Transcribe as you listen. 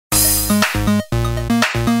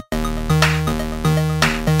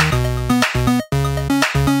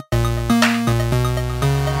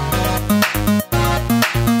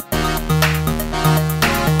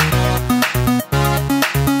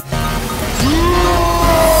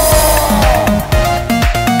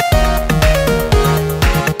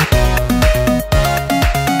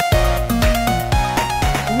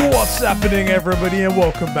happening, everybody, and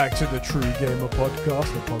welcome back to the True Gamer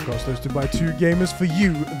Podcast, a podcast hosted by two gamers for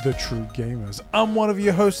you, the true gamers. I'm one of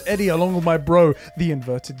your hosts, Eddie, along with my bro, the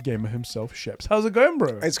inverted gamer himself, Sheps. How's it going,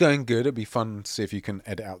 bro? It's going good. It'd be fun to see if you can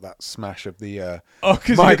edit out that smash of the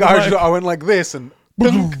mic. I went like this and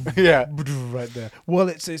yeah, right there. Well,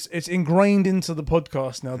 it's ingrained into the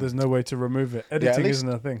podcast now. There's no way to remove it. Editing isn't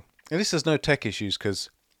a thing. At least there's no tech issues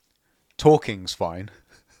because talking's fine.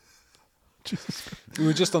 We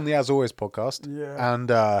were just on the As Always podcast, and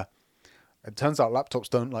it turns out laptops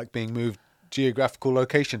don't like being moved geographical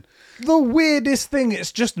location. The weirdest thing,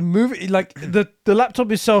 it's just moving. Like the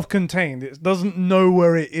laptop is self-contained; it doesn't know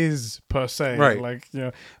where it is per se. Right. Like, you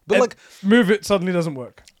know, But move it suddenly doesn't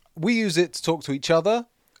work. We use it to talk to each other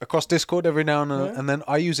across Discord every now and then.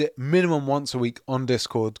 I use it minimum once a week on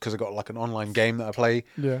Discord because I got like an online game that I play.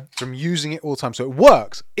 Yeah. So I'm using it all the time, so it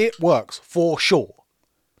works. It works for sure.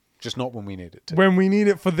 Just not when we need it to. When we need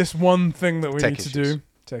it for this one thing that we Tech need issues. to do.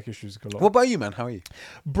 Tech issues galore. What about you, man? How are you?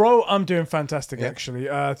 Bro, I'm doing fantastic, Yeah. actually.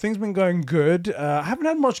 Things been going good. I haven't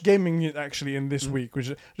had much gaming actually in this week, which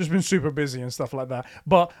has just been super busy and stuff like that.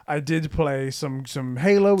 But I did play some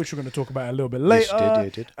Halo, which we're going to talk about a little bit later. Yes,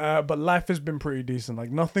 you did. But life has been pretty decent.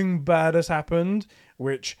 Like, nothing bad has happened,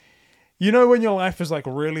 which... You know when your life is like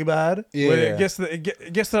really bad, where it gets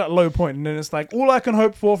to that low point, and then it's like all I can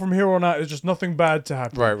hope for from here on out is just nothing bad to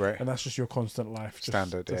happen. Right. And that's just your constant life. Just,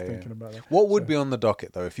 Standard. Just thinking about that. What would be on the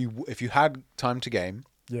docket though if you had time to game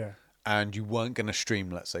Yeah. and you weren't going to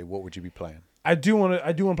stream? Let's say, what would you be playing? I do want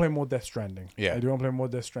to play more Death Stranding. Yeah. I do want to play more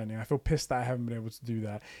Death Stranding. I feel pissed that I haven't been able to do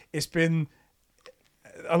that. It's been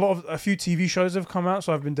a few TV shows have come out,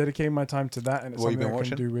 so I've been dedicating my time to that, and it's What something you been I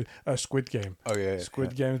can watching? do with Squid Game. Oh yeah,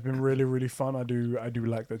 Squid Game has been really, really fun. I do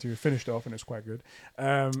like that too. Finished it off and it's quite good.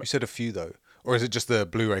 You said a few though, or is it just the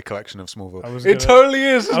Blu-ray collection of Smallville? It totally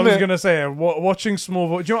is. I was gonna say watching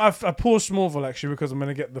Smallville. Do you know what? I paused Smallville actually because I'm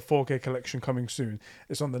gonna get the 4K collection coming soon.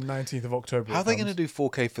 It's on the 19th of October. How are they going to do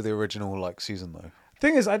 4K for the original season though?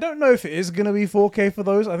 Thing is, I don't know if it is going to be 4K for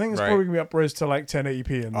those. I think it's Right. probably going to be upraised to like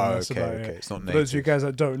 1080p. And that's about it. It's not For those of you native. guys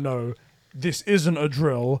that don't know, this isn't a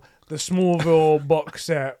drill. The Smallville box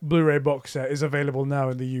set, Blu-ray box set, is available now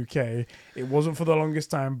in the UK. It wasn't for the longest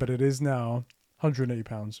time, but it is now.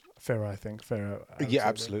 £180. Fair, I think. Fair. Yeah,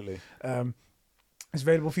 absolutely. It's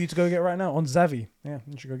available for you to go get right now on Zavi. Yeah,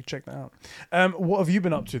 you should go check that out. What have you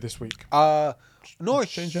been up to this week? Not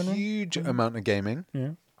a In general? huge amount of gaming.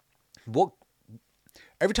 Yeah.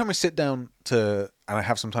 Every time I sit down and I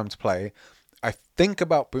have some time to play, I think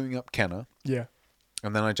about booting up Kenna, Yeah.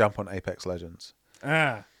 and then I jump on Apex Legends.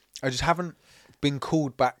 Ah. I just haven't been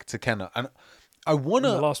called back to Kenna, and I want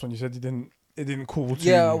The to. last one you said it didn't call to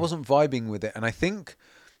Yeah, you. I wasn't vibing with it, and I think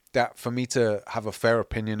that for me to have a fair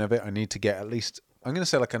opinion of it, I need to get at least, I'm going to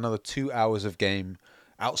say like another 2 hours of game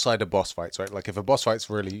outside of boss fights, right? Like if a boss fight's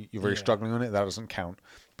you're really struggling on it, that doesn't count.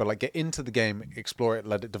 But like get into the game, explore it,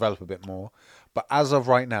 let it develop a bit more. But as of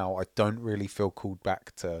right now, I don't really feel called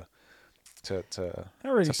back to That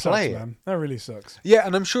really to sucks, play it. man. That really sucks. Yeah,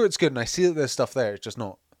 and I'm sure it's good, and I see that there's stuff there. It's just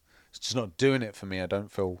not doing it for me. I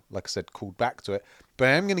don't feel, like I said, called back to it. But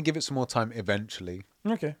I am going to give it some more time eventually.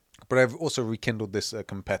 Okay. But I've also rekindled this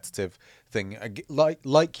competitive thing.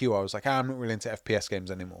 Like you, I was like, I'm not really into FPS games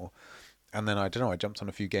anymore. And then I don't know, I jumped on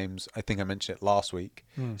a few games. I think I mentioned it last week.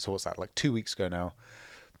 So what's that, like 2 weeks ago now?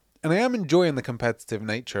 And I am enjoying the competitive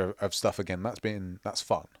nature of stuff again. That's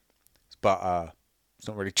fun. But it's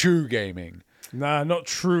not really true gaming. Nah, not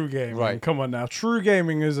true gaming. Right. Come on now. True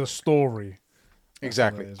gaming is a story.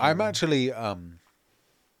 Exactly. That's what it is, I'm really. actually,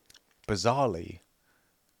 bizarrely,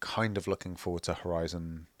 kind of looking forward to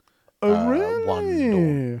Horizon Really? One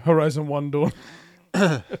Dawn. Horizon One Dawn.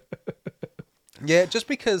 Yeah, just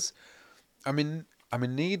because I'm in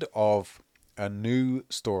need of a new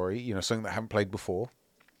story, something that I haven't played before.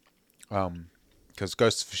 Because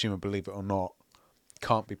Ghost of Tsushima, believe it or not,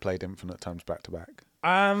 can't be played infinite times back to back.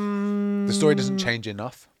 The story doesn't change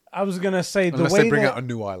enough I was gonna say unless they bring out a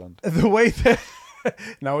new island. the way that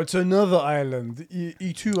now it's another island,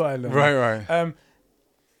 E2 island. Right.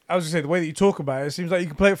 I was gonna say the way that you talk about it seems like you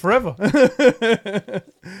can play it forever. But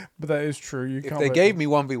that is true. You If can't. they play gave me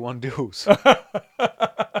 1v1 duels,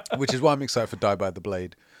 which is why I'm excited for Die by the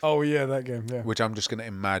Blade, Oh yeah, that game. Yeah. which I'm just going to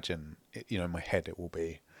imagine, in my head it will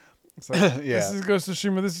be. It's like, Yeah. This is Ghost of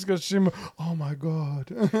Tsushima. This is Ghost of Tsushima. Oh my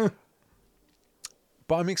god.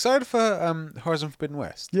 But I'm excited for Horizon Forbidden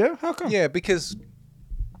West. Yeah. How come? Yeah, because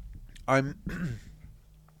I'm...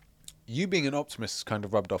 you being an optimist has kind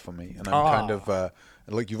of rubbed off on me, and I'm kind of...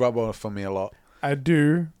 you rub off on me a lot. I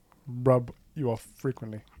do rub you off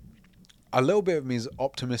frequently. A little bit of me is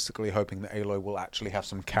optimistically hoping that Aloy will actually have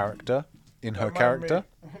some character in her Don't mind character.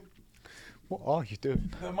 What are you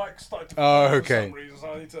doing? The mic started to Oh, for okay. some reason,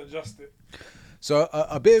 so I need to adjust it. So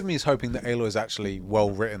a bit of me is hoping that Aloy is actually well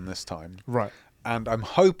written this time. Right. And I'm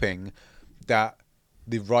hoping that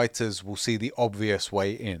the writers will see the obvious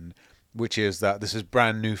way in, which is that this is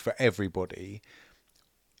brand new for everybody,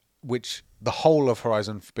 which the whole of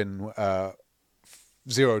Horizon Forbidden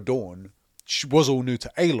Zero Dawn was all new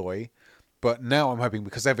to Aloy, but now I'm hoping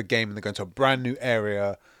because they have a game and they're going to a brand new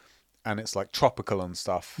area and it's like tropical and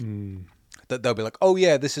stuff, that they'll be like, oh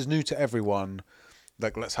yeah, this is new to everyone.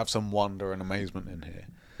 Like, let's have some wonder and amazement in here.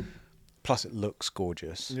 Plus, it looks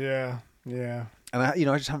gorgeous. Yeah. And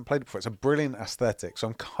I just haven't played it before. It's a brilliant aesthetic, so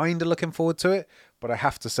I'm kind of looking forward to it. But I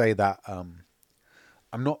have to say that I'm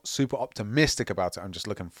not super optimistic about it. I'm just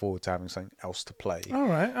looking forward to having something else to play. All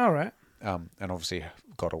right. And obviously,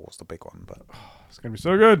 God of War's the big one. But It's gonna be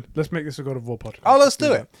so good. Let's make this a God of War podcast. Oh, let's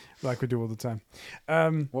do it. Like we do all the time.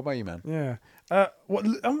 What about you, man? Yeah.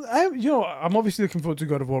 I'm obviously looking forward to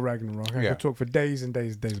God of War Ragnarok. I could talk for days and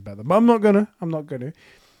days and days about them, but I'm not gonna.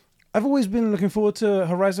 I've always been looking forward to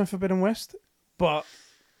Horizon Forbidden West, but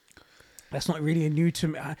that's not really new to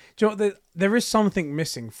me. Do you know what? There is something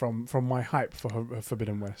missing from my hype for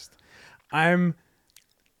Forbidden West. I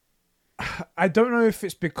don't know if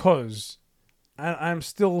it's because I'm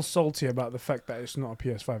still salty about the fact that it's not a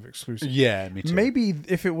PS5 exclusive. Yeah, me too. Maybe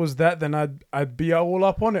if it was that, then I'd be all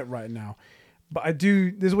up on it right now. But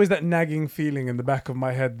there's always that nagging feeling in the back of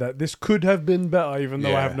my head that this could have been better, even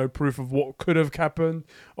though I have no proof of what could have happened,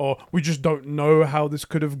 or we just don't know how this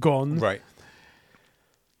could have gone. Right.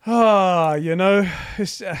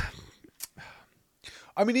 It's...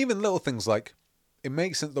 I mean, even little things like, it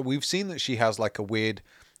makes sense that we've seen that she has like a weird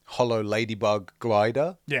hollow ladybug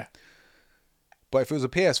glider. Yeah. But if it was a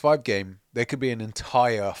PS5 game, there could be an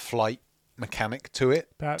entire flight mechanic to it,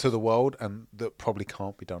 Perhaps. to the world, and that probably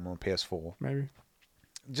can't be done on PS4. Maybe.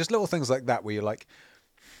 Just little things like that where you're like,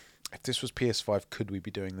 if this was PS5, could we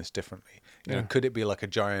be doing this differently? You know, could it be like a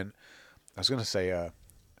giant, I was going to say a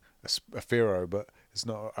Pharaoh, but it's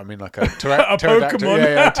not, I mean like a pterodactyl. Pokemon.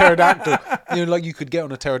 Yeah, pterodactyl. Like you could get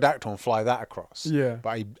on a pterodactyl and fly that across. Yeah.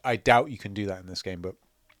 But I doubt you can do that in this game, but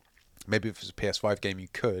maybe if it's a PS5 game, you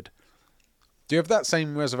could. Do you have that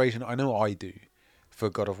same reservation? I know I do for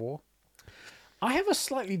God of War. I have a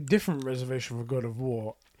slightly different reservation for God of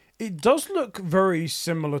War. It does look very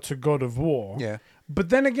similar to God of War. Yeah. But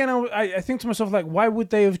then again, I think to myself, like, why would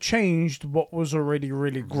they have changed what was already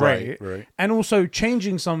really great? Right. And also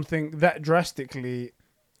changing something that drastically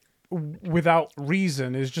without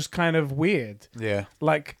reason is just kind of weird. Yeah.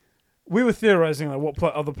 Like, we were theorizing like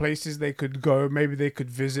what other places they could go. Maybe they could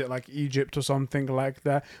visit like Egypt or something like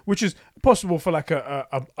that, which is possible for like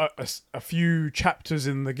a few chapters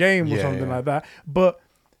in the game or something like that. But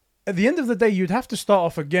at the end of the day, you'd have to start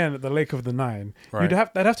off again at the Lake of the Nine. Right.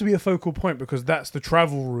 That'd have to be a focal point because that's the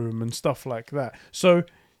travel room and stuff like that. So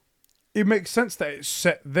it makes sense that it's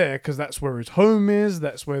set there because that's where his home is.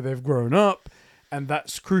 That's where they've grown up, and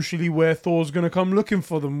that's crucially where Thor's going to come looking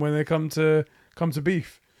for them when they come to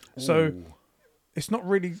beef. So it's not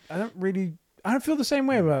really. I don't feel the same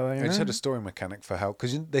way about that. I just had a story mechanic for how,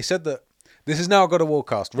 because they said that this is now God of War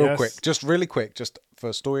cast. Really quick, just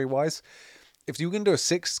for story wise. If you can do a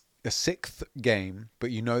sixth game,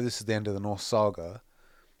 but you know this is the end of the Norse saga,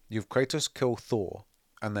 you have Kratos kill Thor,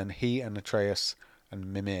 and then he and Atreus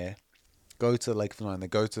and Mimir go to the Lake of the Nine. They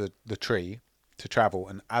go to the tree to travel,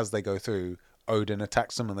 and as they go through, Odin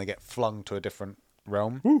attacks them, and they get flung to a different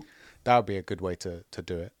realm. Ooh. That would be a good way to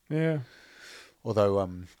do it. Yeah. Although,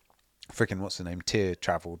 freaking what's the name? Tyr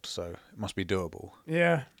travelled, so it must be doable.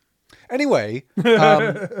 Yeah. Anyway,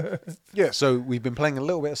 so we've been playing a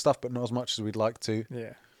little bit of stuff, but not as much as we'd like to.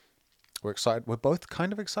 Yeah. We're excited. We're both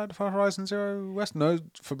kind of excited for Horizon Zero West. No,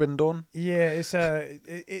 Forbidden Dawn. Yeah,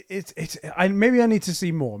 maybe I need to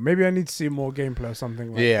see more. Maybe I need to see more gameplay or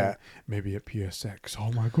something like that. Maybe at PSX.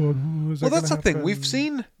 Oh my god. Well, that's the thing. We've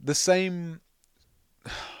seen the same.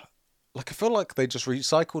 Like, I feel like they just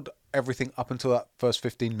recycled everything up until that first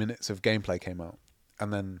 15 minutes of gameplay came out.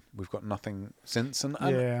 And then we've got nothing since. And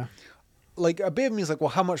like, a bit of me is like, well,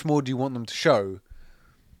 how much more do you want them to show?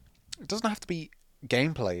 It doesn't have to be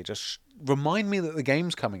gameplay. Just remind me that the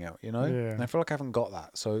game's coming out, you know? Yeah. And I feel like I haven't got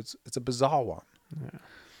that. So it's a bizarre one. Yeah.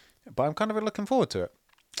 But I'm kind of looking forward to it.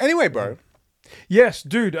 Anyway, bro. Yes,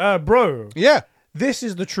 dude. Bro. Yeah. This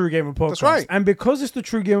is the True Gamer Podcast. That's right. And because it's the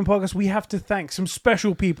True Gamer Podcast, we have to thank some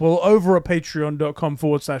special people over at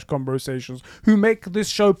patreon.com/conversations who make this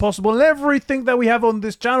show possible and everything that we have on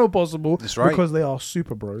this channel possible. That's right. Because they are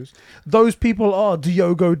super bros. Those people are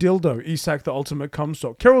Diogo Dildo, Isak the Ultimate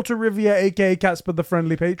Comstock, Carol to Riviera, aka Catsper the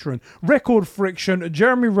Friendly Patron, Record Friction,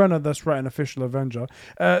 Jeremy Renner, that's right, an official Avenger,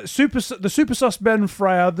 the Super Sus Ben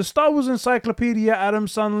Fryer, the Star Wars Encyclopedia Adam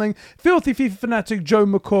Sunling, Filthy FIFA Fanatic Joe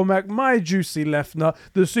McCormack, My Juicy Lefner,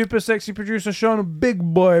 the Super Sexy Producer Sean, Big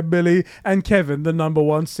Boy Billy, and Kevin, the number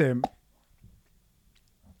one simp.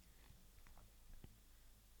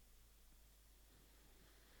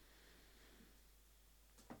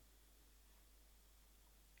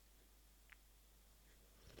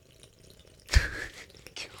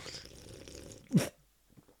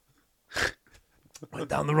 Went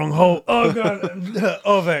down the wrong hole. Oh god,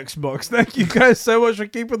 of Xbox. Thank you guys so much for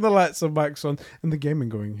keeping the lights and mics on and the gaming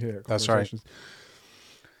going here. At That's right.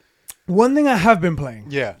 One thing I have been playing.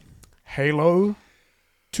 Yeah. Halo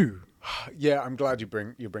 2. Yeah, I'm glad you're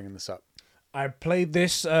bringing this up. I played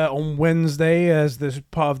this on Wednesday as this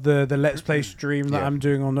part of the Let's Play stream that I'm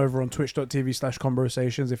doing over on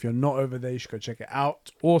twitch.tv/conversations. If you're not over there, you should go check it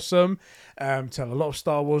out. Awesome. Tell a lot of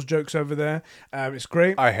Star Wars jokes over there. It's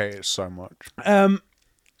great. I hate it so much.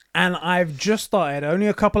 And I've just started, only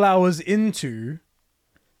a couple hours into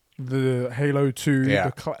the Halo 2,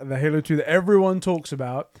 the Halo 2 that everyone talks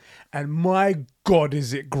about. And my God,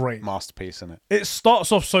 is it great. Masterpiece, isn't it? It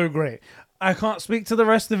starts off so great. I can't speak to the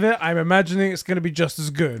rest of it. I'm imagining it's going to be just as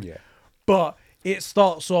good. Yeah. But it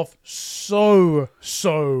starts off so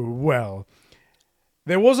well.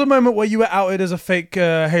 There was a moment where you were outed as a fake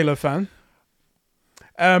Halo fan.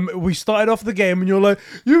 We started off the game and you're like,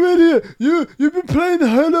 you idiot, you've been playing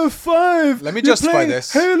Halo 5. Let me justify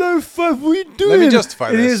this. Halo 5, what are you doing? Let me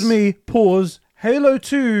justify this. Here's me, pause, Halo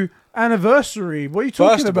 2 anniversary. What are you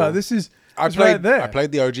talking about? All, this is right there. I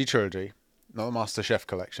played the OG trilogy, not the Master Chef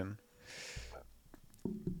collection.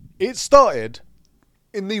 It started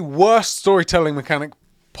in the worst storytelling mechanic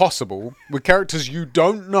possible with characters you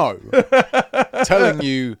don't know telling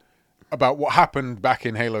you about what happened back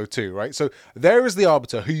in Halo 2, right? So there is the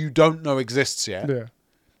Arbiter who you don't know exists yet, who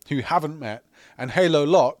you haven't met, and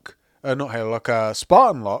Spartan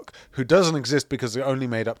Locke, who doesn't exist because it only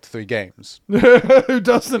made up to 3 games. Who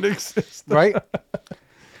doesn't exist. Right?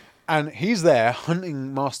 And he's there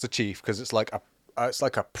hunting Master Chief because it's like a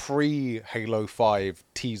pre-Halo 5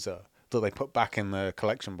 teaser that they put back in the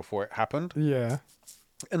collection before it happened. Yeah.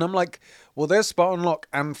 And I'm like, well, there's Spartan Locke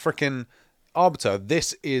and frickin' Arbiter.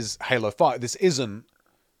 This is Halo 5. This isn't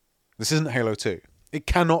Halo 2. It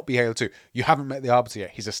cannot be Halo 2. You haven't met the Arbiter yet.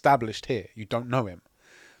 He's established here. You don't know him.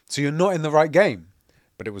 So you're not in the right game.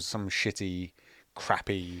 But it was some shitty,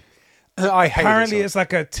 crappy... I hate Apparently it's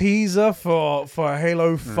like a teaser for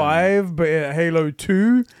Halo 5, but Halo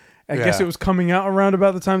 2... I guess it was coming out around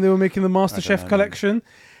about the time they were making the Master Chef collection.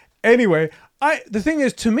 Anyway, the thing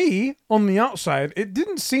is, to me, on the outside, it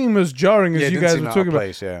didn't seem as jarring as you guys were talking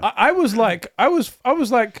about. I was like, oh,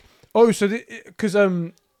 so because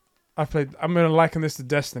I'm going to liken this to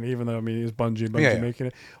Destiny, even though it's Bungie making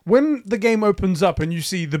it. When the game opens up and you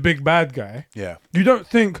see the big bad guy, you don't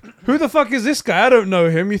think, who the fuck is this guy? I don't know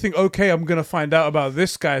him. You think, okay, I'm going to find out about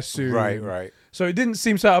this guy soon. Right. So it didn't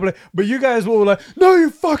seem so out, but you guys were all like, "No, you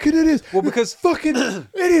fucking idiots!" Well, because fucking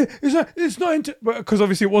idiot, it's not into, because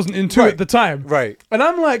obviously it wasn't into at the time, right? And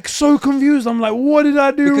I'm like so confused. I'm like, "What did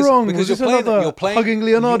I do wrong?" Because you're playing hugging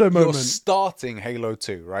Leonardo moment. You're starting Halo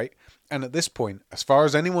 2, right? And at this point, as far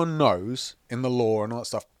as anyone knows in the lore and all that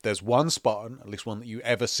stuff, there's one Spartan, at least one that you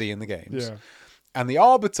ever see in the games, and the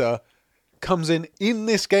Arbiter comes in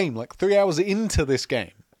this game, like 3 hours into this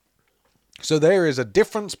game. So there is a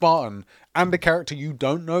different Spartan and a character you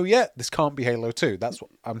don't know yet. This can't be Halo 2. That's what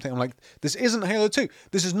I'm thinking. I'm like, this isn't Halo 2.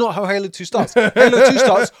 This is not how Halo 2 starts. Halo 2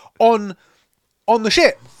 starts on the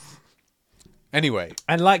ship. Anyway.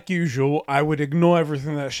 And like usual, I would ignore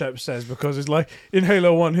everything that Shep says because it's like, in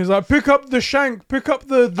Halo 1, he's like, pick up the shank, pick up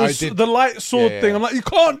the light sword thing. I'm like, you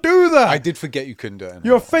can't do that. I did forget you couldn't do it.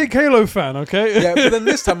 You're a fake Halo fan, okay? Yeah, but then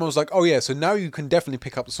this time I was like, oh yeah, so now you can definitely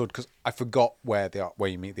pick up the sword because I forgot where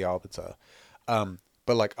you meet the Arbiter.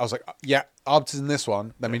 But like, I was like, yeah, Arbiter's in this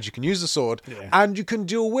one. That means you can use the sword and you can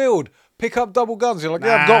dual wield. Pick up double guns. You're like,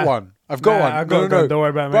 yeah, I've got one. I've got one. I've got a gun. Don't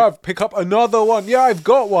worry about it, mate. Bruv, pick up another one. Yeah, I've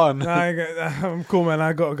got one. I'm cool, man.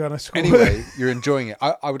 I got a gun. Anyway, you're enjoying it.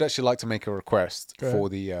 I would actually like to make a request for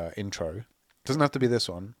the intro. Doesn't have to be this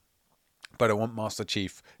one, but I want Master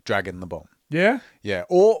Chief dragging the bomb. Yeah? Yeah.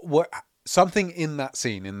 Or something in that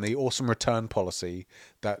scene, in the awesome return policy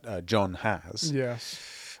that John has.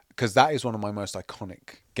 Yes. because that is one of my most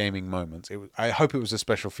iconic gaming moments. I hope it was as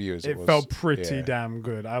special for you as it was. It felt pretty damn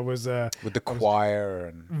good. I was with the choir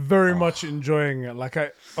and very much enjoying it. Like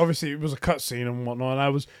obviously it was a cutscene and whatnot, and I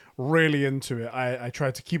was really into it. I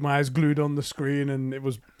tried to keep my eyes glued on the screen, and it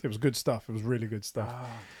was good stuff. It was really good stuff.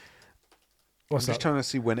 I'm just trying to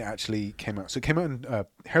see when it actually came out. So it came out in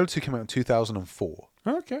Halo 2 came out in 2004.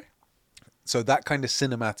 Okay. So that kind of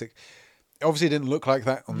cinematic. Obviously, it didn't look like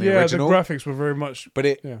that on the original. Yeah, the graphics were very much. But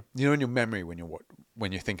you know, in your memory, when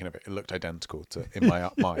you're thinking of it, it looked identical to in my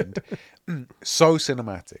mind. So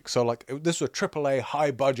cinematic. So like this was a AAA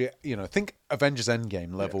high budget. You know, think Avengers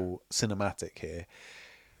Endgame level cinematic here.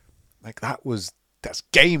 Like that's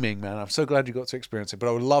gaming, man. I'm so glad you got to experience it. But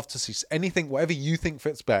I would love to see anything, whatever you think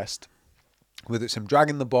fits best, whether it's him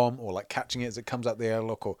dragging the bomb or like catching it as it comes out the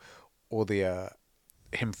airlock, or the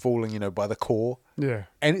him falling, you know, by the core. Yeah.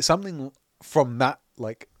 And it's something from that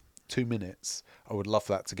like 2 minutes. I would love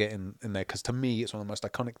for that to get in there, because to me it's one of the most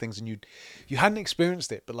iconic things, and you hadn't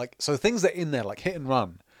experienced it, but like, so things that are in there like Hit and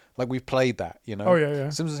Run, like we've played that, you know. Oh yeah.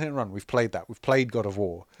 Simpsons Hit and Run, we've played that. We've played God of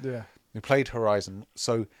War. Yeah. We played Horizon.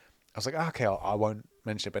 So I was like, okay, I won't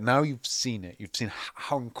mention it. But now you've seen it. You've seen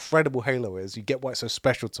how incredible Halo is. You get why it's so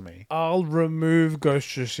special to me. I'll remove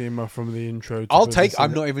Ghost of Tsushima from the intro.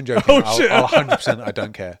 I'm not even joking. Shit. I'll 100%. I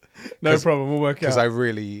don't care. No problem. We'll work it out.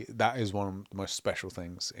 Because that is one of the most special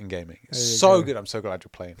things in gaming. It's so good. I'm so glad you're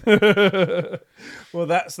playing it. Well,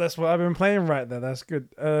 that's what I've been playing right there. That's good.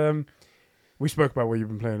 We spoke about what you've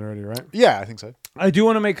been playing already, right? Yeah, I think so. I do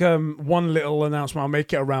want to make one little announcement. I'll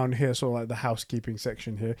make it around here, sort of like the housekeeping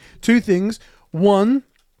section here. 2 things. One,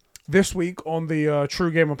 this week on the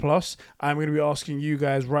True Gamer Plus, I'm going to be asking you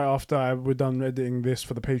guys right after we're done editing this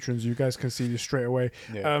for the patrons. You guys can see this straight away.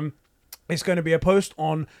 Yeah. It's going to be a post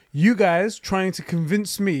on you guys trying to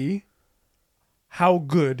convince me how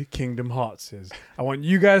good Kingdom Hearts is. I want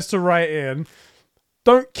you guys to write in.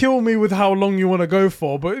 Don't kill me with how long you want to go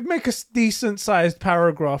for, but make a decent-sized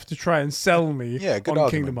paragraph to try and sell me on argument.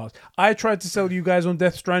 Kingdom Hearts. I tried to sell you guys on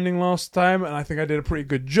Death Stranding last time, and I think I did a pretty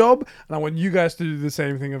good job. And I want you guys to do the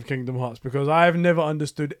same thing of Kingdom Hearts, because I've never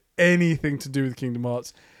understood anything to do with Kingdom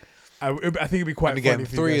Hearts. I think it'd be quite funny. And again,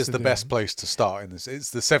 3 is the best place to start in this. It's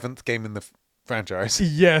the 7th game in the franchise.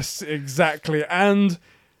 Yes, exactly. And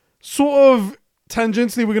sort of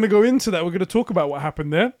tangentially, we're going to go into that. We're going to talk about what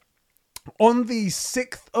happened there. On the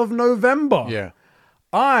 6th of November,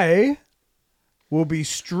 I will be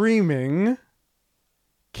streaming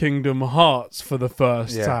Kingdom Hearts for the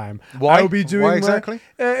first time. Why? I'll be doing Why exactly?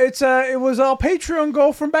 It was our Patreon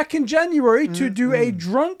goal from back in January to do a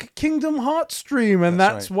drunk Kingdom Hearts stream, and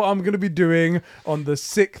that's what I'm going to be doing on the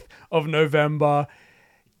 6th of November.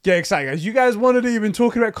 Get excited, guys! You guys wanted it. You've been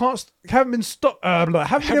talking about. Haven't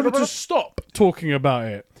been able to stop talking about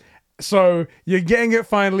it. So you're getting it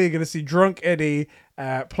finally. You're going to see Drunk Eddie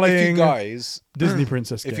playing Disney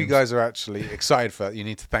Princess games. If you guys are actually excited for that, you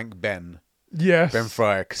need to thank Ben. Yes. Ben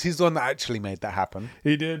Fryer, because he's the one that actually made that happen.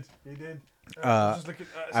 He did. At the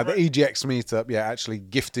EGX meetup, actually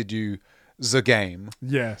gifted you the game.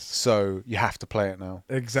 Yes. So you have to play it now.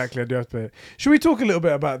 Exactly, I do have to play it. Should we talk a little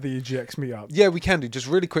bit about the EGX meetup? Yeah, we can do. Just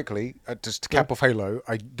really quickly, just to cap off Halo,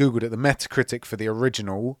 I Googled it. The Metacritic for the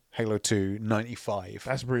original Halo 2, 95.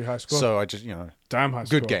 That's a pretty high score. So I just, damn high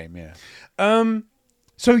score. Good game, yeah.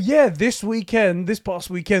 So this past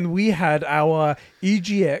weekend, we had our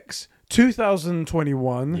EGX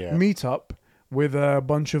 2021 meetup with a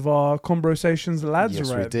bunch of our Conversations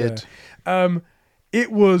lads right there. Yes, we did.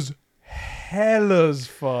 It was hella's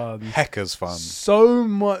fun. Hecka's fun. So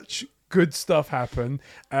much good stuff happened.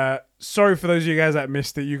 Sorry for those of you guys that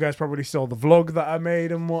missed it. You guys probably saw the vlog that I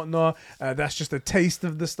made and whatnot. That's just a taste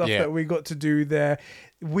of the stuff that we got to do there.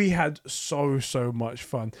 We had so much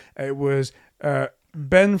fun. It was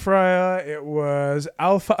Ben Fryer. It was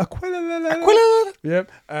Alpha Aquila.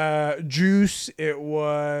 Yep. Juice. It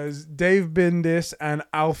was Dave Bindis and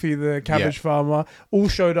Alfie the cabbage farmer. All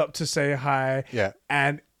showed up to say hi. Yeah.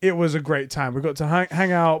 And it was a great time. We got to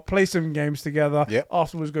hang out, play some games together. Yep.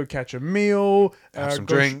 Afterwards, go catch a meal. Have some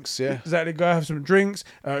drinks, Exactly, go have some drinks.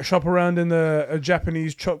 Shop around in the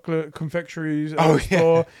Japanese chocolate confectionaries store.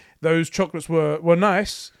 Yeah. Those chocolates were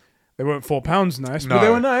nice. They weren't £4 nice, but they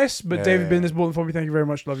were nice. But David Bindis bought them for me. Thank you very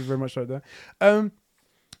much. Love you very much right there. And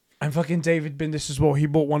fucking David Bindis as well. He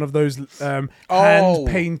bought one of those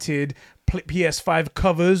hand-painted PS5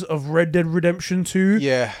 covers of Red Dead Redemption 2.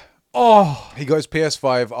 Yeah. Oh, he got his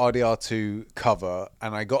PS5 RDR2 cover,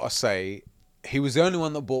 and I gotta say, he was the only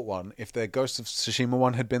one that bought one. If the Ghost of Tsushima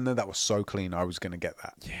one had been there, that was so clean. I was gonna get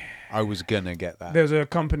that. Yeah, I was gonna get that. There's a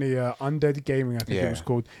company, Undead Gaming, I think it was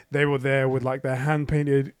called. They were there with like their hand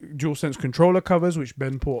painted DualSense controller covers, which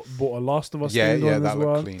Ben bought a Last of Us. Yeah, that looked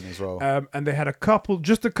well. clean as well. And they had a couple of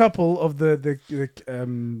the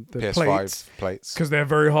PS5 plates, because they're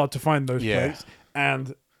very hard to find those plates.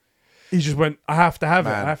 And he just went, I have to have it.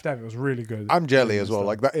 I have to have it. It was really good. I'm jelly as well.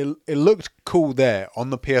 Like that, it looked cool there on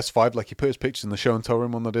the PS5. Like he put his pictures in the show and tell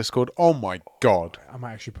room on the Discord. Oh my god! I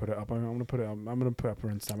might actually put it up. I'm gonna put it up. I'm gonna put up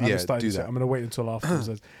on Instagram. Do that. I'm gonna wait until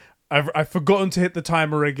afterwards. I've forgotten to hit the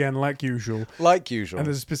timer again, like usual. And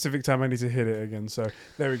there's a specific time I need to hit it again. So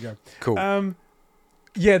there we go. Cool.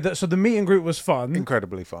 So the meet and greet was fun.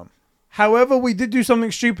 Incredibly fun. However, we did do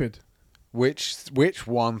something stupid. Which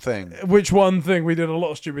one thing? Which one thing? We did a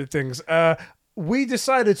lot of stupid things. We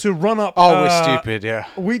decided to run up. Oh, we're stupid, yeah.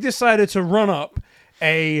 We decided to run up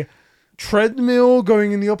a treadmill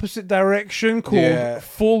going in the opposite direction called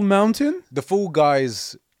Fall Mountain. The Fall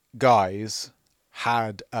Guys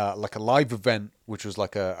had like a live event, which was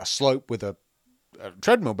like a slope with a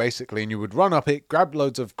treadmill basically, and you would run up it, grab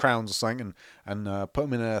loads of crowns or something, and put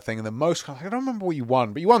them in a thing. And the most, I don't remember what you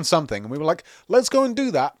won, but you won something. And we were like, let's go and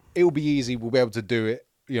do that. It'll be easy. We'll be able to do it.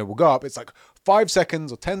 You know, we'll go up. It's like 5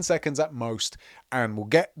 seconds or 10 seconds at most, and we'll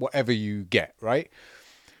get whatever you get, right?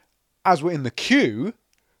 As we're in the queue,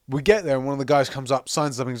 we get there, and one of the guys comes up,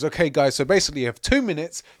 signs something, says, okay, guys, so basically you have 2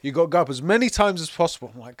 minutes. You got to go up as many times as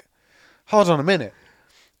possible. I'm like, hold on a minute.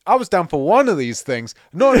 I was down for one of these things,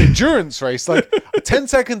 not an endurance race. Like 10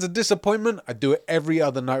 seconds of disappointment, I do it every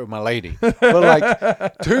other night with my lady. But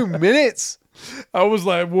like 2 minutes, I was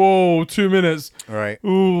like, whoa, 2 minutes. Right.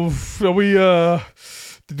 Oof. Are we,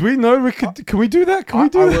 did we know we could, can we do that? Can we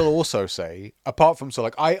do that? I will also say, apart from, so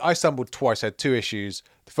like, I stumbled twice, I had 2 issues.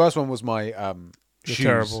 The first one was my shoes.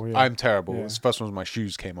 Terrible, yeah. I'm terrible. Yeah. The first one was my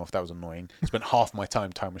shoes came off. That was annoying. Spent half my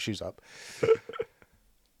time tying my shoes up.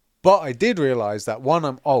 But I did realize that 1,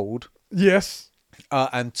 I'm old. Yes.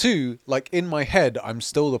 And 2, like in my head, I'm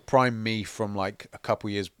still the prime me from like a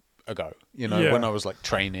couple years ago, you know, when I was like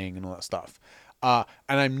training and all that stuff. And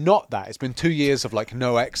I'm not that. It's been 2 years of like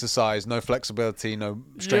no exercise, no flexibility, no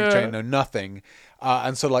strength training, no nothing.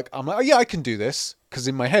 And so like, I'm like, oh yeah, I can do this. Because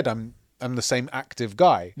in my head, I'm the same active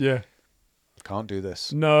guy. Yeah. Can't do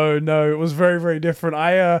this. No, it was very, very different.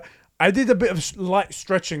 I did a bit of light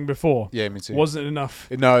stretching before. Yeah, me too. Wasn't enough.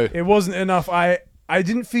 No. It wasn't enough. I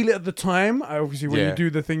didn't feel it at the time. Obviously, when you do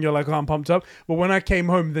the thing, you're like, oh, I'm pumped up. But when I came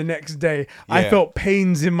home the next day, I felt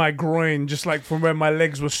pains in my groin, just like from where my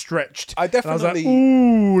legs were stretched. I definitely... And I was like,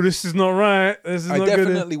 ooh, this is not right. This is not good. I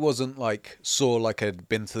definitely wasn't like sore like I'd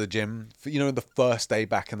been to the gym. You know, the first day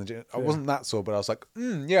back in the gym. I wasn't that sore, but I was like,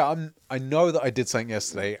 I know that I did something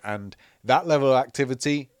yesterday, and that level of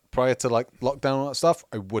activity... prior to like lockdown and all that stuff,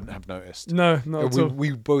 I wouldn't have noticed. No, not at all.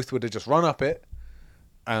 We both would have just run up it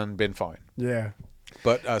and been fine. Yeah.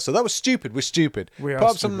 But so that was stupid. We're stupid. We Put are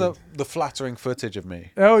up some of the flattering footage of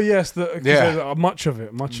me. Oh yes, much of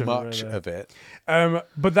it. Much of it.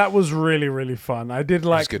 But that was really, really fun. I did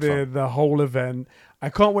like the whole event. I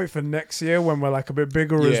can't wait for next year when we're like a bit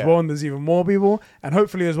bigger as well, and there's even more people, and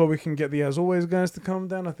hopefully as well we can get the As Always guys to come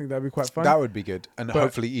down. I think that'd be quite fun. That would be good, and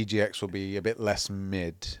hopefully EGX will be a bit less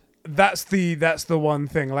mid. That's the one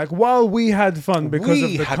thing. Like while we had fun because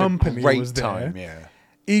of the company was there. Time, yeah.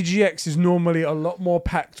 EGX is normally a lot more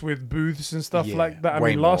packed with booths and stuff like that. I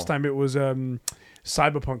mean, last time it was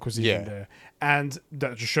Cyberpunk was even there, and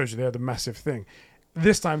that just shows you they're the massive thing.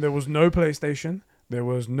 This time there was no PlayStation. There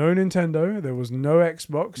was no Nintendo. There was no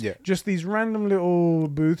Xbox. Yeah. Just these random little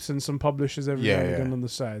booths and some publishers every now and again on the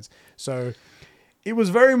sides. So it was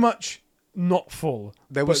very much not full.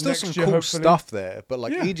 There was still some cool stuff there, but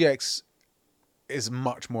like EGX is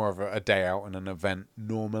much more of a day out and an event.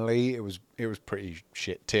 Normally, it was pretty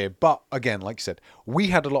shit tier. But again, like you said, we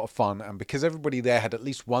had a lot of fun, and because everybody there had at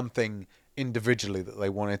least one thing individually that they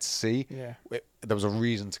wanted to see, there was a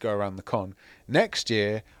reason to go around the con. Next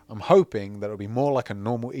year, I'm hoping that it'll be more like a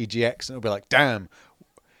normal EGX, and it'll be like, damn,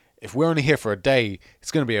 if we're only here for a day,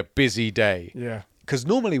 it's going to be a busy day. Yeah. Because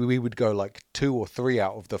normally we would go like 2 or 3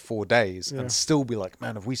 out of the 4 days and still be like,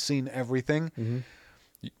 man, have we seen everything? Mm-hmm.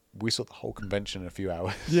 We saw the whole convention in a few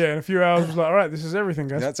hours. Yeah, in a few hours, I was like, all right, this is everything,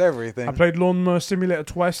 guys. That's everything. I played Lawnmower Simulator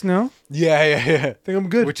twice now. Yeah. I think I'm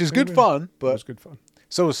good. Which is good fun, but it was good fun.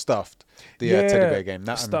 So was Stuffed, the teddy bear game.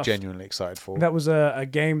 That I'm genuinely excited for. That was a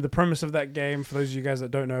game. The premise of that game, for those of you guys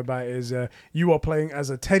that don't know about it, is you are playing as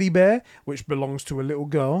a teddy bear, which belongs to a little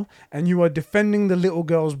girl, and you are defending the little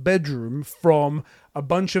girl's bedroom from a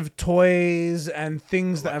bunch of toys and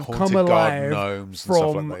things that have come haunted garden alive gnomes and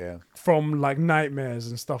stuff like that, yeah. from like nightmares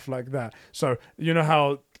and stuff like that. So you know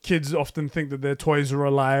how kids often think that their toys are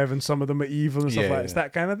alive and some of them are evil and stuff like that. It's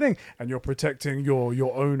that kind of thing, and you're protecting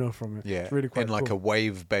your owner from it. Yeah, it's really quite in like cool. a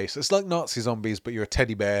wave base. It's like Nazi zombies, but you're a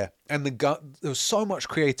teddy bear. And the gun, there was so much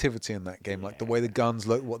creativity in that game, like the way the guns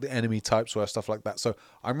look, what the enemy types were, stuff like that. So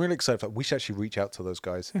I'm really excited. We should actually reach out to those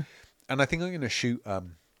guys, and I think I'm going to shoot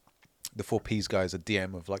the 4Ps guys a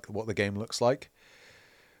DM of like what the game looks like,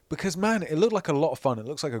 because man, it looked like a lot of fun. It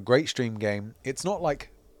looks like a great stream game. It's not like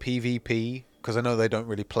PvP, because I know they don't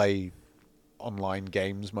really play online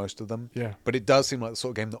games, most of them. Yeah. But it does seem like the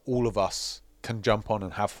sort of game that all of us can jump on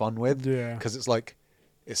and have fun with. Yeah. Because it's like,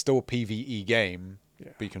 it's still a PvE game, Yeah.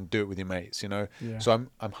 but you can do it with your mates, you know? Yeah. So I'm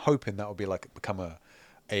hoping that will be like, become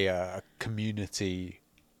a community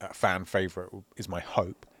fan favorite is my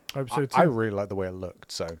hope. I hope so too. I really like the way it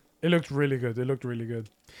looked, so. It looked really good.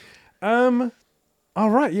 All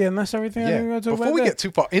right, yeah, and that's everything. I think we're going to talk Before about we there. get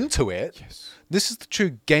too far into it, Yes. this is the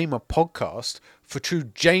True Gamer podcast for true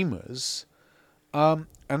gamers. And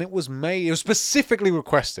it was specifically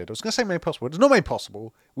requested. I was going to say made possible. It's not made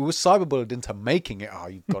possible. We were cyberbullied into making it. Oh,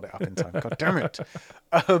 you got it up in time. God damn it.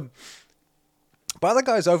 By the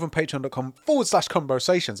guys over on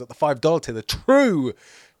patreon.com/conversations at the $5 tier, the True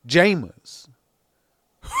Gamers.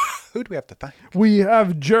 Who do we have to thank? We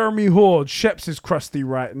have Jeremy Horde, Sheps' Crusty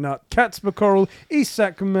Right Nut, Cats McCorrell,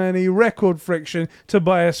 Isak Manny, Record Friction,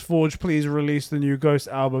 Tobias Forge, please release the new Ghost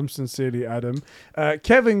album, sincerely Adam,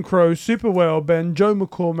 Kevin Crow, Super Whale Ben, Joe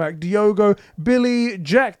McCormack, Diogo, Billy,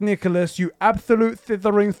 Jack Nicholas, you absolute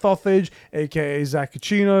thithering thothage, aka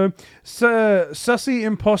Zacchino, Sussy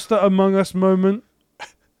Imposter Among Us moment,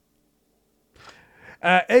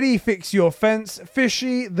 Eddie Fix Your Fence,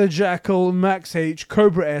 Fishy, The Jackal, Max H,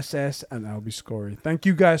 Cobra SS, and Albie Scory. Thank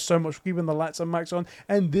you guys so much for keeping the lights and mics on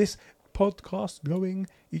and this podcast going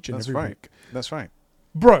each and every week. That's right.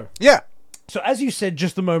 Bro. Yeah. So as you said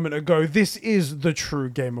just a moment ago, this is the True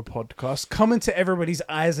Gamer podcast coming to everybody's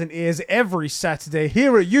eyes and ears every Saturday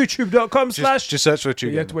here at youtube.com/. Just search for True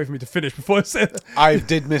You Gamer. had to wait for me to finish before I said that. I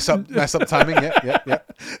did mess up timing.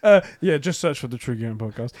 Yeah. Yeah, just search for the True Gamer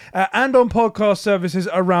podcast, and on podcast services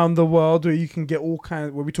around the world where you can get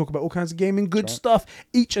where we talk about all kinds of gaming good stuff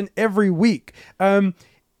each and every week.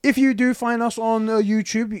 If you do find us on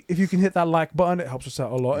YouTube, if you can hit that like button, it helps us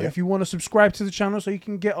out a lot. Yeah. If you want to subscribe to the channel so you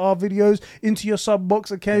can get our videos into your sub box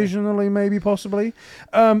occasionally, maybe, possibly,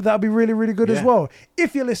 that'll be really, really good as well.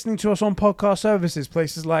 If you're listening to us on podcast services,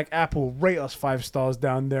 places like Apple, rate us 5 stars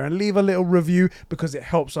down there and leave a little review because it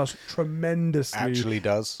helps us tremendously. Actually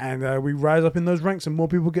does. And we rise up in those ranks and more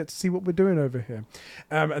people get to see what we're doing over here.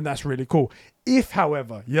 And that's really cool. If,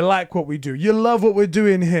 however, you like what we do, you love what we're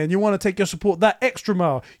doing here, and you want to take your support that extra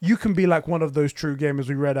mile, you can be like one of those true gamers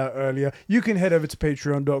we read out earlier. You can head over to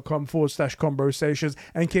patreon.com/conversations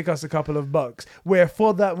and kick us a couple of bucks, where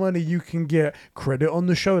for that money, you can get credit on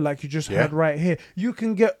the show, like you just heard right here. You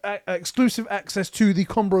can get exclusive access to the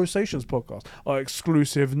Conversations podcast, our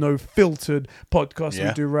exclusive, no filtered podcast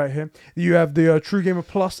we do right here. You have the True Gamer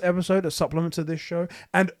Plus episode, a supplement to this show,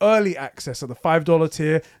 and early access at the $5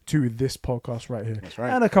 tier to this podcast right here. That's right.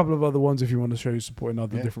 And a couple of other ones if you want to show your support in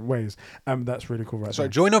other different ways. That's really cool right So there.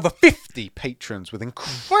 join over 50 patrons with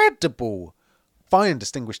incredible, fine,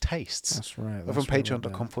 distinguished tastes. That's right. Over on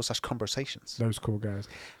patreon.com/conversations. Those cool guys.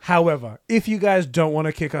 However, if you guys don't want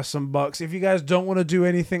to kick us some bucks, if you guys don't want to do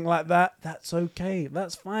anything like that, that's okay.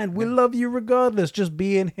 That's fine. We love you regardless. Just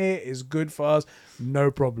being here is good for us.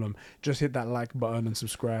 No problem. Just hit that like button and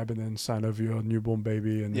subscribe and then sign over your newborn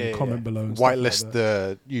baby and comment below. And Whitelist stuff like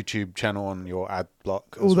that. the YouTube channel on your ad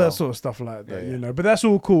block. All that sort of stuff like that, you know. But that's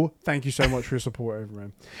all cool. Thank you so much for your support,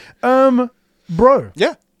 everyone. Bro.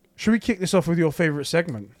 Yeah. Should we kick this off with your favorite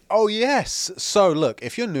segment? Oh, yes. So, look,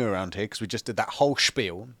 if you're new around here, because we just did that whole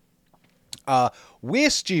spiel,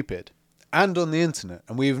 we're stupid and on the internet,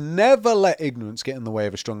 and we've never let ignorance get in the way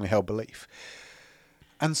of a strongly held belief.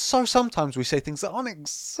 And so sometimes we say things that aren't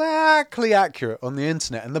exactly accurate on the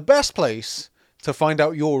internet, and the best place to find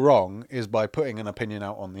out you're wrong is by putting an opinion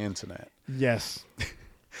out on the internet. Yes.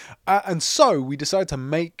 And so we decided to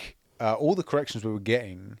make all the corrections we were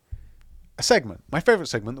getting a segment. My favorite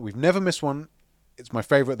segment that we've never missed one. It's my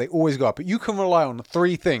favorite. They always go up. But you can rely on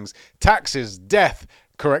 3 things: taxes, death,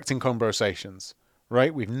 correcting conversations.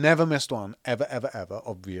 Right? We've never missed one. Ever, ever, ever.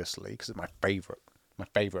 Obviously. Because it's my favorite. My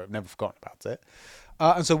favorite. I've never forgotten about it.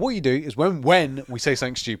 And so what you do is when we say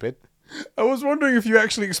something stupid, I was wondering if you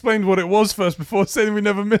actually explained what it was first before saying we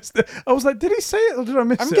never missed it. I was like, did he say it or did I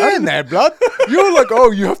miss it? I'm getting there, blood. You're like,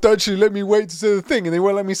 oh, you have to actually let me wait to say the thing, and they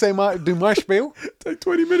won't let me say do my spiel. Take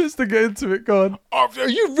 20 minutes to get into it. Go on. Oh, are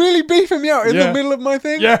you really beefing me out in the middle of my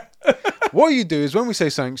thing? Yeah. What you do is when we say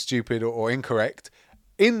something stupid or incorrect,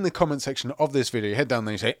 in the comment section of this video, you head down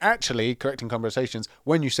there and you say, actually, correcting conversations,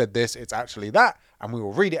 when you said this, it's actually that, and we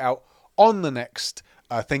will read it out on the next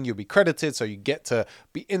thing. You'll be credited, so you get to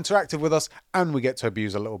be interactive with us, and we get to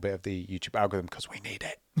abuse a little bit of the YouTube algorithm because we need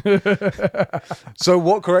it. So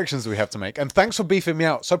what corrections do we have to make? And thanks for beefing me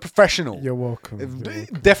out. So professional. You're welcome.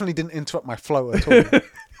 It definitely didn't interrupt my flow at all.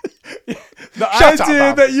 The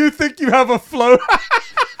idea that you think you have a flow.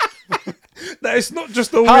 That it's not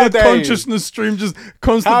just a weird consciousness stream, just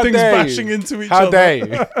constant things bashing into each other. How dare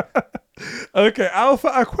you? Okay, Alpha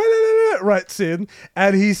Aquila writes in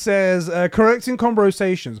and he says, correcting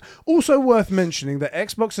conversations. Also worth mentioning that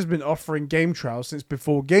Xbox has been offering game trials since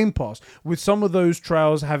before Game Pass, with some of those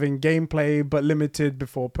trials having gameplay but limited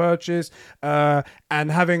before purchase, and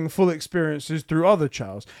having full experiences through other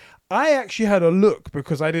trials. I actually had a look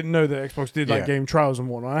because I didn't know that Xbox did like game trials and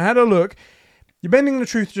whatnot. I had a look. You're bending the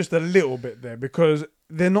truth just a little bit there because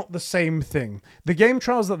they're not the same thing. The game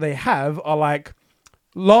trials that they have are like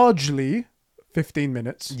largely 15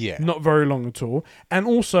 minutes. Yeah. Not very long at all. And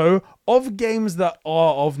also of games that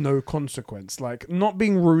are of no consequence. Like, not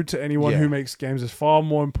being rude to anyone who makes games is far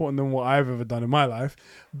more important than what I've ever done in my life.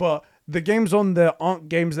 But the games on there aren't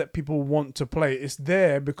games that people want to play. It's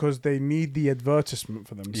there because they need the advertisement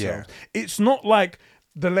for themselves. Yeah. It's not like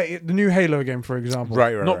the new Halo game, for example,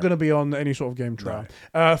 not going to be on any sort of game trial.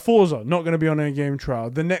 Forza, not going to be on any game trial.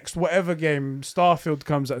 The next whatever game, Starfield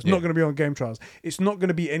comes out, it's not going to be on game trials. It's not going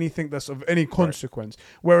to be anything that's of any consequence.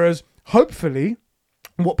 Whereas, hopefully,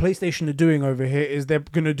 what PlayStation are doing over here is they're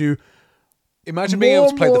going to do... Imagine being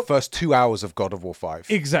able to play the first 2 hours of God of War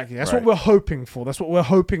 5. Exactly. That's what we're hoping for. That's what we're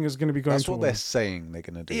hoping is going to be going That's what they're saying they're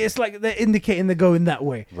going to do. It's like they're indicating they're going that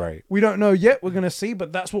way. Right. We don't know yet. We're going to see,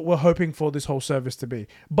 but that's what we're hoping for this whole service to be.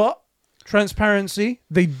 But transparency,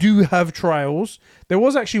 they do have trials. There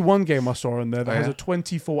was actually one game I saw in there that has a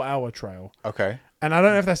 24-hour trial. Okay. And I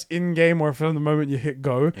don't know if that's in-game or if from the moment you hit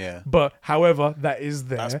go. Yeah. But, however, that is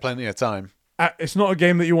there. That's plenty of time. It's not a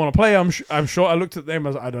game that you want to play. I'm sure. I looked at them. I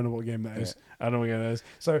was like, I don't know what game that is. I don't know what game that is.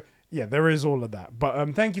 So yeah, there is all of that.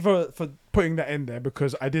 But thank you for putting that in there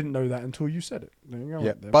because I didn't know that until you said it. There you go.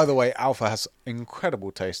 Yeah. By the way, Alpha has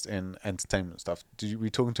incredible taste in entertainment stuff. Were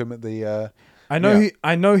you talking to him at the? I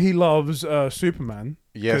know he loves Superman.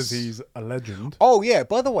 Yes, because he's a legend. Oh yeah.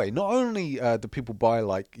 By the way, not only do people buy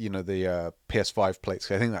the PS5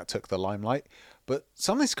 plates, I think that took the limelight. But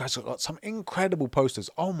some of these guys have got some incredible posters.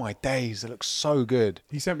 Oh my days, they look so good.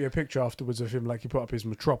 He sent me a picture afterwards of him, like he put up his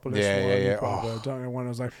Metropolis one. I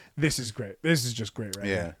was like, this is great. This is just great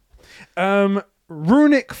now.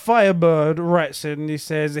 Runic Firebird writes in and he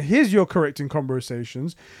says, here's your correcting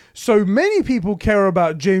conversations. So many people care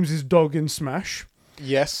about James's dog in Smash.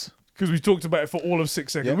 Yes. Because we talked about it for all of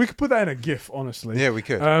 6 seconds. Yep. We could put that in a GIF, honestly. Yeah, we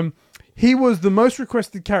could. He was the most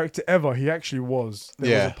requested character ever. He actually was.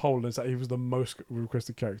 There was a poll that he was the most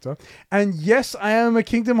requested character. And yes, I am a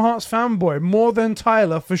Kingdom Hearts fanboy. More than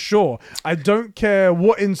Tyler, for sure. I don't care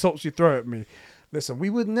what insults you throw at me. Listen, we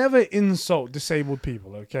would never insult disabled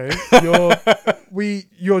people, okay?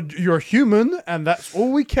 You're human, and that's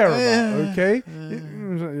all we care about, okay?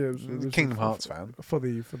 Kingdom Hearts fan for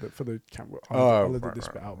the camera. I'll edit this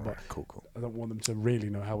bit out, but cool. I don't want them to really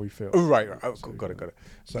know how we feel. Oh, right. Oh, cool. Got it.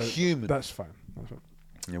 So human. That's fine.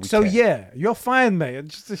 Yeah, you're fine,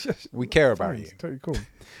 mate. We care about you. Totally cool.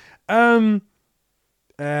 And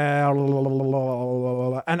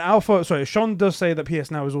Alpha, Sean does say that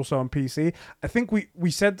PS Now is also on PC. I think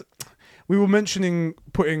we said we were mentioning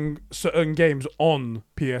putting certain games on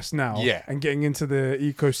PS Now and getting into the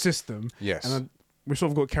ecosystem. Yes. And we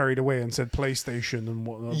sort of got carried away and said PlayStation and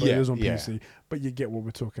whatnot, but it is on PC. But you get what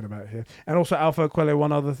we're talking about here. And also Alpha Aquile,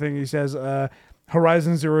 one other thing, he says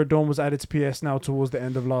Horizon Zero Dawn was added to PS Now towards the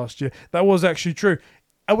end of last year. That was actually true.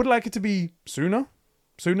 I would like it to be sooner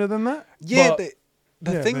than that. Yeah,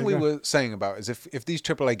 the thing we were saying about is if these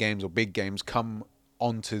AAA games or big games come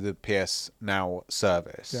onto the PS Now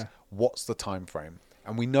service, what's the time frame?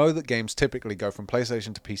 And we know that games typically go from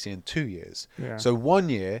PlayStation to PC in 2 years. Yeah. So 1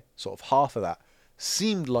 year, sort of half of that,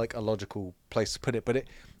 seemed like a logical place to put it, but it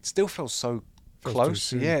still feels so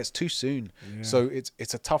close. Yeah, it's too soon. Yeah. So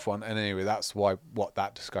it's a tough one. And anyway, that's what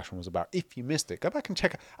that discussion was about. If you missed it, go back and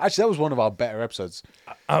check it. Actually, that was one of our better episodes.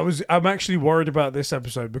 I'm actually worried about this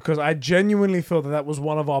episode because I genuinely feel that was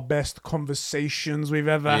one of our best conversations we've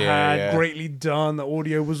ever had. Yeah. Greatly done. The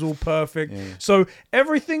audio was all perfect. Yeah. So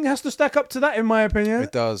everything has to stack up to that, in my opinion.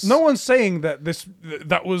 It does. No one's saying that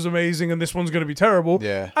that was amazing and this one's going to be terrible.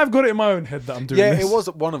 Yeah. I've got it in my own head that I'm doing Yeah, this. it was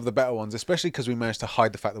one of the better ones, especially because we managed to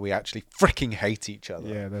hide the fact that we actually freaking hate each other.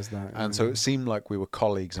 Yeah, there's that. And so it seemed like we were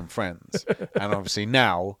colleagues and friends. And obviously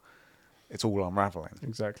now it's all unraveling.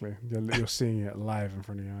 Exactly. You're seeing it live in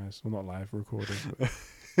front of your eyes. Well, not live, recorded.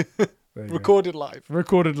 But Recorded live.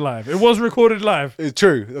 Recorded live. It was recorded live. It's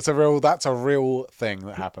true. That's a real thing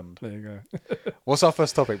that happened. There you go. What's our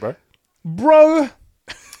first topic, bro? Bro,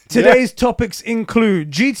 today's topics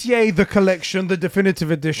include GTA The Collection, the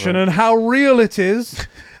Definitive Edition, and how real it is.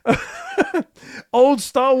 Old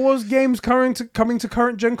Star Wars games coming to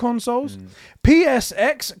current gen consoles.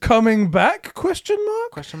 PSX coming back? Question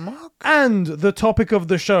mark. And the topic of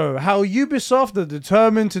the show: how Ubisoft are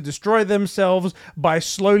determined to destroy themselves by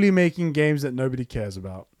slowly making games that nobody cares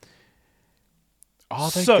about.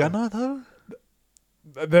 Are they gonna though?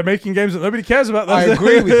 They're making games that nobody cares about. I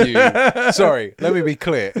agree with you. Sorry, let me be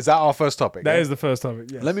clear. Is that our first topic? That is the first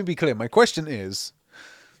topic, yes. Let me be clear. My question is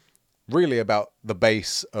really about the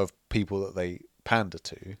base of people that they pander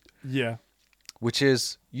to. Yeah. Which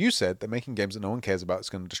is, you said they're making games that no one cares about is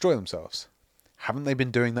going to destroy themselves. Haven't they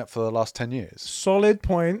been doing that for the last 10 years? Solid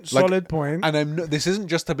point. And this isn't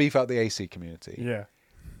just to beef out the AC community. Yeah.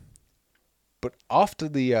 But after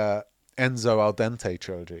the Enzo Al Dente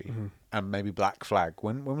trilogy and maybe Black Flag,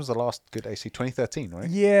 when was the last good AC? 2013, right?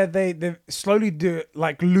 Yeah, they slowly do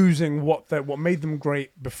like losing what made them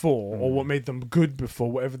great before or what made them good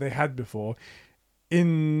before, whatever they had before,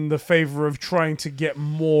 in the favor of trying to get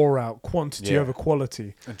more out, quantity over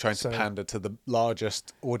quality. And trying to pander to the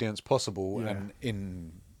largest audience possible and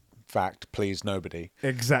in fact please nobody.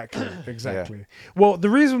 Exactly. Yeah. Well, the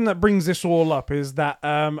reason that brings this all up is that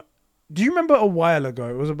do you remember a while ago,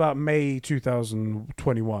 it was about May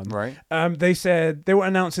 2021, right? They said they were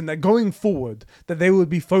announcing that going forward that they would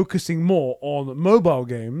be focusing more on mobile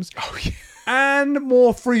games. Oh yeah. And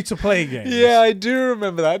more free-to-play games. Yeah, I do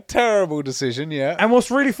remember that. Terrible decision, yeah. And what's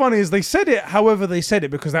really funny is they said it however they said it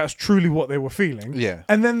because that's truly what they were feeling. Yeah.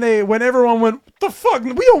 And then when everyone went, what the fuck?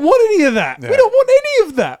 We don't want any of that. Yeah. We don't want any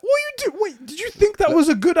of that. What are you do? Wait, did you think that was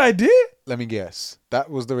a good idea? Let me guess. That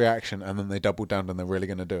was the reaction, and then they doubled down and they're really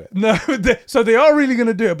going to do it. No, so they are really going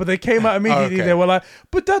to do it, but they came out immediately. Okay. They were like,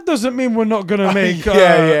 but that doesn't mean we're not going to make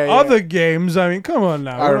other games. I mean, come on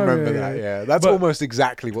now. I remember that, yeah. That's almost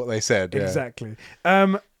exactly what they said. Exactly.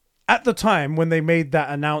 Yeah. At the time when they made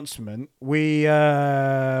that announcement, we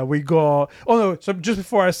got... Oh, no, so just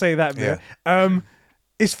before I say that bit,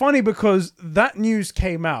 it's funny because that news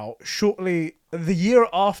came out shortly... The year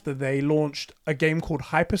after they launched a game called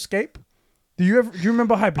Hyperscape. Do you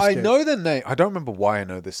remember Hyperscape? I know the name. I don't remember why I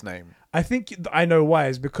know this name. I think I know why.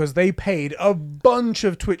 Is because they paid a bunch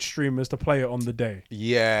of Twitch streamers to play it on the day.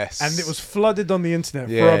 Yes. And it was flooded on the internet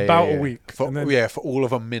for about a week. For all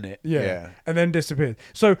of a minute. Yeah. And then disappeared.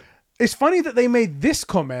 So it's funny that they made this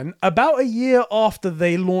comment about a year after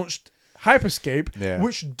they launched Hyperscape,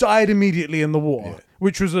 which died immediately in the water,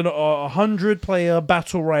 which was a 100-player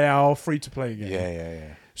battle royale free-to-play game.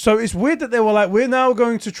 Yeah. So it's weird that they were like, we're now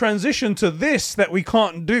going to transition to this that we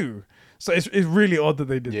can't do. So it's really odd that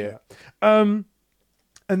they did that. And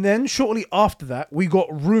then shortly after that, we got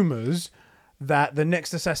rumors that the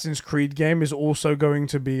next Assassin's Creed game is also going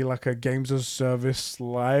to be like a games as service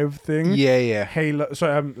live thing. Yeah.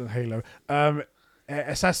 Halo.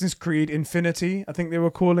 Assassin's Creed Infinity, I think they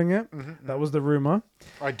were calling it. Mm-hmm. That was the rumor.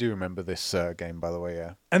 I do remember this game, by the way,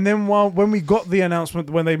 yeah. And then when we got the announcement,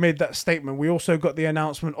 when they made that statement, we also got the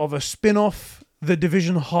announcement of a spin-off, The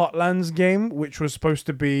Division Heartlands game, which was supposed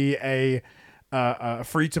to be a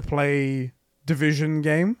free-to-play Division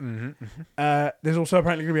game. Mm-hmm. There's also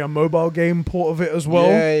apparently going to be a mobile game port of it as well.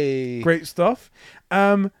 Yay. Great stuff.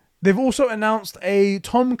 They've also announced a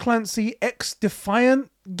Tom Clancy X Defiant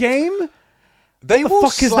game. What the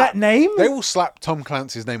fuck is that name? They will slap Tom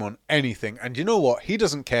Clancy's name on anything. And you know what? He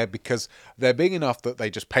doesn't care because they're big enough that they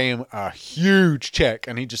just pay him a huge check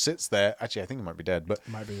and he just sits there. Actually, I think he might be dead. But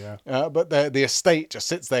might be, yeah. But the estate just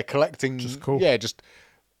sits there collecting. Just cool. Yeah, just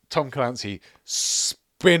Tom Clancy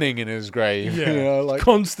spinning in his grave. Yeah,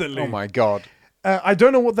 constantly. Oh, my God. I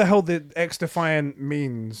don't know what the hell the X-Defiant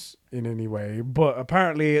means in any way, but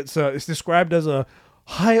apparently it's described as a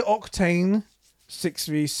high-octane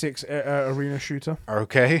 6v6 arena shooter.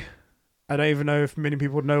 Okay. I don't even know if many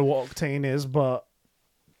people know what Octane is, but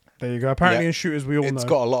There you go. Apparently in shooters, we all know. It's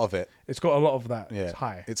got a lot of it. It's got a lot of that. Yeah. It's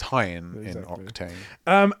high. It's high in octane.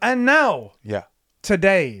 And now, Yeah.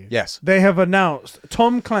 today, Yes. they have announced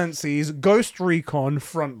Tom Clancy's Ghost Recon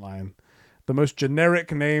Frontline. The most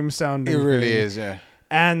generic name sounding. It really thing. is, yeah.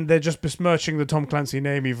 And they're just besmirching the Tom Clancy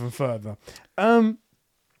name even further.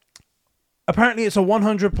 Apparently, it's a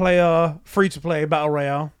 100-player free-to-play battle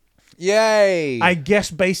royale. Yay! I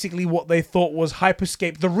guess basically what they thought was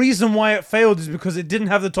Hyperscape. The reason why it failed is because it didn't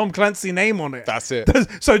have the Tom Clancy name on it. That's it.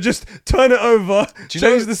 So just turn it over, change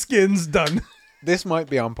know- the skins, done. This might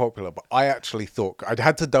be unpopular, but I actually thought I'd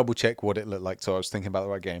had to double check what it looked like, so I was thinking about the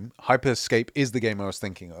right game. Hyperscape is the game I was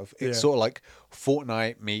thinking of. It's sort of like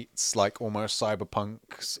Fortnite meets like almost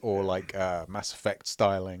Cyberpunks or like Mass Effect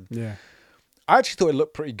styling. Yeah. I actually thought it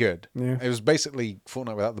looked pretty good. Yeah. It was basically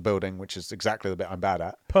Fortnite without the building, which is exactly the bit I'm bad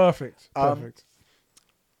at. Perfect.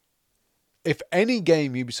 If any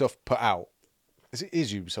game Ubisoft put out, it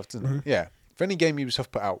is Ubisoft, isn't it? Yeah. If any game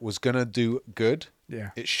Ubisoft put out was gonna do good,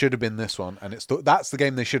 it should have been this one, and that's the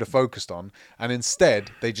game they should have focused on. And instead,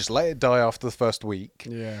 they just let it die after the first week.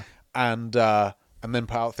 Yeah. And then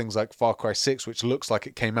put out things like Far Cry 6, which looks like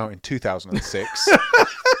it came out in 2006.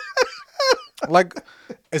 Like,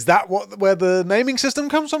 is that where the naming system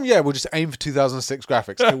comes from? Yeah, we'll just aim for 2006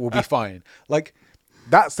 graphics. It will be fine. Like,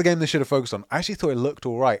 that's the game they should have focused on. I actually thought it looked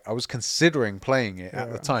all right. I was considering playing it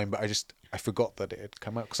at the time, but I forgot that it had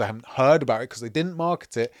come out because I haven't heard about it because they didn't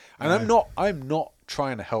market it. And I'm not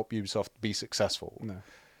trying to help Ubisoft be successful. No.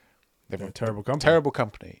 They're a terrible company. Terrible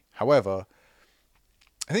company. However,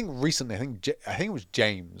 I think recently, I think it was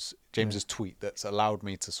James's tweet that's allowed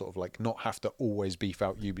me to sort of like not have to always beef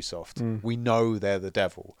out Ubisoft. We know they're the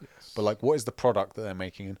devil, but like, what is the product that they're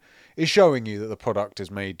making? And it's showing you that the product is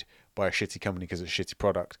made by a shitty company because it's a shitty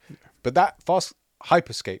product. Yeah. But that Fast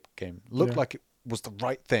Hyperscape game looked like it was the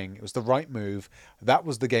right thing. It was the right move. That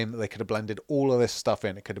was the game that they could have blended all of this stuff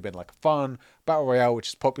in. It could have been like a fun battle royale, which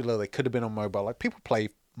is popular. They could have been on mobile. Like, people play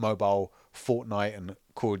mobile Fortnite and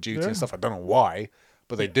Call of Duty and stuff. I don't know why,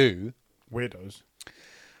 but they do. Weirdos.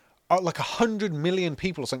 Like 100 million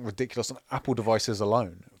people or something ridiculous on Apple devices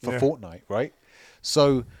alone for Fortnite, right?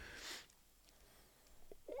 So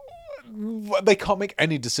they can't make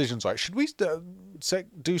any decisions, right? Should we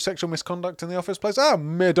do sexual misconduct in the office place? I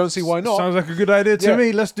don't see why not. Sounds like a good idea to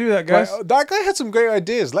me. Let's do that, guys. Like, that guy had some great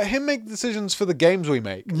ideas. Let him make decisions for the games we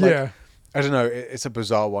make. Like, I don't know. It's a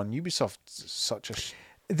bizarre one. Ubisoft's such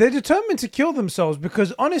a... They're determined to kill themselves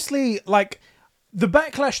because, honestly, like, the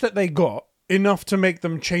backlash that they got, enough to make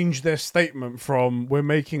them change their statement from we're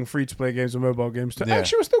making free-to-play games and mobile games to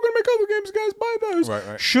actually we're still going to make other games, guys, buy those.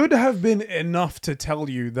 Right. Should have been enough to tell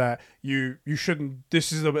you that you shouldn't,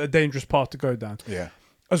 this is a dangerous path to go down. Yeah.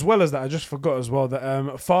 As well as that, I just forgot as well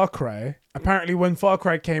that Far Cry, apparently when Far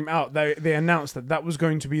Cry came out, they announced that was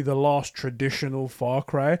going to be the last traditional Far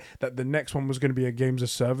Cry, that the next one was going to be a games of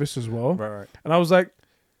service as well. Right. And I was like...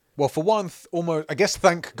 Well, for one, almost, I guess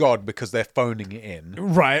thank God, because they're phoning it in.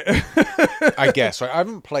 Right. I guess. Right? I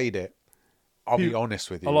haven't played it. I'll be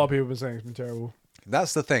honest with you. A lot of people have been saying it's been terrible.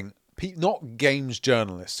 That's the thing. Not games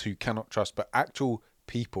journalists who cannot trust, but actual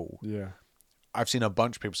people. Yeah. I've seen a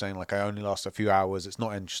bunch of people saying, like, I only last a few hours. It's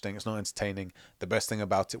not interesting. It's not entertaining. The best thing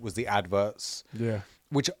about it was the adverts. Yeah.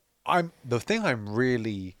 Which the thing I'm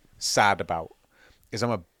really sad about is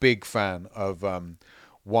I'm a big fan of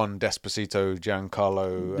one Despacito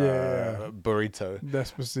Giancarlo Burrito.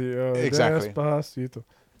 Despacito. Exactly. Despacito.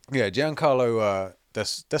 Yeah, Giancarlo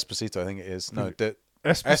Despacito, I think it is. No,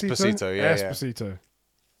 Esposito. Yeah, Esposito.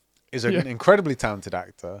 Is an incredibly talented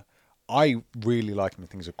actor. I really like him. I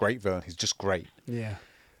think he's a great villain. He's just great. Yeah.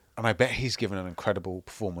 And I bet he's given an incredible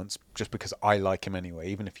performance just because I like him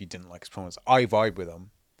anyway, even if you didn't like his performance. I vibe with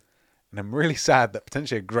him. And I'm really sad that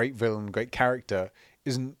potentially a great villain, great character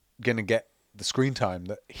isn't going to get the screen time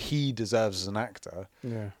that he deserves as an actor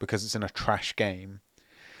because it's in a trash game.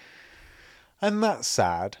 And that's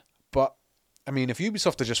sad. But, I mean, if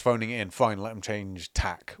Ubisoft are just phoning it in, fine, let them change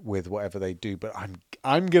tack with whatever they do. But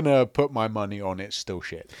I'm going to put my money on it's still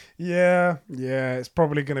shit. Yeah, it's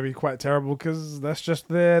probably going to be quite terrible because that's just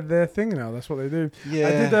their thing now. That's what they do. Yeah.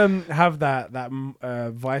 I did have that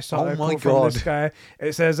Vice article from this guy.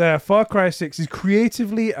 It says, Far Cry 6 is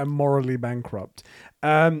creatively and morally bankrupt.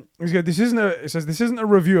 This isn't a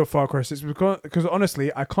review of Far Cry 6 because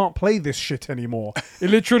honestly, I can't play this shit anymore. It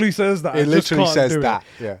literally says that. It literally says that.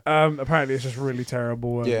 Yeah. Apparently, it's just really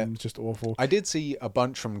terrible and just awful. I did see a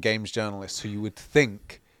bunch from games journalists who you would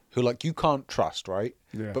think, who like you can't trust, right?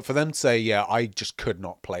 Yeah. But for them to say, I just could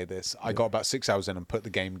not play this. I got about 6 hours in and put the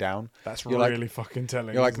game down. That's really fucking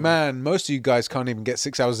telling. You're like, man, most of you guys can't even get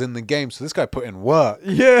 6 hours in the game, so this guy put in work.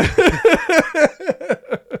 Yeah.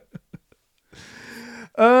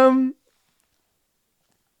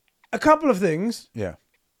 couple of things. Yeah.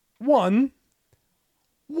 One,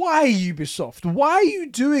 why Ubisoft? Why are you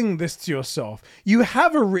doing this to yourself? You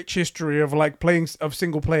have a rich history of like playing of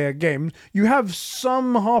single player games. You have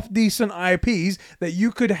some half decent IPs that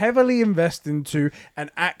you could heavily invest into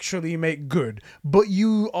and actually make good. But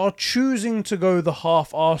you are choosing to go the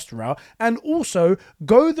half-assed route and also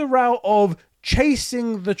go the route of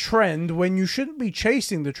chasing the trend when you shouldn't be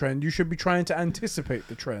chasing the trend. You should be trying to anticipate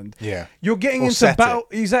the trend. Yeah. You're getting into battle.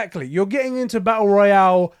 Exactly. You're getting into Battle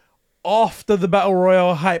Royale after the Battle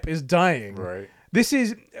Royale hype is dying. Right. This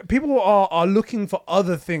is, people are looking for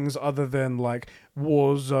other things other than like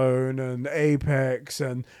Warzone and Apex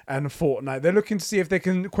and Fortnite. They're looking to see if they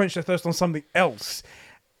can quench their thirst on something else.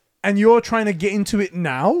 And you're trying to get into it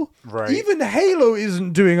now? Right. Even Halo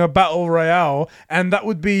isn't doing a Battle Royale, and that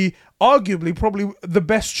would be arguably probably the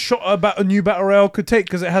best shot about a new Battle Royale could take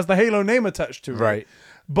because it has the Halo name attached to it. Right.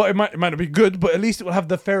 But it might not be good, but at least it will have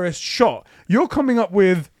the fairest shot. You're coming up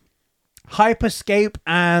with Hyperscape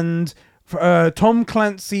and Tom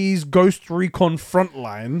Clancy's Ghost Recon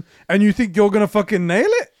Frontline, and you think you're gonna fucking nail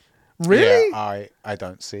it? Really? Yeah, I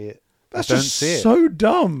don't see it. That's I don't just see so it.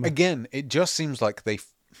 dumb. Again, it just seems like the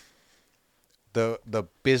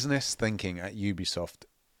business thinking at Ubisoft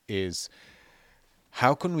is,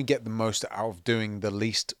 how can we get the most out of doing the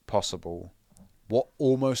least possible? What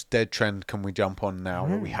almost dead trend can we jump on now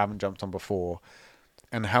that we haven't jumped on before?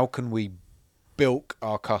 And how can we bilk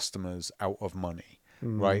our customers out of money,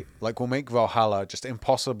 right? Like, we'll make Valhalla just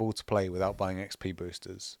impossible to play without buying XP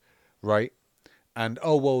boosters, right? And,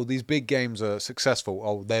 oh, well, these big games are successful.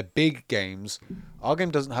 Oh, they're big games. Our game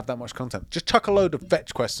doesn't have that much content. Just chuck a load of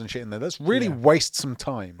fetch quests and shit in there. Let's really waste some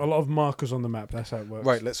time. A lot of markers on the map. That's how it works.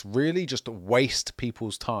 Right, let's really just waste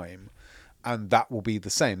people's time, and that will be the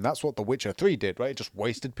same. That's what The Witcher 3 did, right? It just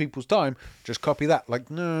wasted people's time. Just copy that. Like,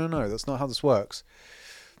 no, that's not how this works.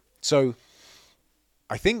 So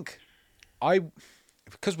I think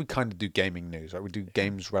because we kind of do gaming news, right? We do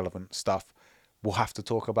games relevant stuff. We'll have to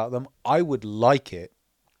talk about them. I would like it.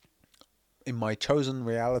 In my chosen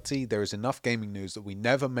reality, there is enough gaming news that we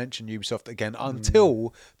never mention Ubisoft again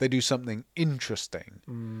until they do something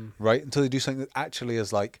interesting, right? Until they do something that actually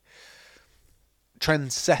is like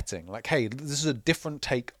trend setting. Like, hey, this is a different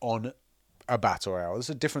take on a battle royale. This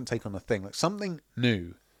is a different take on a thing. Like something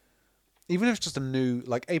new. Even if it's just a new,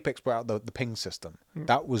 like Apex brought out the ping system.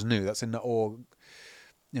 That was new. That's in the, or,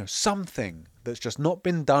 you know, something that's just not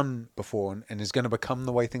been done before and is going to become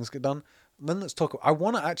the way things get done. And then let's talk. I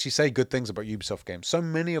want to actually say good things about Ubisoft games. So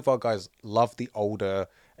many of our guys love the older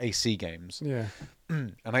AC games. Yeah.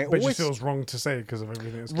 And I But it always just feels wrong to say because of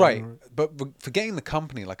everything that's right. going on. But forgetting the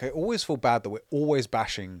company, like I always feel bad that we're always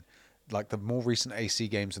bashing like the more recent AC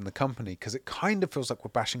games in the company, because it kind of feels like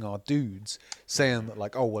we're bashing our dudes, saying that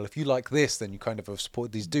like, oh well, if you like this, then you kind of have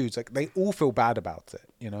supported these dudes. Like they all feel bad about it,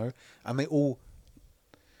 you know, and they all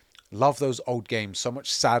love those old games so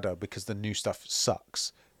much sadder because the new stuff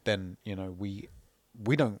sucks. Then, you know, we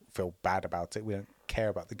don't feel bad about it. We don't care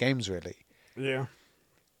about the games really. Yeah.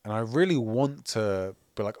 And I really want to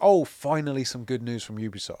be like, oh, finally some good news from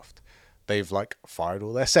Ubisoft. They've like fired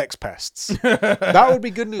all their sex pests. That would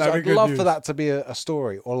be good news. I'd love for that to be a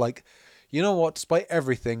story. Or like, you know what? Despite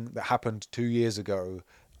everything that happened 2 years ago,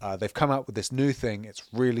 they've come out with this new thing. It's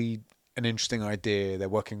really an interesting idea. They're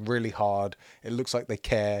working really hard. It looks like they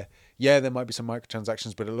care. Yeah, there might be some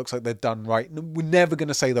microtransactions, but it looks like they're done right. We're never going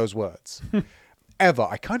to say those words. Ever.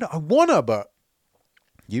 I wanna, but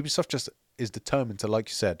Ubisoft just is determined to, like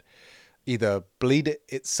you said, either bleed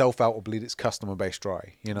itself out or bleed its customer base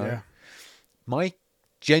dry, you know? Yeah. My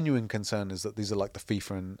genuine concern is that these are like the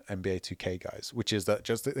FIFA and NBA 2K guys, which is that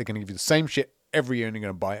just that they're going to give you the same shit every year and you're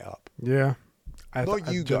going to buy it up. Yeah.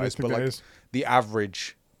 Not you guys, but like the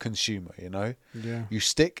average consumer, you know? Yeah. You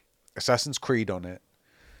stick Assassin's Creed on it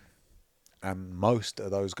and most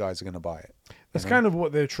of those guys are going to buy it. That's kind of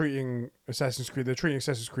what they're treating Assassin's Creed. They're treating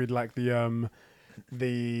Assassin's Creed like the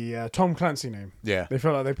Tom Clancy name. Yeah. They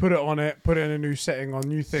felt like they put it on it, put it in a new setting on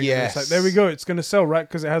new things. Yes. It's like, there we go. It's going to sell, right?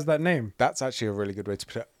 Because it has that name. That's actually a really good way to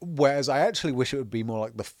put it. Whereas I actually wish it would be more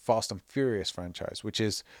like the Fast and Furious franchise, which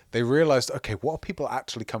is they realized, okay, what are people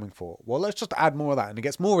actually coming for? Well, let's just add more of that. And it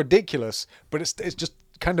gets more ridiculous, but it's just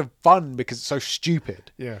kind of fun because it's so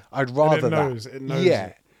stupid. Yeah. I'd rather It knows Yeah.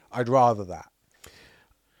 it. I'd rather that.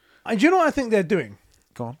 And do you know what I think they're doing?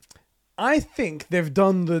 Go on. I think they've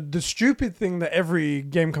done the stupid thing that every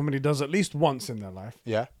game company does at least once in their life,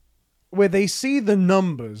 Yeah. where they see the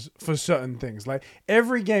numbers for certain things. Like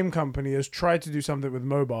every game company has tried to do something with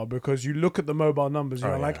mobile because you look at the mobile numbers,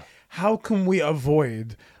 you're like, how can we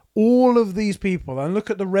avoid all of these people, and look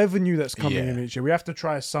at the revenue that's coming Yeah. in each year. We have to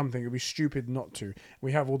try something. It'd be stupid not to.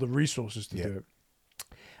 We have all the resources to do it.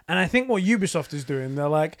 And I think what Ubisoft is doing, they're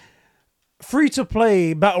like,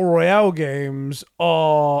 free-to-play battle royale games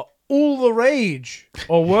are all the rage,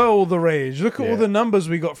 or were all the rage. Look at all the numbers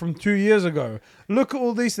we got from 2 years ago. Look at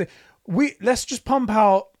all these things. Let's just pump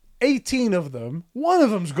out 18 of them. One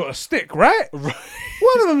of them's got a stick, right?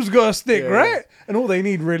 One of them's got a stick, right? And all they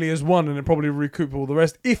need really is one, and it probably recoup all the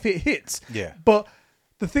rest if it hits. Yeah. But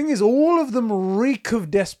the thing is, all of them reek of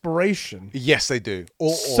desperation. Yes, they do.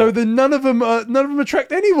 So then none of them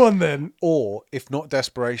attract anyone. Then, or if not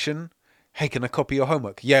desperation, hey, can I copy your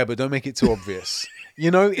homework? Yeah, but don't make it too obvious.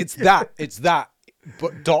 You know, it's that. It's that.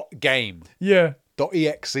 But .game. yeah.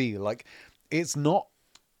 .exe. Like, it's not.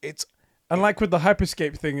 It's. And like with the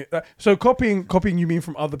Hyperscape thing, so copying you mean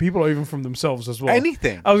from other people or even from themselves as well?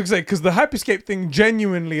 Anything. I was going to say, because the Hyperscape thing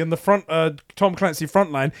genuinely in the front, Tom Clancy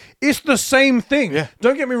Frontline, it's the same thing. Yeah.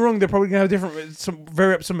 Don't get me wrong, they're probably going to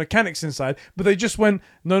have some mechanics inside, but they just went,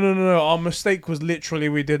 no, our mistake was literally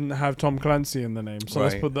we didn't have Tom Clancy in the name, so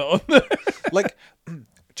let's Right. put that on there. Like,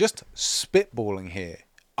 just spitballing here.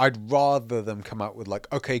 I'd rather them come out with like,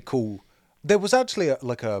 okay, cool. There was actually a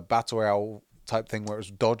battle royale type thing where it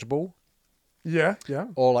was dodgeball. Yeah.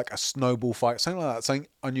 Or like a snowball fight, something like that, something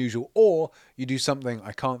unusual. Or you do something,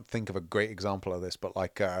 I can't think of a great example of this, but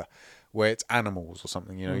like where it's animals or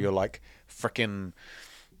something, you know, you're like freaking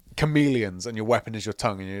chameleons and your weapon is your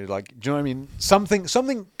tongue and you're like, do you know what I mean?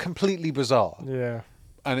 Something completely bizarre. Yeah.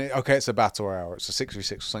 And it's a battle royale, it's a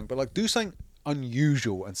 6v6 or something, but like do something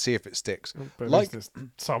unusual and see if it sticks. But at Like least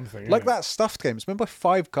it's something. like innit? that stuffed game, it's made by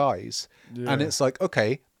 5 guys. Yeah. And it's like,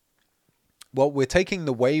 okay, well, we're taking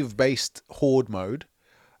the wave-based horde mode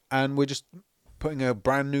and we're just putting a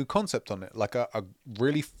brand new concept on it, like a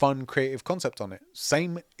really fun, creative concept on it.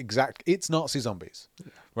 Same exact, it's Nazi zombies,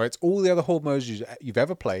 right? It's all the other horde modes you've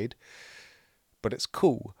ever played, but it's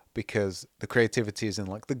cool because the creativity is in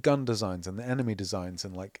like the gun designs and the enemy designs,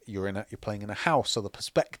 and like you're playing in a house, so the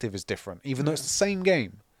perspective is different, even though it's the same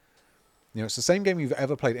game. You know, it's the same game you've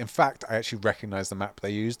ever played. In fact, I actually recognize the map they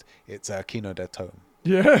used. It's Kino der Toten.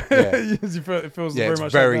 Yeah. Yeah. It feels Yeah, very it's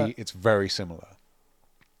much very like that. it's very similar.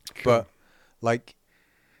 But like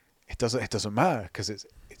it doesn't matter because it's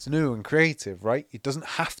new and creative, right? It doesn't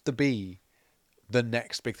have to be the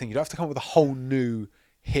next big thing. You don't have to come up with a whole new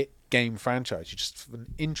hit game franchise. You just have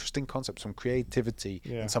an interesting concept, some creativity,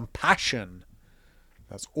 Yeah. and some passion.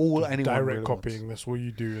 That's all anyone Direct really copying. wants. That's all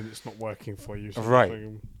you do, and it's not working for you. sort of Right.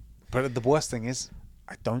 thing. But the worst thing is,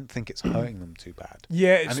 I don't think it's hurting them too bad.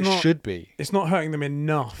 Yeah, it's and it not. should be. It's not hurting them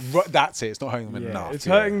enough. Right, that's it. It's not hurting them Yeah, enough. it's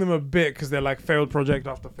yeah. hurting them a bit because they're like failed project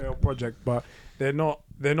after failed project, but they're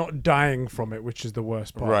not dying from it, which is the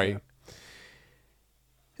worst part. Right.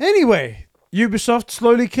 Yeah. Anyway, Ubisoft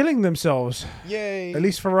slowly killing themselves. Yay. At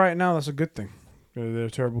least for right now, that's a good thing. They're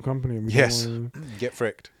a terrible company. And we don't Yes. wanna- Get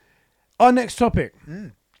fricked. Our next topic.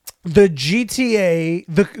 The GTA.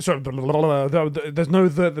 There's no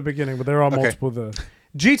the at the beginning, but there are Okay. multiple the.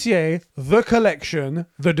 GTA, The Collection,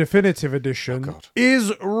 the Definitive Edition, God.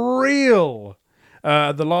 is real.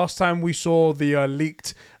 The last time we saw the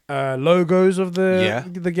leaked logos of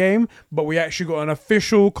the game, but we actually got an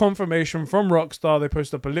official confirmation from Rockstar. They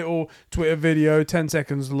posted up a little Twitter video, 10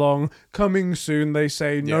 seconds long, coming soon. They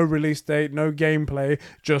say no release date, no gameplay,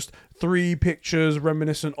 just 3 pictures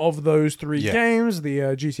reminiscent of those 3 games, the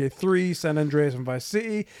GTA 3, San Andreas, and Vice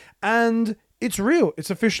City, and it's real. It's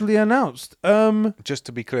officially announced. Just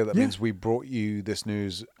to be clear, that means we brought you this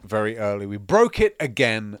news very early. We broke it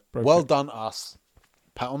again. Well done, us.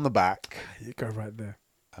 Pat on the back. You go right there.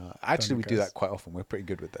 Actually, we do guys. that quite often. We're pretty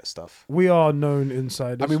good with that stuff. We are known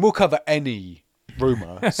insiders. I mean, we'll cover any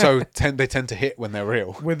rumor, so they tend to hit when they're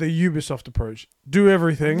real. with the Ubisoft approach, do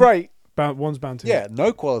everything. Right. One's bound to Yeah, hit.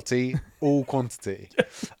 no quality, all quantity.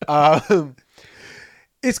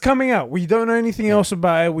 It's coming out. We don't know anything else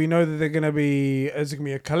about it. We know that there's gonna be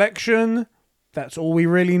a collection. That's all we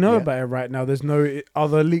really know about it right now. There's no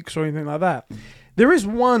other leaks or anything like that. There is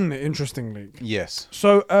one interesting leak. Yes.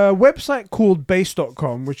 So a website called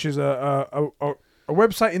base.com, which is a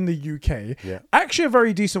website in the UK. Yeah. Actually a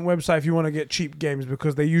very decent website if you want to get cheap games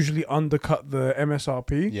because they usually undercut the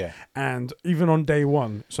MSRP. Yeah. And even on day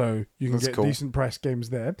one. So you can That's get cool. decent price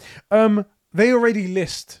games there. They already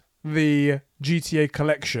list the GTA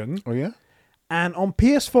collection. Oh, yeah? And on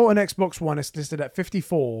PS4 and Xbox One it's listed at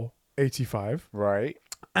 $54.85. Right.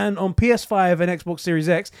 And on PS5 and Xbox Series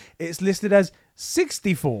X, it's listed as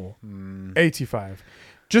 $64.85.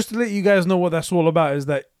 Just to let you guys know what that's all about is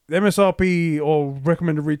that the MSRP or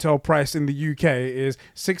recommended retail price in the UK is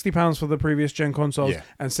 £60 for the previous gen consoles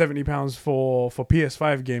and £70 for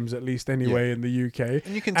PS5 games, at least anyway, in the UK.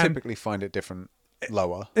 And you can typically find it different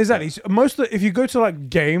lower. Exactly. So if you go to like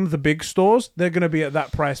Game, the big stores, they're going to be at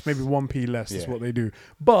that price, maybe 1p less is what they do.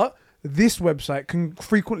 But this website can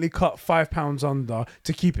frequently cut £5 under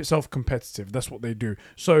to keep itself competitive. That's what they do.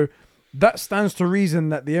 So that stands to reason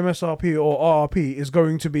that the MSRP or RRP is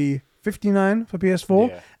going to be $59 for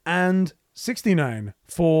PS4 and $69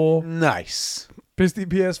 for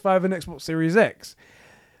PS5 and Xbox Series X.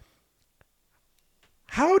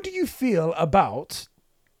 How do you feel about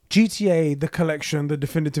GTA, the collection, the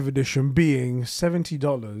definitive edition, being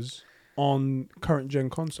 $70 on current gen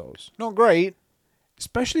consoles? Not great.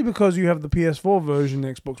 Especially because you have the PS4 version, the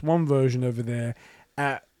Xbox One version over there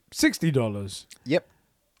at $60. Yep.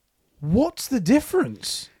 What's the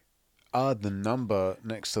difference? The number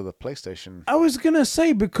next to the PlayStation. I was going to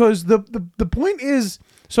say, because the point is,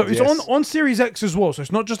 so it's on Series X as well, so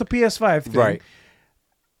it's not just a PS5 thing. Right.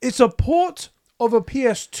 It's a port of a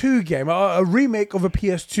PS2 game, a remake of a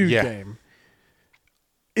PS2 game.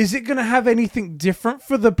 Is it going to have anything different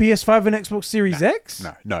for the PS5 and Xbox Series X?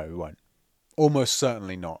 No, it won't. Almost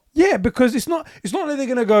certainly not. Yeah, because it's not like they're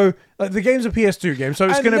going to go, like, the game's a PS2 game, so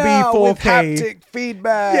it's going to be 4K. With haptic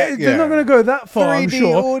feedback. Yeah, they're not going to go that far, 3D I'm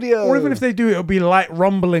sure. audio. Or even if they do, it'll be light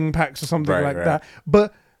rumbling packs or something that.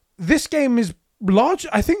 But this game is large.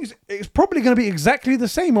 I think it's probably going to be exactly the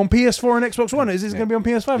same on PS4 and Xbox One as it's going to be on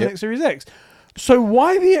PS5 and X Series X. So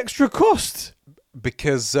why the extra cost?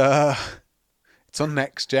 Because it's on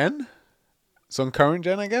next gen. It's on current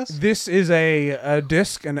gen, I guess. This is a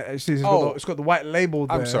disc, and it's got the white label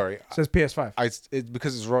there. I'm sorry. It says PS5.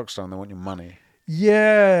 Because it's Rockstar and they want your money.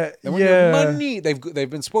 Yeah, they want your money. They've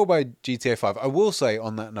been spoiled by GTA 5. I will say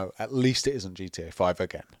on that note, at least it isn't GTA 5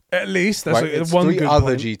 again. At least that's it's one three good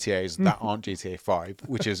other point. GTAs that aren't GTA 5,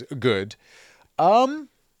 which is good.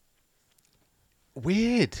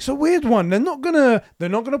 Weird. It's a weird one. They're not gonna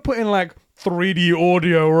put in like 3D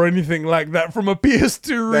audio or anything like that from a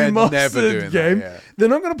PS2 remastered game. They're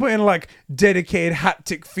not gonna put in like dedicated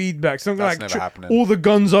haptic feedback. So That's never happening. All the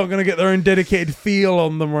guns aren't gonna get their own dedicated feel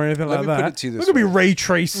on them or anything like that. Let me put it to you this There's way. not gonna be ray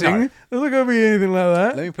tracing. No. There's not gonna be anything like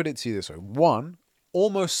that. Let me put it to you this way. One,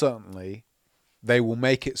 almost certainly, they will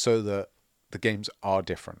make it so that the games are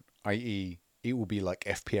different. I.e., it will be like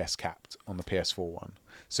FPS capped on the PS4 one.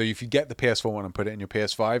 So if you get the PS4 one and put it in your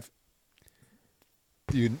PS5,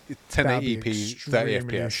 1080p, 30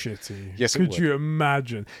 FPS. Shitty. Yes, could you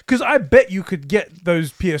imagine? Because I bet you could get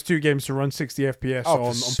those PS2 games to run 60 FPS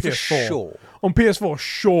on PS4. Sure. On PS4,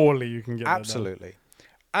 surely you can get absolutely.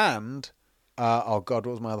 And oh god,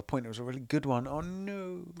 what was my other point? It was a really good one. Oh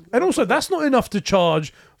no. And also, that's not enough to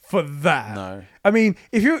charge for that. No. I mean,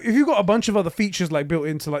 if you got a bunch of other features like built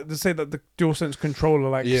into, like, let's say that the DualSense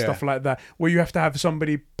controller, stuff like that, where you have to have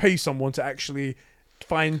somebody pay someone to actually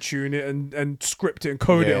fine tune it and script it and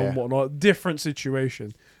code it and whatnot, different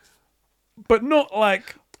situation. But not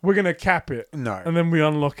like we're gonna cap it, no, and then we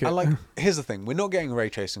unlock it. Here's the thing: we're not getting ray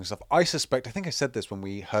tracing stuff. I think I said this when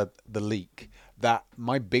we heard the leak, that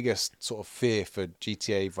my biggest sort of fear for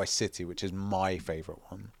GTA Vice City, which is my favorite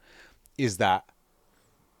one, is that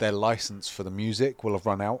their license for the music will have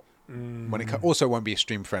run out. When it also won't be a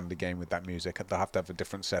stream friendly game with that music. They'll have to have a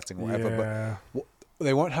different setting, or whatever. But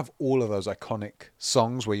they won't have all of those iconic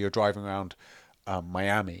songs where you're driving around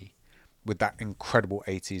Miami with that incredible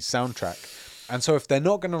 80s soundtrack. And so if they're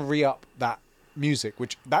not going to re-up that music,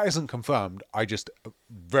 which that isn't confirmed, I just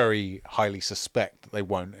very highly suspect that they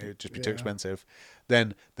won't, it'd just be too expensive,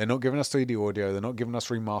 then they're not giving us 3D audio, they're not giving us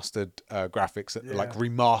remastered graphics, like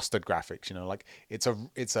remastered graphics, you know, like is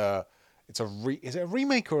it a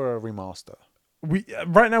remake or a remaster?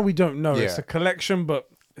 Right now we don't know. It's a collection, but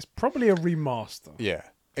it's probably a remaster. Yeah.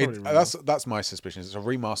 That's my suspicion. It's a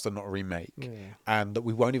remaster, not a remake, and that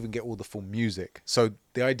we won't even get all the full music. So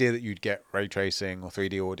the idea that you'd get ray tracing or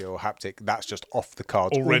 3D audio or haptic, that's just off the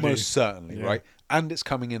cards already. Almost certainly, right? And it's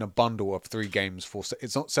coming in a bundle of 3 games for.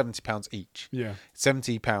 It's not £70 each. Yeah,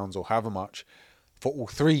 £70 or however much for all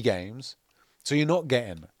 3 games. So you're not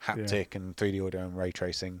getting haptic and 3D audio and ray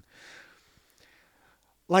tracing.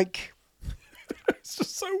 Like. It's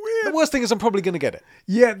just so weird. The worst thing is I'm probably going to get it.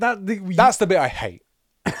 Yeah, that's the bit I hate.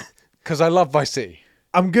 Because I love Vice City.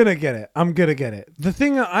 I'm going to get it. The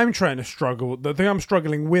thing that I'm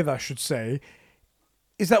struggling with, I should say,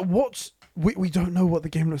 is that we don't know what the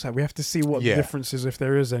game looks like. We have to see what the difference is, if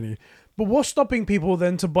there is any. But what's stopping people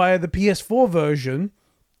then to buy the PS4 version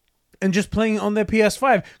and just playing it on their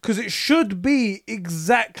PS5? Because it should be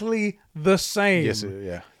exactly the same. Yes,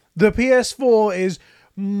 yeah. The PS4 is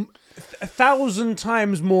 1,000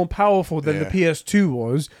 times more powerful than the PS2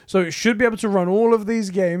 was. So it should be able to run all of these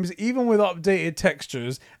games, even with updated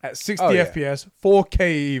textures, at 60 FPS,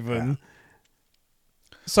 4K even. Yeah.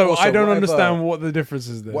 So also, I don't understand what the difference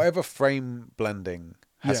is there. Whatever frame blending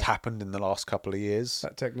has happened in the last couple of years,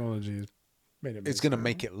 that technology has made it. It's going to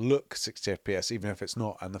make it look 60 FPS, even if it's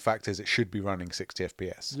not. And the fact is, it should be running 60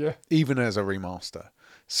 FPS, even as a remaster.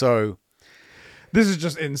 So this is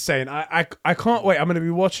just insane. I can't wait. I'm going to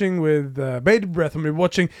be watching with bated breath. I'm going to be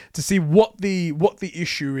watching to see what the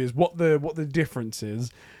issue is, what the difference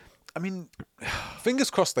is. I mean,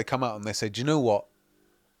 fingers crossed they come out and they say, do you know what?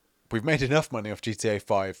 We've made enough money off GTA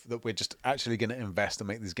 5 that we're just actually going to invest and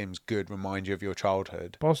make these games good, remind you of your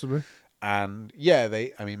childhood. Possibly. And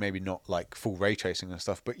maybe not like full ray tracing and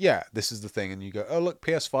stuff, but this is the thing. And you go, oh, look,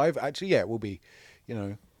 PS5, actually, it will be, it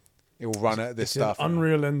will run at this stuff.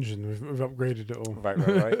 Unreal Engine, we've upgraded it all.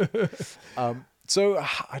 Right. So,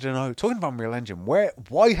 I don't know, talking about Unreal Engine,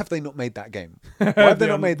 why have they not made that game? Why have they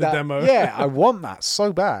not made that demo? Yeah, I want that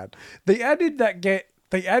so bad. They added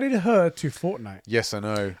They added her to Fortnite. Yes, I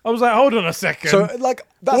know. I was like, hold on a second. So,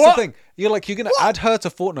 that's the thing. You're like, you're going to add her to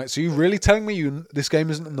Fortnite. So you're really telling me this game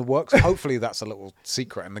isn't in the works? Hopefully that's a little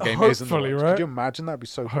secret and the game is in the works. Right? Could you imagine? That'd be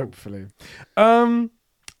so cool. Hopefully.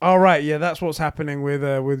 All right. Yeah, that's what's happening with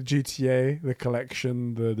GTA, the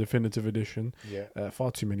collection, the definitive edition. Yeah.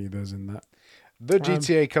 Far too many of those in that. The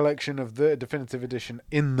GTA collection of the definitive edition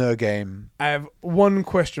in the game. I have one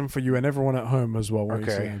question for you and everyone at home as well.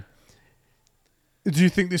 Okay. Do you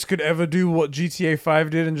think this could ever do what GTA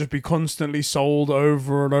 5 did and just be constantly sold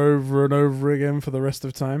over and over and over again for the rest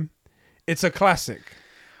of time? It's a classic.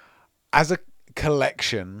 As a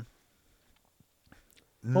collection,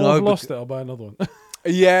 I've lost it. I'll buy another one.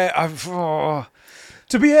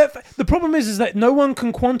 To be the problem is that no one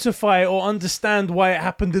can quantify or understand why it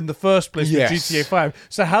happened in the first place with GTA 5.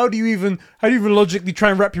 So how do you even logically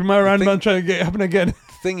try and wrap your mind around and try to get it happen again?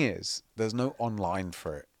 The thing is, there's no online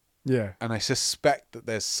for it. Yeah. And I suspect that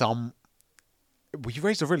there's some... Well, you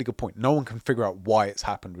raised a really good point. No one can figure out why it's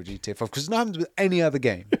happened with GTA 5 because it's not happened with any other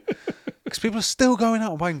game. Because people are still going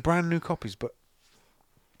out and buying brand new copies, but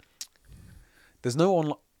there's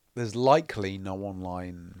likely no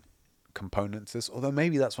online component to this, although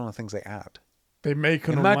maybe that's one of the things they add. They make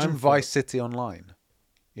an Imagine Vice City Online,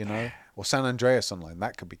 or San Andreas Online.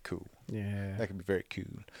 That could be cool. Yeah. That could be very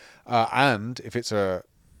cool. And if it's a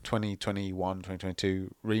 2021,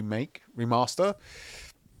 2022 remaster,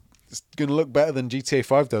 it's going to look better than GTA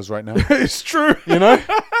 5 does right now. It's true.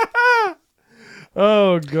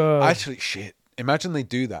 Oh, God. Actually, shit. Imagine they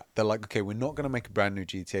do that. They're like, okay, we're not going to make a brand new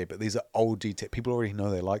GTA, but these are old GTA. People already know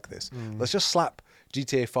they like this. Let's just slap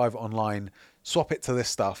GTA 5 online, swap it to this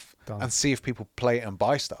stuff, and see if people play it and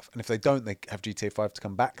buy stuff. And if they don't, they have GTA 5 to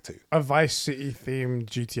come back to. A Vice City themed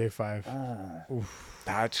GTA 5.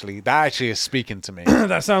 That actually is speaking to me.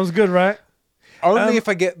 That sounds good, right? Only if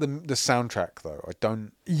I get the soundtrack, though. I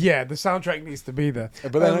don't... Yeah, the soundtrack needs to be there.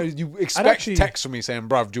 But then you expect text from me saying,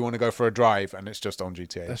 bruv, do you want to go for a drive? And it's just on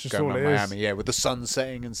GTA. That's just all it is. Miami, yeah, with the sun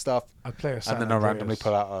setting and stuff. I'd play a San And then Andreas. I randomly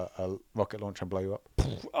pull out a rocket launcher and blow you up.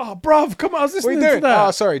 Oh, bruv, come on, I was listening to that. Oh,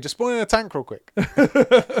 sorry, just spawn in a tank real quick.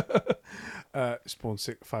 Spawn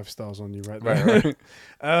 5 stars on you right there.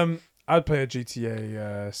 Right. I'd play a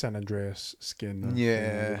GTA San Andreas skin.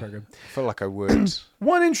 Yeah, I feel like I would.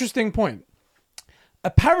 One interesting point.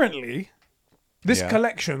 Apparently, this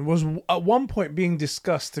collection was at one point being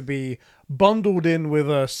discussed to be bundled in with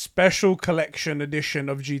a special collection edition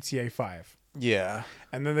of GTA 5. Yeah.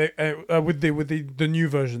 And then they with the new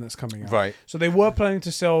version that's coming out. Right. So they were planning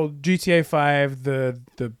to sell GTA 5, the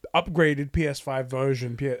upgraded PS5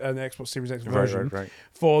 version, and the Xbox Series X version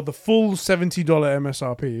for the full $70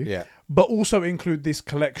 MSRP. Yeah. But also include this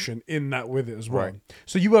collection in that with it as well. Right.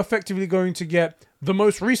 So you were effectively going to get the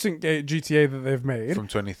most recent GTA that they've made. From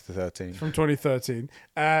 2013.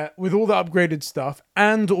 With all the upgraded stuff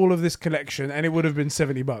and all of this collection, and it would have been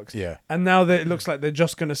 $70. Yeah. And now that it looks like they're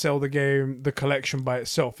just going to sell the collection by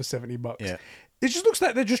itself for $70. Yeah. It just looks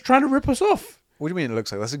like they're just trying to rip us off. What do you mean it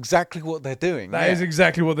looks like? That's exactly what they're doing. That is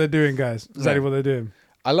exactly what they're doing, guys. Exactly what they're doing.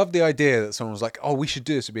 I love the idea that someone was like, oh, we should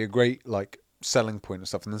do this. It'd be a great, selling point and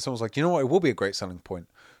stuff. And then someone's like, you know what? It will be a great selling point.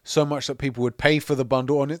 So much that people would pay for the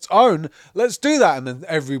bundle on its own. Let's do that. And then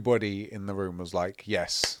everybody in the room was like,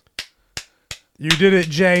 yes. You did it,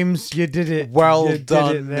 James. You did it. Well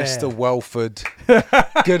done, Mr. Welford.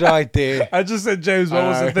 Good idea. I just said James, but I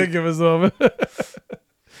wasn't thinking of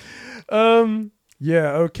something.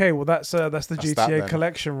 Yeah, okay. Well, that's the GTA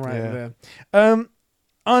collection there.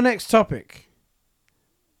 Our next topic.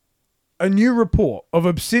 A new report of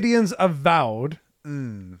Obsidian's Avowed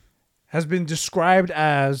has been described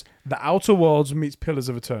as The Outer Worlds meets Pillars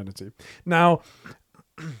of Eternity. Now,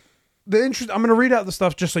 I'm going to read out the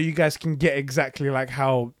stuff just so you guys can get exactly like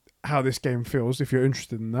how this game feels, if you're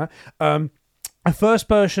interested in that. A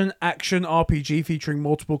first-person action RPG featuring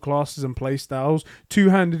multiple classes and playstyles,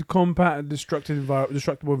 two-handed combat and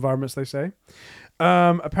destructible environments, they say.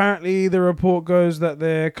 Apparently, the report goes that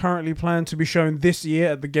they're currently planned to be shown this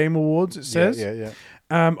year at the Game Awards, it says. Yeah.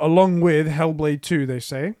 Along with Hellblade 2, they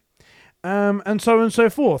say. And so on and so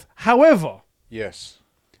forth. However... Yes.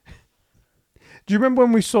 Do you remember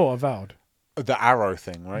when we saw Avowed? The Arrow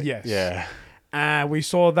thing, right? Yes. Yeah. We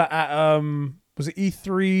saw that at... was it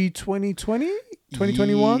E3 2020?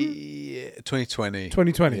 2021? Yeah, 2020.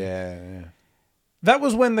 2020. Yeah. That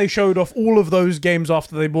was when they showed off all of those games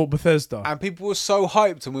after they bought Bethesda. And people were so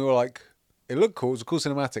hyped, and we were like, it looked cool. It was a cool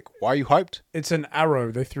cinematic. Why are you hyped? It's an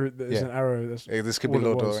arrow. They threw it. It's an arrow. This could be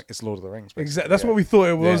Lord of the Rings. Exactly. That's what we thought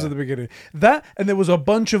it was at the beginning. That, and there was a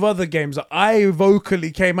bunch of other games that I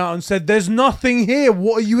vocally came out and said, there's nothing here.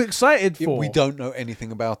 What are you excited for? We don't know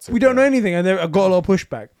anything about it. We don't know anything. And I got a lot of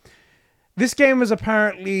pushback. This game is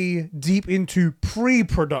apparently deep into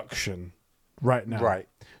pre-production right now. Right.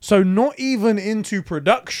 So not even into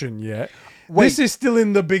production yet. This is still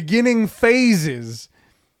in the beginning phases.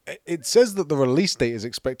 It says that the release date is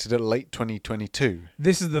expected at late 2022.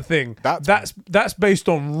 This is the thing. That's based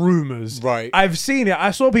on rumors. Right. I've seen it. I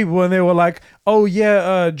saw people when they were like, "Oh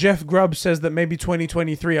yeah, Jeff Grubb says that maybe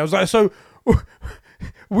 2023." I was like, "So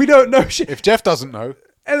we don't know shit." If Jeff doesn't know,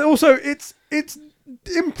 and also it's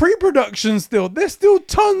in pre-production still. There's still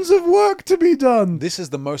tons of work to be done. this is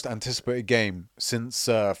the most anticipated game since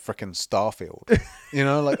frickin' Starfield. You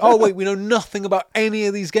know, like, oh wait, we know nothing about any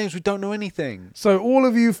of these games. We don't know anything. So all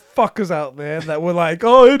of you fuckers out there that were like,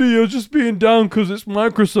 "Oh, Eddie, you're just being down because it's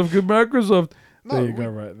Microsoft." Good Microsoft. No, there you go,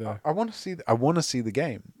 right there. I want to see. I want to see the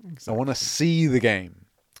game. Exactly. I want to see the game.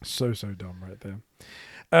 So dumb, right there.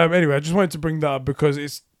 Anyway, I just wanted to bring that up because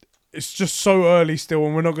it's just so early still,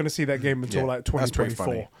 and we're not going to see that game until like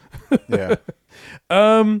 2024. Yeah.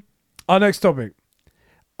 Our next topic.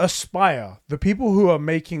 Aspire, the people who are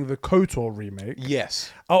making the KOTOR remake,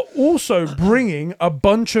 Yes. are also bringing a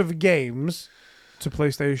bunch of games to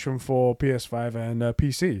PlayStation 4, PS5, and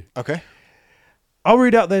PC. Okay. I'll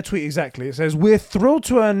read out their tweet exactly. It says, "We're thrilled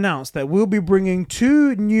to announce that we'll be bringing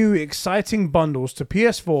 2 new exciting bundles to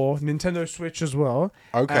PS4, Nintendo Switch as well.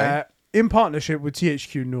 Okay. In partnership with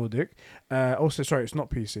THQ Nordic. Also, sorry, it's not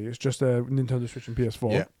PC. It's just a Nintendo Switch and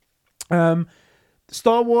PS4. Yeah.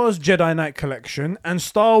 Star Wars Jedi Knight Collection and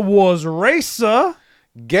Star Wars Racer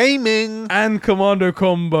Gaming and Commando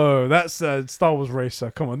Combo." That's Star Wars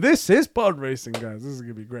Racer. Come on, this is pod racing, guys. This is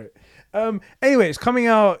gonna be great. Anyway, it's coming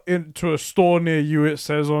out into a store near you. It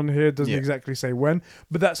says on here, it doesn't exactly say when,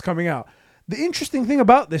 but that's coming out. The interesting thing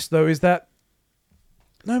about this though is that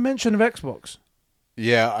no mention of Xbox.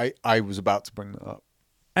 Yeah, I was about to bring that up.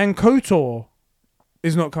 And KOTOR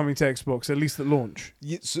is not coming to Xbox, at least at launch.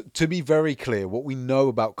 So, to be very clear, what we know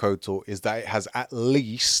about KOTOR is that it has at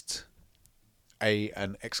least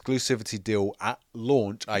an exclusivity deal at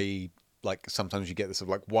launch, i.e. like sometimes you get this of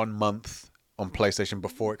like 1 month on PlayStation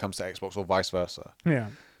before it comes to Xbox or vice versa. Yeah.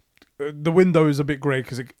 The window is a bit grey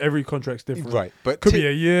because every contract's different. Right. But could be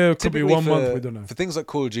a year, could be 1 month, we don't know. For things like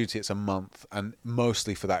Call of Duty, it's a month, and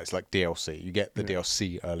mostly for that, it's like DLC. You get the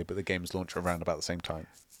DLC early, but the games launch around about the same time.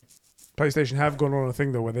 PlayStation have gone on a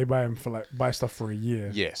thing though where they buy them for buy stuff for a year.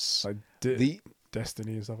 Yes. Like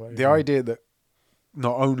Destiny and stuff like that. The idea that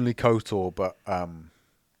not only KOTOR, but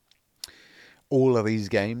all of these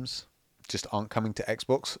games just aren't coming to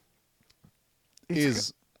Xbox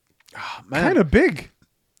is kind of big.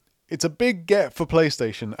 It's a big get for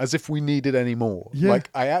PlayStation, as if we needed any more. Yeah. Like,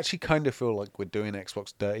 I actually kind of feel like we're doing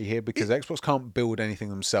Xbox dirty here because Xbox can't build anything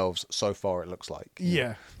themselves so far, it looks like.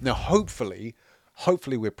 Yeah. Now, hopefully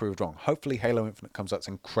we're proved wrong. Hopefully Halo Infinite comes out, it's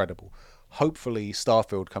incredible. Hopefully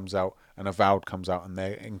Starfield comes out and Avowed comes out and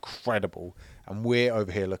they're incredible. And we're over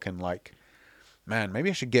here looking like, man,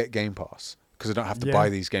 maybe I should get Game Pass because I don't have to buy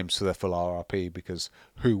these games to their full RRP because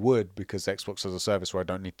who would? Because Xbox has a service where I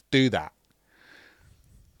don't need to do that.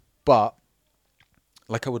 But,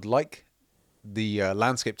 like, I would like the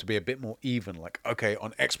landscape to be a bit more even. Like, okay,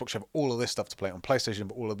 on Xbox you have all of this stuff to play. On PlayStation you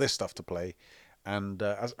have all of this stuff to play. And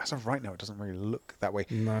as of right now, it doesn't really look that way.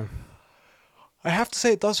 No. I have to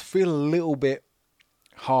say, it does feel a little bit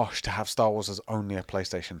harsh to have Star Wars as only a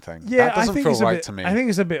PlayStation thing. Yeah, that doesn't feel right to me. I think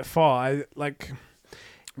it's a bit far.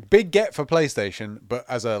 Big get for PlayStation, but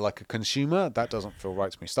as a consumer, that doesn't feel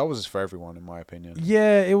right to me. Star Wars is for everyone, in my opinion.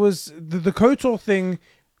 Yeah, it was the KOTOR thing.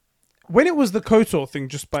 When it was the KOTOR thing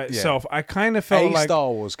just by itself, I kind of felt like Star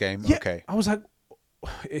Wars game. Yeah, okay, I was like,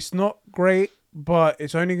 it's not great, but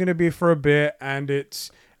it's only going to be for a bit, and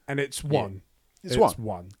it's one. It's one.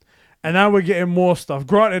 One. And now we're getting more stuff.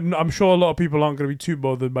 Granted, I'm sure a lot of people aren't going to be too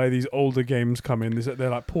bothered by these older games coming. They're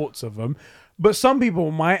like ports of them. But some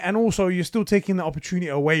people might, and also you're still taking the opportunity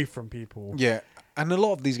away from people. Yeah, and a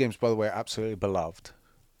lot of these games, by the way, are absolutely beloved.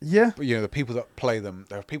 Yeah. But, the people that play them,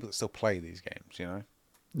 there are people that still play these games,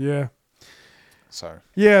 Yeah. So.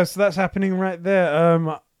 Yeah, so that's happening right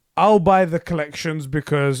there. I'll buy the collections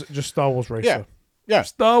because just Star Wars Racer. Yeah.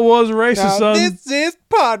 Star Wars Racer, son. This is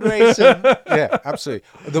pod racing. Yeah, absolutely.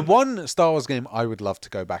 The one Star Wars game I would love to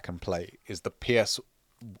go back and play is the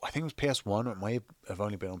I think it was PS1, or it may have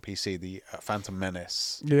only been on PC, the Phantom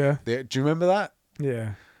Menace. Yeah. Do you remember that?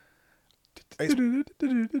 Yeah.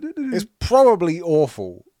 It's probably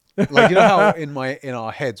awful. Like, how in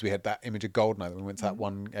our heads we had that image of GoldenEye when we went to that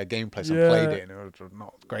one game place and played it, and it was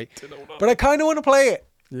not great. But I kind of want to play it.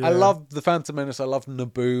 Yeah. I love the Phantom Menace. I love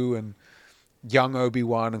Naboo and young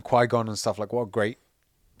Obi-Wan and Qui-Gon and stuff. Like, what a great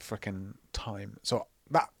freaking time. So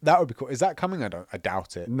that would be cool. Is that coming? I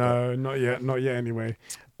doubt it. No, not yet anyway.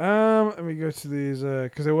 Let me go to these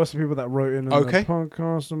because there were some people that wrote in on the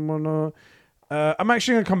podcast and whatnot. I'm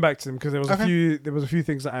actually gonna come back to them because there was a few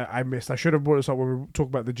things that I missed. I should have brought this up when we talk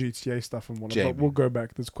about the GTA stuff and whatnot. But we'll go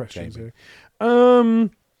back. There's questions here.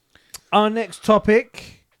 Our next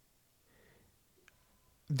topic.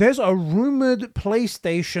 There's a rumored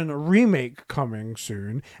PlayStation remake coming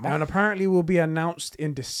soon, and apparently will be announced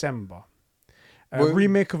in December. A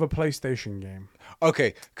remake of a PlayStation game.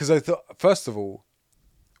 Okay, because I thought, first of all,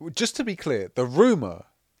 just to be clear, the rumor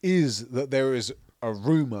is that there is a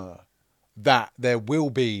rumor that there will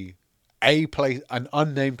be an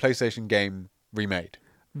unnamed PlayStation game remade.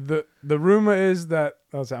 The rumor is that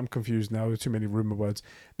I'm confused now. There's too many rumor words.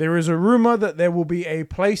 There is a rumor that there will be a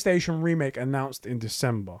PlayStation remake announced in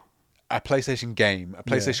December. A PlayStation game, a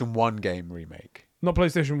PlayStation 1 game remake. Not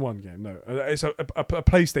PlayStation 1 game. No, it's a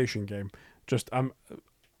PlayStation game. Just of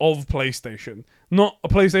PlayStation, not a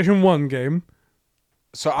PlayStation 1 game.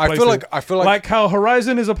 So I feel like how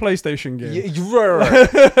Horizon is a PlayStation game. Yeah, you're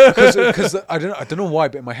right. Because I don't know why,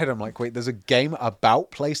 but in my head I'm like, wait, there's a game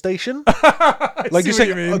about PlayStation. Like you're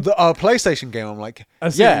saying, a PlayStation game. I'm like, I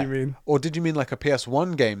see what you mean. Or did you mean like a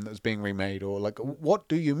PS1 game that's being remade, or like what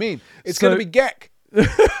do you mean? It's gonna be Gek.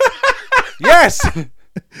 Yes,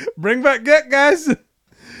 bring back Gek, guys.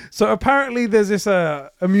 So apparently there's this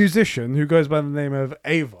a musician who goes by the name of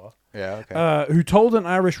Ava. Yeah, okay. Who told an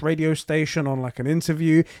Irish radio station on like an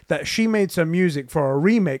interview that she made some music for a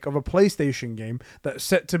remake of a PlayStation game that's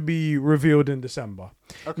set to be revealed in December.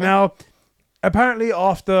 Okay. Now, apparently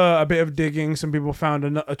after a bit of digging, some people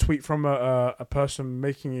found a tweet from a person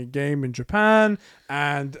making a game in Japan,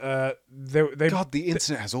 and they God, the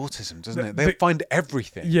internet has autism, doesn't it? They find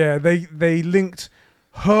everything. Yeah, they linked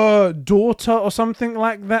her daughter or something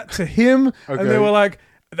like that to him, and they were like,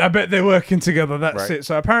 I bet they're working together. That's it.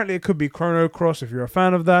 So apparently it could be Chrono Cross if you're a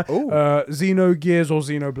fan of that. Xenogears or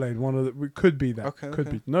Xenoblade. One of the could be that. Could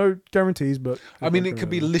be. No guarantees, but I mean it could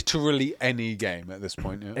be literally any game at this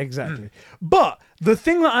point. Yeah. Exactly. But the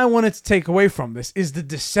thing that I wanted to take away from this is the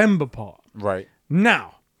December part. Right.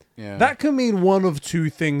 Now, that can mean one of two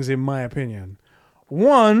things in my opinion.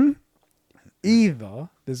 One, either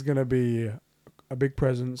there's going to be a big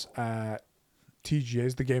presence at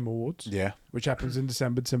TGA's, the Game Awards, which happens in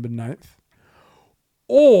December 9th,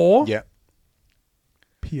 or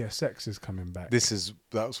PSX is coming back.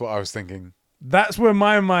 That's what I was thinking. That's where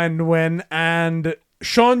my mind went, and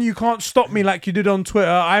Sean, you can't stop me like you did on Twitter.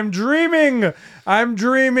 I'm dreaming,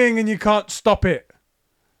 and you can't stop it.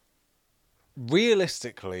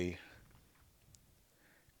 Realistically,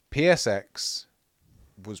 PSX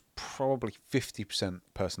was probably 50%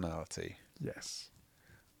 personality. Yes.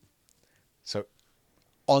 So,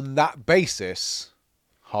 on that basis,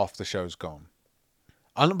 half the show's gone.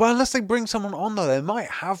 But unless they bring someone on, though, they might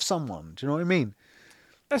have someone. Do you know what I mean?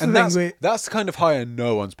 That's the kind of hire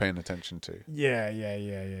no one's paying attention to. Yeah.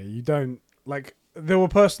 You don't, like, there were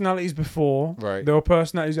personalities before. Right. There were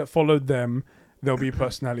personalities that followed them. There'll be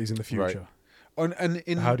personalities in the future.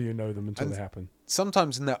 Right. How do you know them until they happen?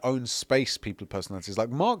 Sometimes in their own space, people have personalities. Like,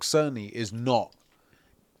 Mark Cerny is not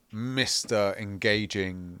Mr.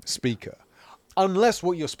 Engaging speaker. Unless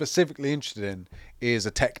what you're specifically interested in is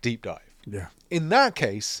a tech deep dive. Yeah. In that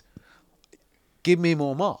case, give me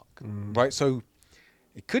more Mark. Right? So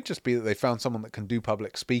it could just be that they found someone that can do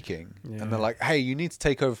public speaking. Yeah. And they're like, hey, you need to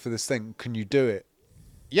take over for this thing. Can you do it?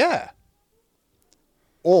 Yeah.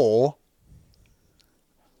 Or,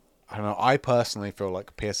 I don't know, I personally feel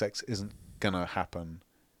like PSX isn't going to happen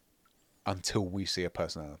until we see a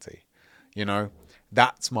personality. You know,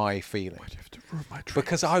 that's my feeling. Why do you have to ruin my dream?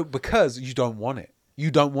 Because you don't want it.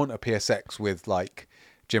 You don't want a PSX with like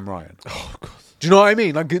Jim Ryan. Oh god. Do you know what I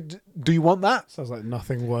mean? Like, do you want that? Sounds like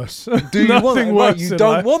nothing worse. Do you want that? Nothing Right, worse you in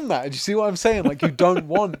don't life. want that. Do you see what I'm saying? Like, you don't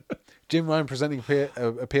want Jim Ryan presenting a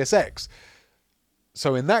PSX.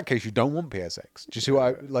 So in that case, you don't want PSX. Do you see what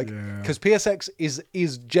I like? Because PSX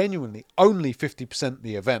is genuinely only 50%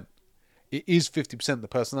 the event. It is 50% the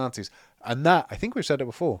personalities, and that, I think we've said it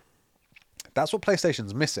before. That's what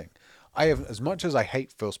PlayStation's missing. I have, as much as I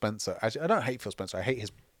hate Phil Spencer. Actually, I don't hate Phil Spencer. I hate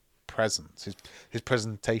his presence, his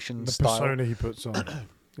presentation The style. persona he puts on.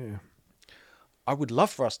 Yeah. I would love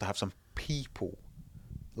for us to have some people,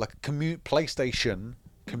 like PlayStation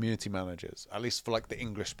community managers, at least for like the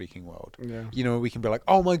English speaking world. Yeah. You know, we can be like,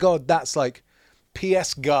 oh my god, that's like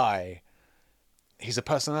PS guy. He's a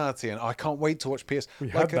personality, and I can't wait to watch PS.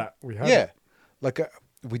 We like had that. We had yeah, it. like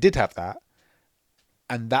we did have that,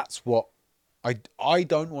 and that's what I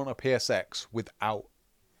don't want a PSX without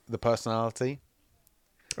the personality.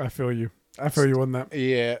 I feel you. I feel you on that.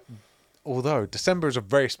 Yeah. Although December is a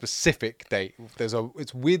very specific date,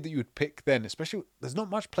 it's weird that you would pick then, especially there's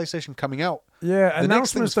not much PlayStation coming out. Yeah, The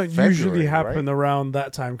next announcements thing's don't usually February, happen right? around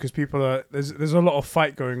that time because people are there's a lot of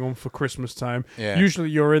fight going on for Christmas time. Yeah.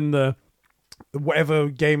 Usually you're in the whatever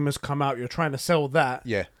game has come out, you're trying to sell that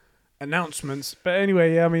Yeah. announcements. But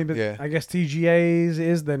anyway, yeah, I mean, but Yeah. I guess TGA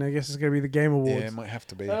is then. I guess it's going to be the Game Awards. Yeah, it might have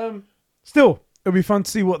to be. Still, it'll be fun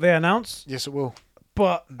to see what they announce. Yes, it will.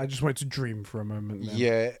 But I just wanted to dream for a moment. Then.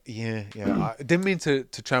 Yeah. I didn't mean to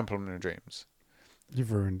trample on your dreams.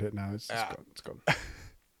 You've ruined it now. It's gone. It's gone.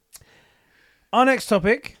 Our next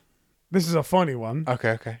topic. This is a funny one.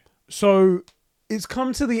 Okay. So it's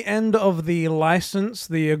come to the end of the license,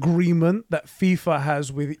 the agreement that FIFA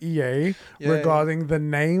has with EA regarding the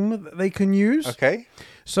name that they can use. Okay.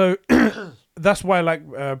 So that's why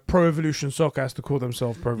Pro Evolution Soccer has to call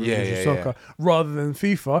themselves Pro Evolution Soccer rather than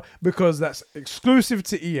FIFA, because that's exclusive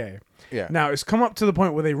to EA. Yeah. Now it's come up to the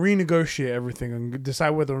point where they renegotiate everything and decide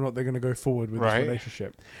whether or not they're going to go forward with this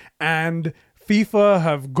relationship. And FIFA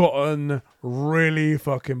have gotten really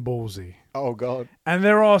fucking ballsy. Oh god. And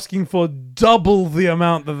they're asking for double the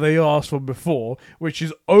amount that they asked for before, which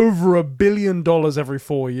is over $1 billion every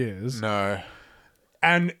 4 years. No.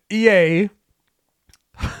 And EA,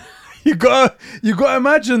 you gotta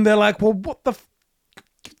imagine they're like, well, what the?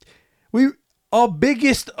 Our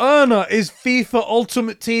biggest earner is FIFA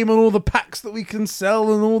Ultimate Team and all the packs that we can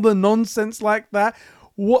sell and all the nonsense like that.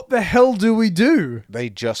 What the hell do we do? They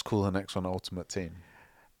just call the next one Ultimate Team.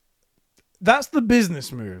 That's the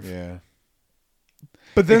business move. Yeah.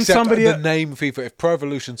 But then Except somebody the name FIFA. If Pro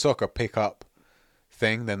Evolution Soccer pick up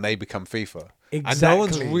thing, then they become FIFA. Exactly. And no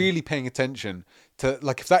one's really paying attention to,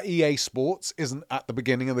 like, if that EA Sports isn't at the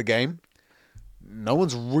beginning of the game, no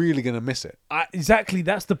one's really going to miss it. Exactly,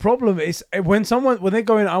 that's the problem. It's when they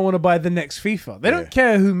go in, I want to buy the next FIFA. They don't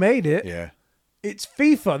care who made it. Yeah. It's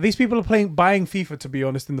FIFA. These people are buying FIFA, to be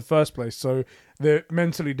honest, in the first place. So they're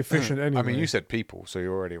mentally deficient anyway. I mean, you said people, so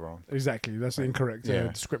you're already wrong. Exactly. That's the incorrect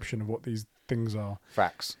description of what these things are.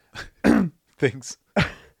 Facts. Things.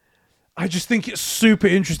 I just think it's super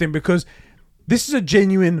interesting because this is a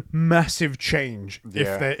genuine massive change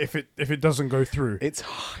if it doesn't go through. It's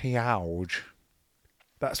huge.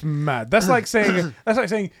 That's mad. That's like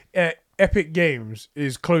saying Epic Games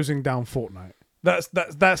is closing down Fortnite.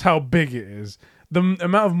 That's how big it is. The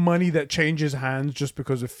amount of money that changes hands just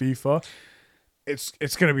because of FIFA, it's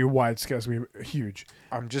going to be wide scale. It's going to be huge.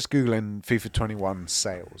 I'm just Googling FIFA 21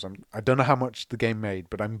 sales. I don't know how much the game made,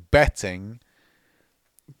 but I'm betting...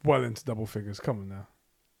 Well into double figures. Come on now.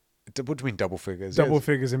 What do you mean double figures? Double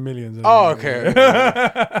figures in millions. Oh, okay.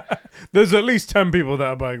 There's at least 10 people that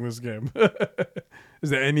are buying this game. Is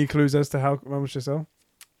there any clues as to how much they sell?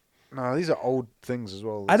 No, these are old things as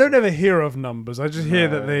well. I don't ever hear of numbers. I just hear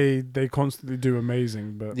that they constantly do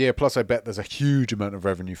amazing. But yeah, plus I bet there's a huge amount of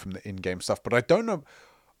revenue from the in-game stuff. But I don't know.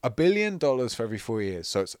 $1 billion for every 4 years,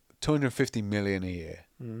 so it's 250 million a year.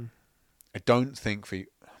 I don't think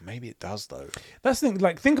maybe it does though. That's the thing.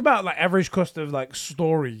 Like, think about average cost of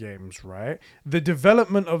story games, right? The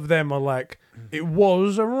development of them are it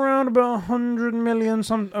was around about 100 million,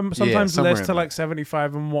 sometimes less to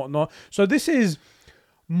 75 and whatnot. So this is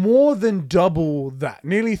more than double that,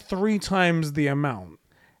 nearly 3 times the amount.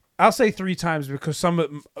 I'll say 3 times because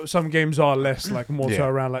some games are less, more to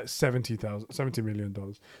around $70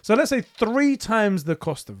 million. So let's say 3 times the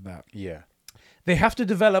cost of that. Yeah. They have to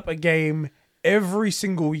develop a game every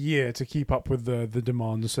single year to keep up with the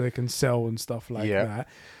demand so they can sell and stuff like that.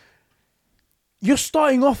 You're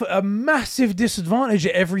starting off at a massive disadvantage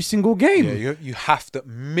at every single game. Yeah, you have to,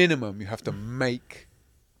 minimum, you have to make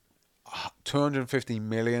 $250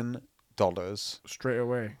 million straight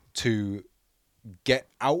away to get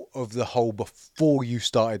out of the hole before you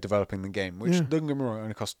started developing the game, which don't get me wrong,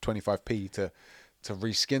 only costs 25p to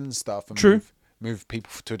reskin stuff and move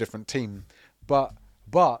people to a different team. But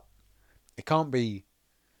it can't be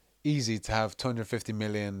easy to have $250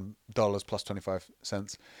 million plus 25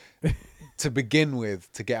 cents to begin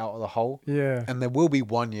with to get out of the hole. Yeah. And there will be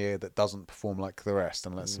 1 year that doesn't perform like the rest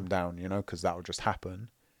and lets them down, because that will just happen.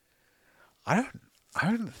 I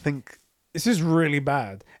don't think this is really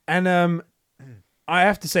bad. And I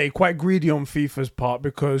have to say, quite greedy on FIFA's part,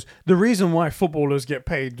 because the reason why footballers get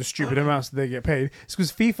paid the stupid amounts that they get paid is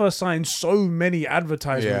because FIFA signs so many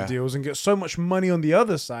advertisement deals and gets so much money on the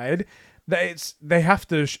other side that they have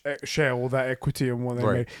to share all that equity and what they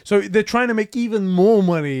make. So they're trying to make even more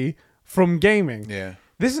money from gaming. Yeah.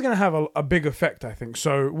 This is going to have a big effect, I think.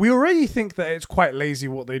 So we already think that it's quite lazy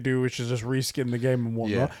what they do, which is just reskin the game and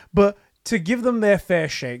whatnot. Yeah. But to give them their fair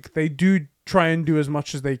shake, they do try and do as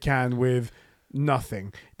much as they can with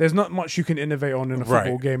nothing. There's not much you can innovate on in a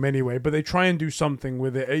football game anyway, but they try and do something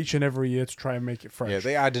with it each and every year to try and make it fresh. Yeah,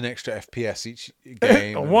 they add an extra FPS each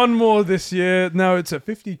game. One more this year. Now it's at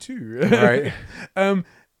 52. Right.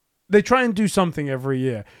 They try and do something every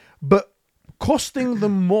year, but costing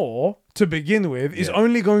them more to begin with is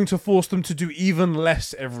only going to force them to do even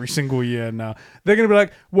less every single year now. They're going to be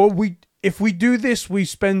like, well, if we do this, we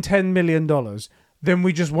spend $10 million, then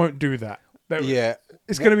we just won't do that.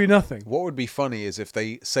 It's going to be nothing. What would be funny is if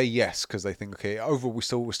they say yes because they think, okay, overall we're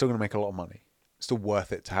still going to make a lot of money. It's still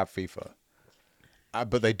worth it to have FIFA.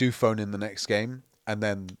 But they do phone in the next game, and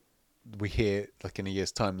then we hear, like in a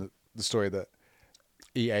year's time, the story that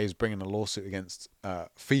EA is bringing a lawsuit against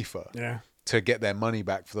FIFA to get their money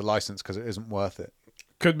back for the license because it isn't worth it.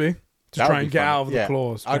 Could be. To try and get out of the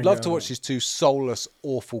clause. I'd love to watch these two soulless,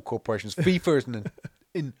 awful corporations. FIFA is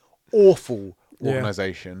an awful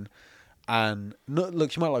organization. And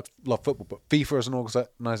look, you might love football, but FIFA as an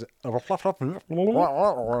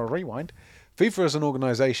rewind. FIFA as an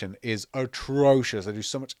organization is atrocious. They do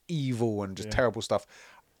so much evil and just terrible stuff.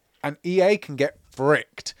 And EA can get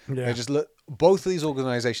fricked. Yeah. They just both of these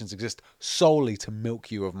organizations exist solely to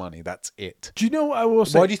milk you of money. That's it. Do you know what I will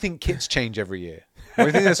say? Why do you think kits change every year? Why do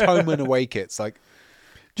you think there's home and away kits? Like,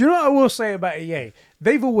 do you know what I will say about EA?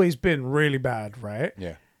 They've always been really bad, right?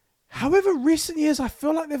 Yeah. However, recent years, I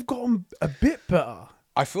feel like they've gotten a bit better.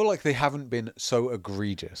 I feel like they haven't been so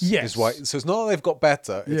egregious. Yes. So it's not that they've got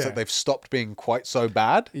better. It's that they've stopped being quite so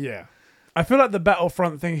bad. Yeah. I feel like the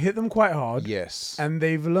Battlefront thing hit them quite hard. Yes. And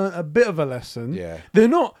they've learned a bit of a lesson. Yeah. They're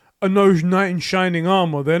not a no knight in shining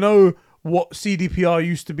armor. They know what CDPR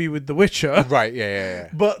used to be with The Witcher. Right, yeah.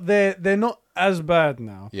 But they're not as bad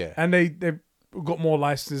now. Yeah. And they've got more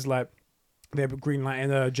licenses, like they have greenlighting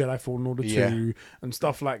Jedi Fallen Order 2 and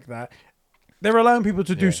stuff like that. They're allowing people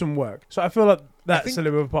to do some work. So I feel like that's a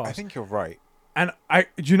little bit of a pass. I think you're right. And I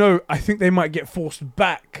think they might get forced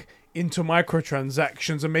back into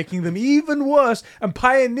microtransactions and making them even worse and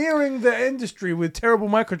pioneering the industry with terrible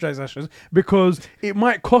microtransactions because it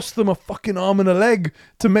might cost them a fucking arm and a leg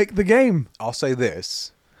to make the game. I'll say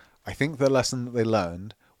this. I think the lesson that they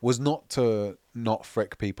learned was not to not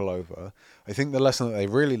frick people over. I think the lesson that they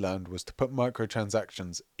really learned was to put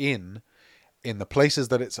microtransactions in the places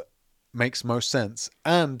that it makes most sense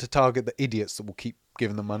and to target the idiots that will keep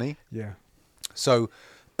giving them money. Yeah. So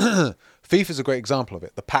FIFA's a great example of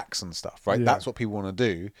it. The packs and stuff, right? Yeah. That's what people want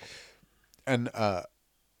to do. And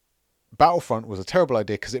Battlefront was a terrible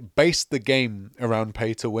idea because it based the game around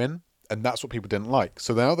pay to win, and that's what people didn't like.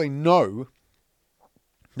 So now they know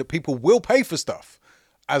that people will pay for stuff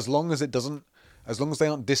as long as they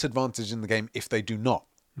aren't disadvantaged in the game if they do not.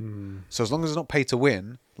 So as long as it's not pay to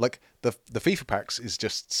win, like the FIFA packs is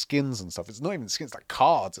just skins and stuff. It's not even skins, like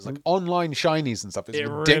cards. It's like online shinies and stuff. It's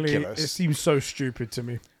ridiculous. It seems so stupid to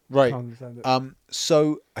me. Right. I can't understand it.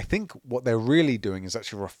 So I think what they're really doing is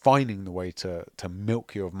actually refining the way to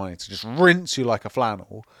milk you of money, to just rinse you like a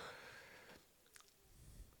flannel.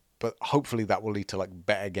 But hopefully that will lead to like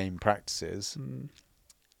better game practices.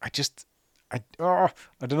 I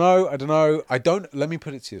don't know. Let me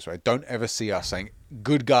put it to you this way. I don't ever see us saying,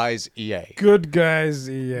 good guys, EA. Good guys,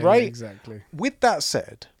 EA. Right? Exactly. With that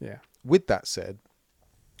said,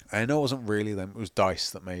 I know it wasn't really them. It was DICE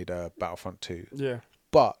that made Battlefront 2. Yeah.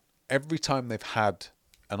 But every time they've had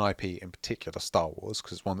an IP, in particular Star Wars,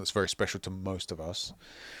 because it's one that's very special to most of us,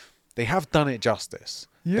 they have done it justice.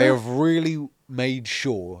 Yeah. They have really made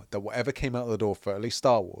sure that whatever came out the door for at least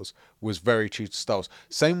Star Wars was very true to Star Wars.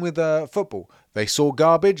 Same with football. They saw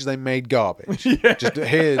garbage, they made garbage. Yeah. Just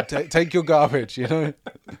here, take your garbage, you know?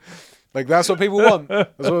 Like, that's what people want.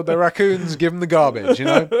 That's what the raccoons give them the garbage, you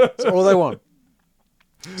know? That's all they want.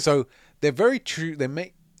 So they're very true.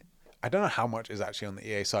 I don't know how much is actually on the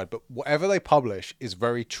EA side, but whatever they publish is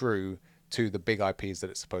very true to the big IPs that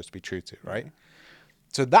it's supposed to be true to, right?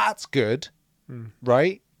 So that's good,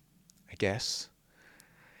 right? I guess.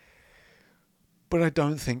 But I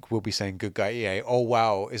don't think we'll be saying good guy EA. Oh,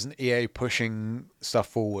 wow, isn't EA pushing stuff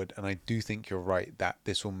forward? And I do think you're right that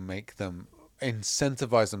this will make them,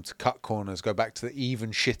 incentivize them to cut corners, go back to the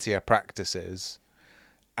even shittier practices,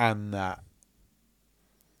 and that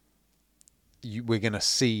we're going to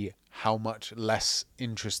see how much less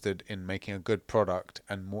interested in making a good product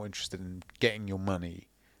and more interested in getting your money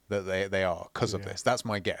that they are because of this. That's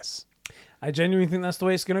my guess. I genuinely think that's the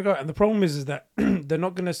way it's going to go. And the problem is that they're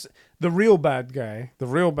not going to... The real bad guy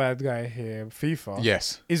here,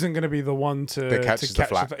 FIFA, isn't going to be the one to catch the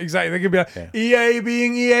flag. Exactly. They're going to be like, EA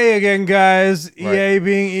being EA again, guys. Right. EA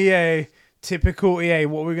being EA. Typical EA.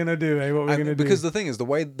 What we're going to do, What we're going to do. Because the thing is, the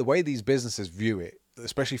way these businesses view it,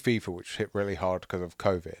 especially FIFA, which hit really hard because of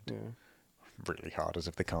COVID, really hard as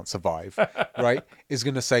if they can't survive, right, is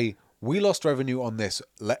going to say, we lost revenue on this.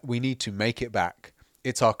 We need to make it back.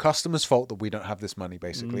 It's our customers' fault that we don't have this money,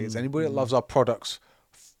 basically. It's anybody that loves our products'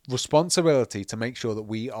 responsibility to make sure that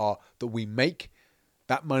we make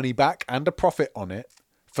that money back and a profit on it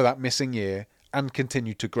for that missing year and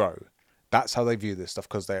continue to grow. That's how they view this stuff,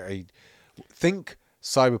 because they're think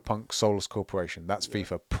Cyberpunk Soulless Corporation. That's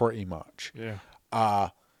FIFA pretty much. Yeah.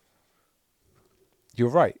 You're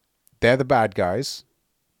right. They're the bad guys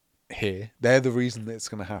here. They're the reason that it's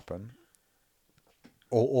going to happen.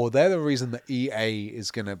 Or they're the reason that EA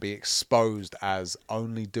is going to be exposed as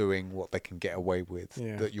only doing what they can get away with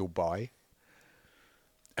that you'll buy.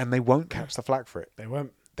 And they won't catch the flack for it. They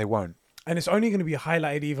won't. They won't. And it's only going to be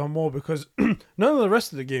highlighted even more because none of the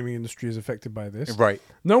rest of the gaming industry is affected by this. Right.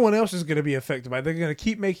 No one else is going to be affected by it. They're going to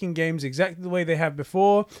keep making games exactly the way they have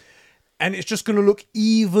before. And it's just going to look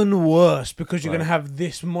even worse because you're going to have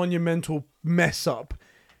this monumental mess up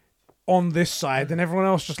on this side, and everyone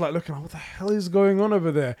else just like looking, what the hell is going on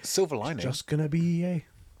over there? Silver lining. It's just gonna be EA.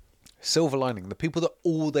 Silver lining. The people that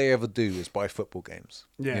all they ever do is buy football games.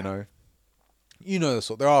 Yeah. You know the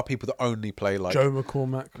sort. There are people that only play like Joe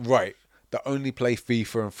McCormack. Right. That only play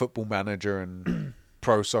FIFA and Football Manager and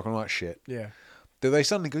Pro Soccer and all that shit. Yeah. Do they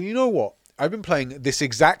suddenly go, you know what? I've been playing this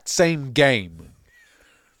exact same game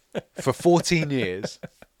for 14 years.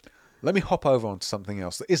 Let me hop over onto something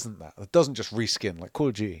else that isn't that doesn't just reskin like Call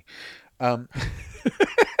of Duty. And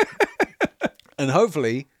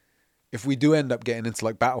hopefully, if we do end up getting into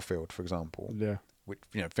like Battlefield, for example, which,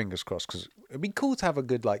 fingers crossed, because it'd be cool to have a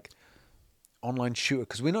good like online shooter,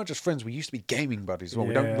 because we're not just friends, we used to be gaming buddies as well.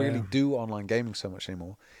 We don't really do online gaming so much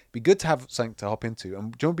anymore. It'd be good to have something to hop into.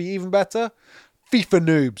 And do you want to be even better? FIFA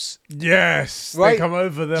noobs. Yes. Right? They come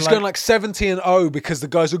over. They're just going like 70-0 because the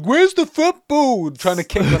guy's like, where's the football? Trying to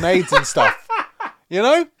kick grenades and stuff.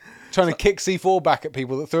 Trying to kick C4 back at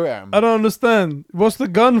people that threw it at him. I don't understand. What's the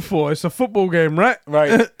gun for? It's a football game, right?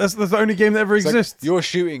 Right. That's the only game that ever exists. Like you're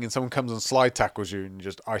shooting and someone comes and slide tackles you and you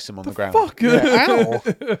just ice him on the ground. Fuck? Yeah, ow.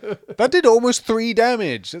 That did almost 3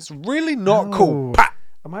 damage. That's really not cool. Pat.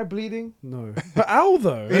 Am I bleeding? No. But ow,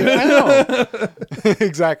 though. Yeah, ow.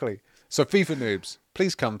 Exactly. So FIFA noobs,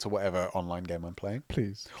 please come to whatever online game I'm playing.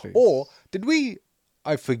 Please. Or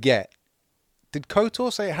I forget, did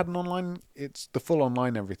KOTOR say it had an online, it's the full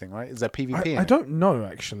online everything, right? Is there PvP in it? I don't know,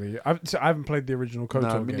 actually. I haven't played the original KOTOR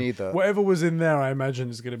game. No, me neither. Whatever was in there, I imagine,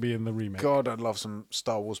 is going to be in the remake. God, I'd love some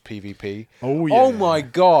Star Wars PvP. Oh, yeah. Oh, my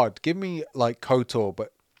God. Give me, like, KOTOR,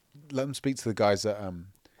 but let them speak to the guys at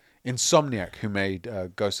Insomniac, who made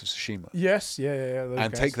Ghost of Tsushima. Yes, yeah. And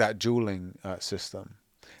guys. Take that dueling system.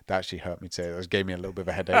 That actually hurt me to say. That gave me a little bit of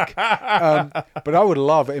a headache. But I would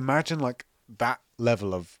imagine, like, that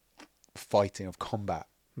level of fighting, of combat,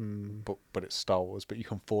 but it's Star Wars, but you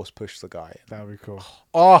can force push the guy. That would be cool.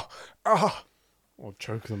 Or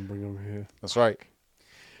choke them, bring them here. That's right.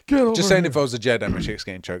 Just saying, if I was a Jedi, my chick's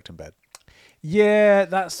getting choked in bed. Yeah,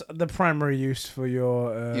 that's the primary use for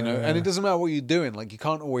your... and it doesn't matter what you're doing. Like, you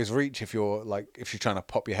can't always reach if you're trying to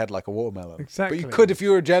pop your head like a watermelon. Exactly. But you could if you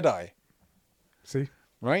were a Jedi. See?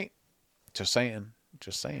 Right? Just saying.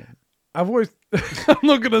 I've always... I'm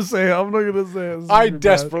not going to say it. I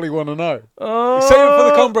desperately want to know. Save it for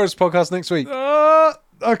the Combros podcast next week.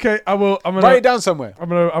 Okay, I will. Write it down somewhere. I'm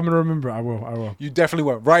gonna remember it. I will. You definitely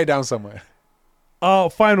won't. Write it down somewhere.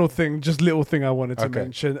 Final thing, just little thing I wanted to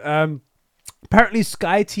mention. Apparently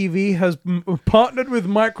Sky TV has partnered with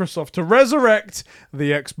Microsoft to resurrect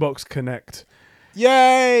the Xbox Kinect.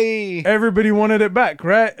 Yay! Everybody wanted it back,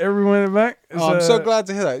 right? Everyone wanted it back. Oh, I'm so glad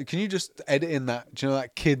to hear that. Can you just edit in that? Do you know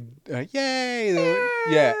that kid? Yay!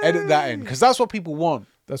 Yeah, edit that in because that's what people want.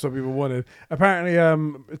 That's what people wanted. Apparently,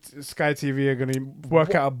 Sky TV are going to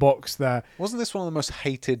work out a box that. Wasn't this one of the most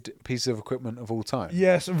hated pieces of equipment of all time?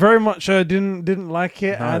 Yes, very much didn't like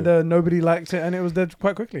it, No. and nobody liked it, and it was dead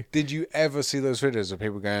quite quickly. Did you ever see those videos of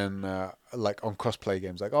people going like on cross-play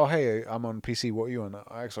games, like, "Oh, hey, I'm on PC. What are you on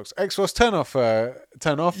Xbox? Xbox, turn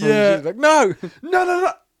off. Yeah. Like, no.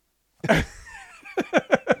 No.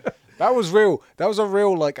 That was real. That was a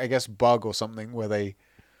real, like, I guess, bug or something where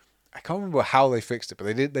I can't remember how they fixed it, but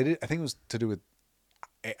they did. I think it was to do with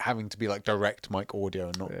it having to be like direct mic audio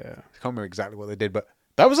and not. Yeah. I can't remember exactly what they did, but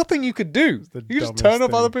that was a thing you could do. The You just dumbest turn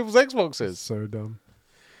off thing. other people's Xboxes. So dumb.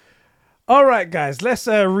 All right, guys, let's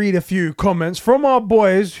read a few comments from our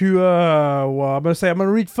boys who, I'm going to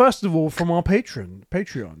read first of all from our Patreon.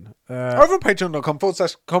 Over at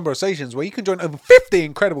patreon.com/conversations, where you can join over 50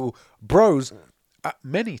 incredible bros at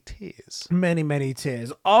many tiers. Many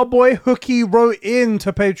tears. Our boy Hooky wrote in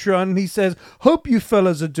to Patreon. He says, "Hope you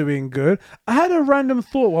fellas are doing good. I had a random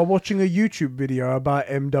thought while watching a YouTube video about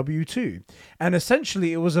MW2. And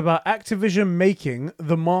essentially it was about Activision making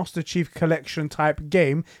the Master Chief Collection type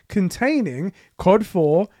game containing COD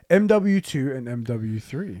 4, MW2 and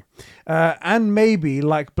MW3. And maybe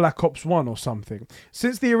like Black Ops 1 or something.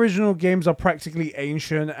 Since the original games are practically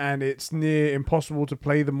ancient and it's near impossible to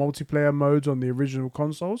play the multiplayer modes on the original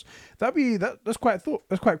consoles, that's quite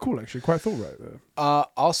cool actually. Quite thought right there.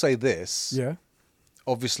 I'll say this. Yeah.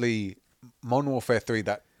 Obviously, Modern Warfare 3,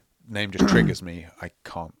 that name just triggers me. I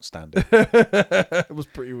can't stand it. It was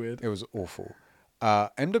pretty weird. It was awful.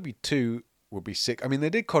 MW2 would be sick. I mean, they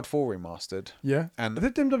did COD 4 remastered. Yeah. And I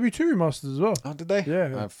did MW2 remastered as well. oh, did they?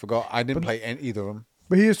 Yeah. I forgot. I didn't play either of them.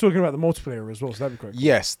 But he is talking about the multiplayer as well, so that'd be quite cool.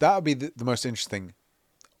 Yes, that would be the most interesting.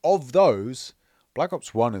 Of those, Black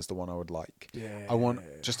Ops 1 is the one I would like. Yeah. I want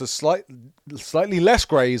just a slightly less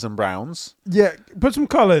greys and browns. Yeah, put some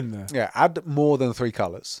colour in there. Yeah, add more than 3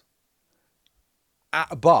 colours.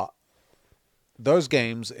 But those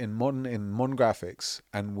games in modern graphics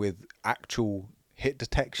and with actual hit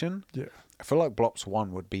detection, Yeah. I feel like Blops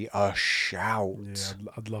 1 would be a shout. Yeah,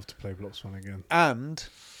 I'd love to play Blops 1 again. And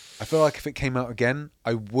I feel like if it came out again,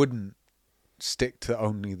 I wouldn't stick to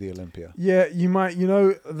only the Olympia. Yeah, you might,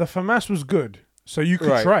 the FAMAS was good, so you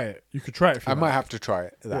could try it. You could try it if you I might have to try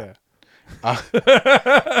it. Yeah.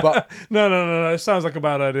 But No. It sounds like a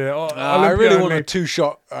bad idea. I really want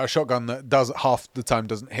a shotgun that does half the time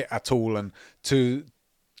doesn't hit at all, and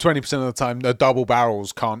 20% of the time the double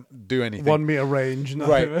barrels can't do anything. 1 meter range,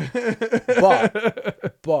 Right.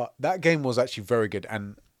 But that game was actually very good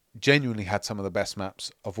and genuinely had some of the best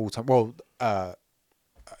maps of all time. Well,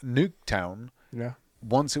 Nuketown, Yeah.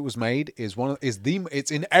 once it was made, it's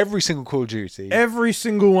in every single Call of Duty. Every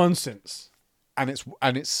single one since. And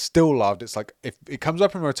it's still loved. It's like if it comes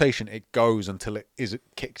up in rotation, it goes until it is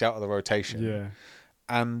kicked out of the rotation. Yeah.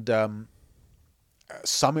 And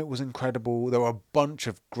Summit was incredible. There were a bunch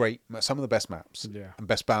of some of the best maps. Yeah. And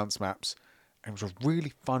best balanced maps. And it was a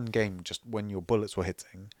really fun game just when your bullets were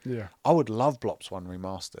hitting. Yeah. I would love Blops 1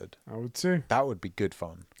 remastered. I would too. That would be good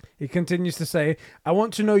fun. He continues to say, "I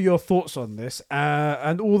want to know your thoughts on this.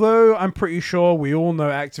 And although I'm pretty sure we all know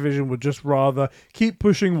Activision would just rather keep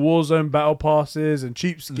pushing Warzone battle passes and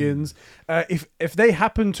cheap skins, if they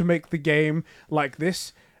happen to make the game like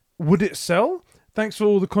this, would it sell? Thanks for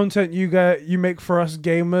all the content you make for us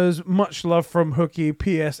gamers. Much love from Hooky.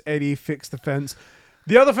 P.S. Eddie, fix the fence."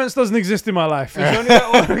 The other fence doesn't exist in my life. It's only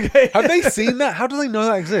that one, okay? Have they seen that? How do they know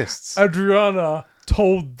that exists? Adriana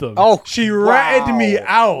told them. Oh, she ratted me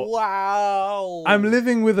out. Wow. I'm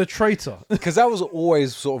living with a traitor. Because that was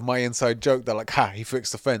always sort of my inside joke. They're like, he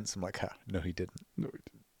fixed the fence. I'm like, no, he didn't. No, we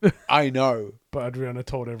didn't. I know. But Adriana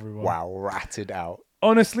told everyone. Wow, ratted out.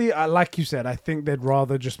 Honestly, like you said, I think they'd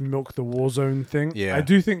rather just milk the Warzone thing. Yeah. I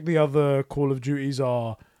do think the other Call of Duties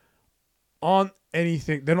aren't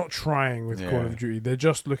anything. They're not trying with Call of Duty. They're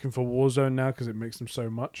just looking for Warzone now because it makes them so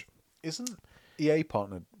much. Isn't EA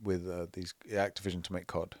partnered with these Activision to make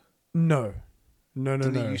COD? No.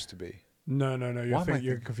 Didn't it used to be? No. You're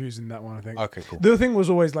thinking? confusing that one, I think. Okay, cool. The thing was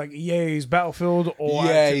always like EA's Battlefield or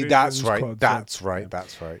Yeah, that's Activision's right. COD, That's right.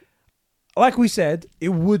 That's right. Like we said, it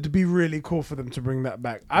would be really cool for them to bring that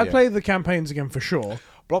back. I'd Yeah. play the campaigns again for sure.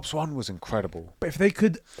 Blops 1 was incredible. But if they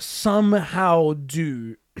could somehow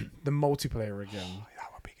do the multiplayer again,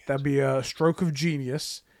 That would be good. that'd be a stroke of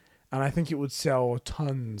genius. And I think it would sell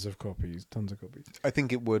tons of copies. I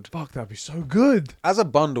think it would. Fuck, that'd be so good. As a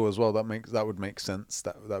bundle as well, that would make sense.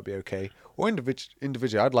 That would be okay. Or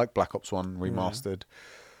individually, I'd like Black Ops 1 remastered.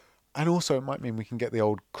 And also, it might mean we can get the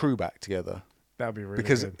old crew back together. That'd be really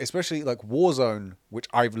Because good. especially like Warzone, which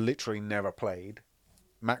I've literally never played,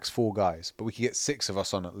 max 4 guys, but we could get 6 of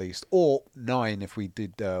us on at least, or 9 if we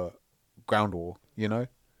did Ground War. You know.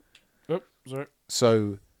 Oh, sorry.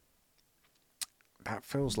 So that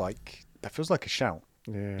feels like a shout.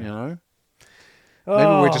 Yeah. You know. Maybe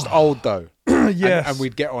we're just old though. Yes. And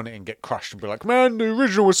we'd get on it and get crushed and be like, man, the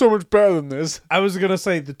original was so much better than this. I was gonna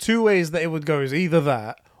say the two ways that it would go is either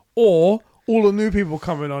that, or all the new people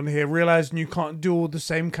coming on here realizing you can't do all the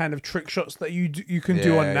same kind of trick shots that you can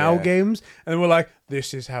do on now games, and we're like,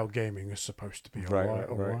 this is how gaming is supposed to be. All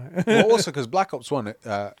right. Well, also because Black Ops 1,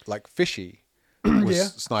 like Fishy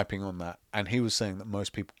was sniping on that, and he was saying that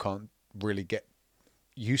most people can't really get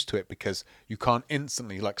used to it because you can't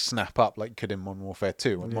instantly like snap up like you could in Modern Warfare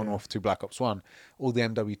 2 and Modern Warfare 2 Black Ops 1. All the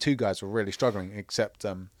MW2 guys were really struggling, except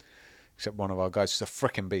one of our guys who's a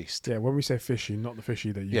freaking beast. Yeah, when we say Fishy, not the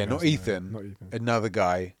Fishy that you Yeah, guys not know. Ethan. Not Ethan. Another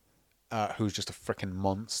guy who's just a freaking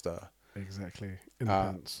monster. Exactly. In the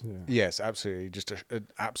pants. Yeah. Yes, absolutely. Just an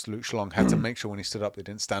absolute schlong. Had to make sure when he stood up, they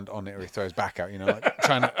didn't stand on it or he throws back out, you know, like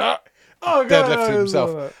trying to deadlift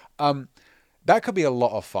himself. That could be a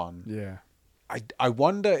lot of fun. Yeah. I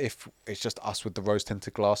wonder if it's just us with the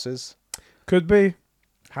rose-tinted glasses. Could be.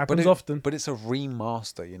 Happens often. But it's a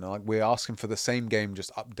remaster, you know, like we're asking for the same game,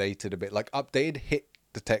 just updated a bit. Like updated hit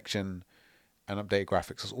detection and updated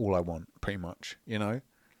graphics is all I want, pretty much, you know?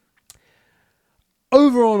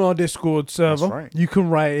 Over on our Discord server, That's right. you can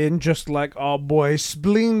write in just like our boy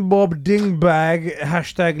Spleen Bob Dingbag,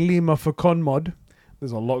 hashtag Lima for Conmod.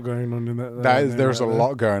 There's a lot going on in that. There's a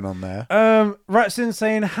lot going on there. Rat's in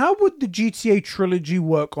saying, how would the GTA trilogy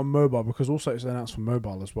work on mobile? Because also it's announced for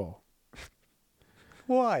mobile as well.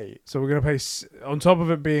 Why? So we're going to pay, on top of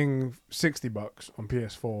it being $60 on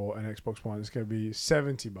PS4 and Xbox One, it's going to be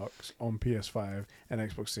 $70 on PS5 and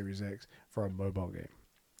Xbox Series X for a mobile game.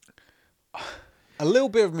 A little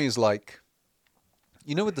bit of me is like,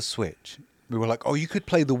 you know, with the Switch, we were like, oh, you could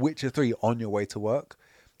play The Witcher 3 on your way to work.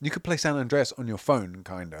 You could play San Andreas on your phone,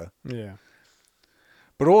 kind of. Yeah.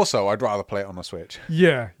 But also, I'd rather play it on a Switch.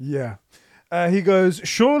 Yeah. He goes,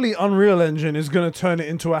 surely Unreal Engine is going to turn it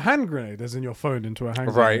into a hand grenade, as in your phone into a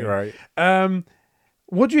hand grenade. Right.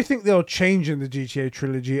 What do you think they'll change in the GTA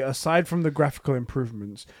trilogy, aside from the graphical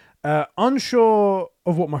improvements? Unsure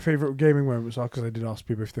of what my favourite gaming moments are, because I did ask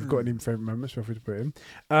people if they've got any favourite moments, feel free to put it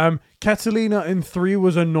in. Catalina in 3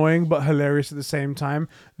 was annoying but hilarious at the same time.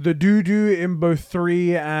 The Doo-Doo in both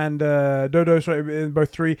 3 and Dodo, sorry, in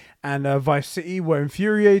both 3 and Vice City were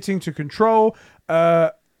infuriating to control,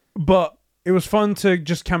 but it was fun to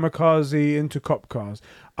just kamikaze into cop cars.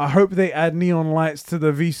 I hope they add neon lights to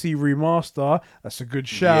the VC remaster. That's a good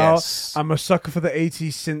shout. Yes. I'm a sucker for the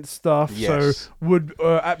 80s synth stuff, Yes. so would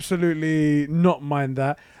absolutely not mind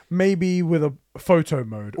that. Maybe with a photo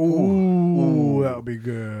mode. Ooh. That would be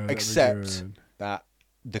good. Except that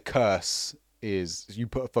the curse is you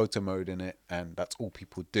put a photo mode in it and that's all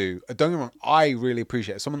people do. Don't get me wrong, I really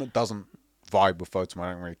appreciate it. Someone that doesn't vibe with photo mode,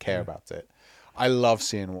 I don't really care about it. I love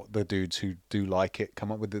seeing what the dudes who do like it come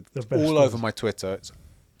up with it. It's all over my Twitter. It's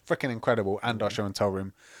freaking incredible. And our show and tell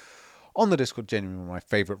room on the Discord, genuinely my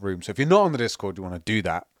favorite room. So if you're not on the Discord, you want to do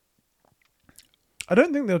that. I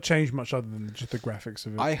don't think they'll change much other than just the graphics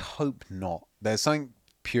of it. I hope not. There's something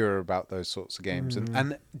pure about those sorts of games.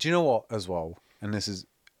 And do you know what as well? And this is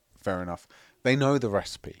fair enough. They know the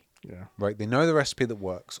recipe. Yeah. Right? They know the recipe that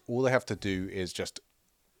works. All they have to do is just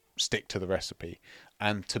stick to the recipe.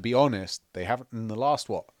 And to be honest, they haven't, in the last,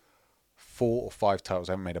 4 or 5 titles,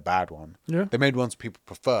 they haven't made a bad one. Yeah. They made ones people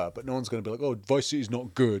prefer, but no one's going to be like, oh, Vice City is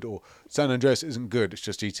not good, or San Andreas isn't good. It's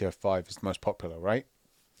just GTA 5 is the most popular, right?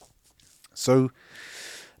 So,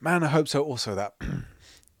 man, I hope so. Also, that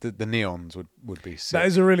the neons would be sick. That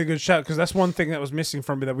is a really good shout, because that's one thing that was missing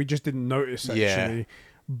from me that we just didn't notice, actually. Yeah.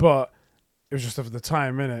 But it was just of the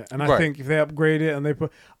time, innit? And I think if they upgrade it and they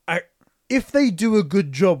put... If they do a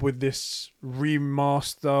good job with this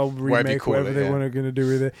remaster, remake, whatever they want to do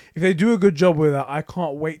with it, if they do a good job with that, I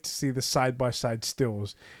can't wait to see the side-by-side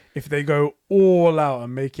stills. If they go all out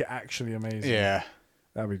and make it actually amazing. Yeah.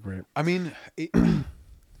 That'd be great. I mean,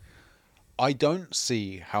 I don't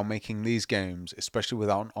see how making these games, especially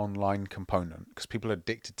without an online component, because people are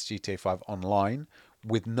addicted to GTA 5 online,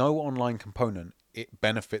 with no online component, it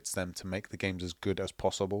benefits them to make the games as good as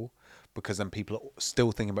possible, because then people are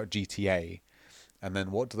still thinking about GTA, and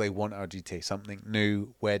then what do they want out of GTA? Something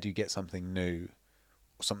new. Where do you get something new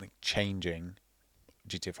or something changing?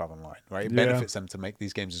 GTA 5 Online, right? It benefits them to make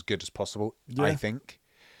these games as good as possible, I think.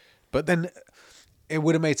 But then it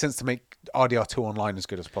would have made sense to make RDR2 online as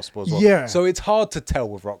good as possible as well. Yeah. So it's hard to tell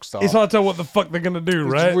with Rockstar. It's hard to tell what the fuck they're gonna do,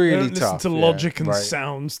 It's right? really They don't listen tough, to yeah, logic and right.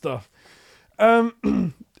 sound stuff. Have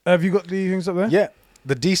you got the things up there? Yeah.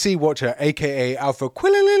 The DC Watcher, aka Alpha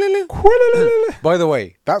Quillalilil. By the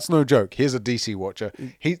way, that's no joke. Here's a DC Watcher.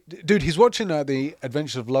 He's watching the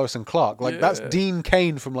Adventures of Lois and Clark. Like that's Dean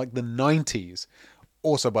Cain from like the 90s.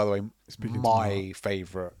 Also, by the way, my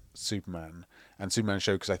favorite Superman and Superman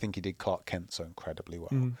show because I think he did Clark Kent so incredibly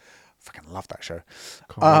well. Fucking love that show.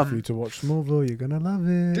 Can't wait for you to watch Smallville. You're gonna love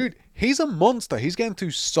it, dude. He's a monster. He's getting through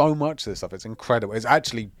so much of this stuff. It's incredible. It's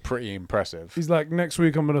actually pretty impressive. He's like, next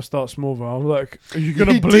week I'm gonna start Smallville. I'm like, are you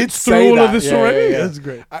gonna blitz through all of this already? Yeah. That's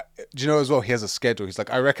great. Do you know as well? He has a schedule. He's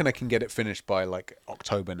like, I reckon I can get it finished by like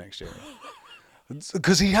October next year,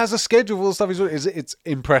 because he has a schedule of all the stuff he's doing. It's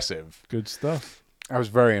impressive. Good stuff. I was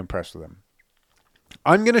very impressed with him.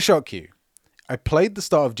 I'm gonna shock you. I played the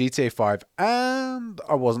start of GTA 5 and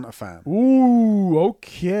I wasn't a fan. Ooh,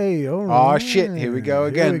 okay. All right. Oh, shit. Here we go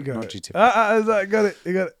again. Not GTA 5. Got it.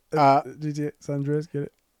 You got it. GTA San Andreas, get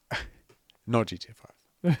it? Not GTA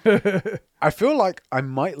 5. I feel like I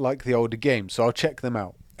might like the older games, so I'll check them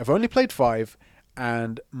out. I've only played 5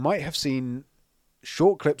 and might have seen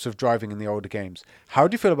short clips of driving in the older games. How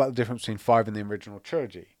do you feel about the difference between 5 and the original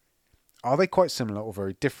trilogy? Are they quite similar or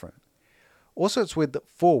very different? Also, it's weird that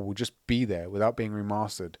 4 will just be there without being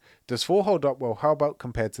remastered. Does 4 hold up well? How about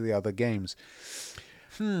compared to the other games?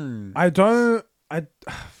 In terms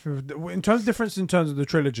of difference in terms of the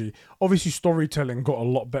trilogy, obviously storytelling got a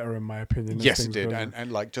lot better in my opinion. Yes, it did,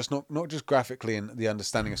 and like just not just graphically and the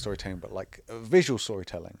understanding of storytelling, but like visual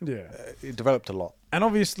storytelling. Yeah, it developed a lot. And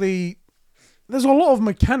obviously, there's a lot of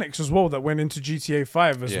mechanics as well that went into GTA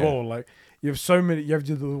 5 as well. Like you have so many. You have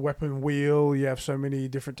the weapon wheel. You have so many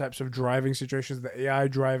different types of driving situations. The AI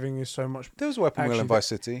driving is so much. There was a weapon wheel in Vice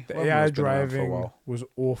City. The AI driving was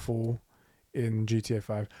awful in GTA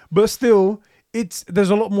 5, but still, there's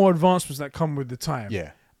a lot more advancements that come with the time.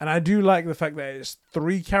 Yeah. And I do like the fact that it's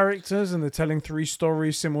 3 characters and they're telling 3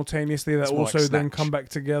 stories simultaneously that also then come back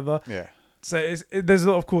together. Yeah. So there's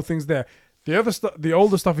a lot of cool things there. The other stuff, the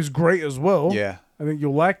older stuff is great as well. Yeah. I think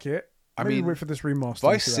you'll like it. I mean, wait for this remaster.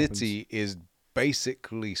 Vice City is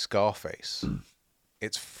basically Scarface.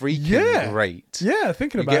 It's freaking great. Yeah,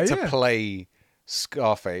 thinking about it. You get to play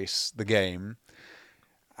Scarface, the game,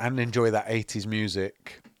 and enjoy that 80s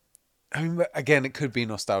music. I mean, again, it could be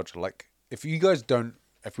nostalgia. Like, if you guys don't,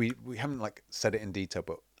 if we haven't like said it in detail,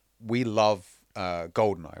 but we love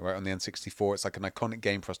GoldenEye, right, on the N64. It's like an iconic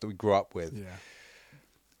game for us that we grew up with. Yeah.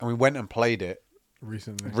 And we went and played it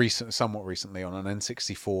somewhat recently on an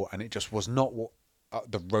N64, and it just was not what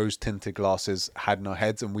the rose-tinted glasses had in our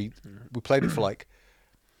heads. And we played it for like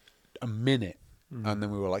a minute, and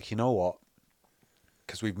then we were like, you know what?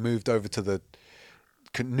 Because we've moved over to the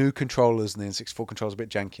new controllers, and the N64 controls a bit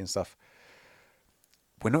janky and stuff.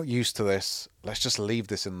 We're not used to this. Let's just leave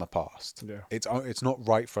this in the past. Yeah. It's not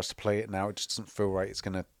right for us to play it now. It just doesn't feel right. It's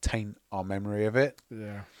going to taint our memory of it.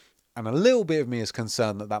 Yeah. And a little bit of me is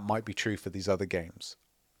concerned that might be true for these other games.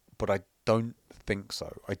 But I don't think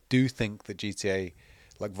so. I do think that GTA,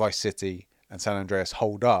 like Vice City and San Andreas,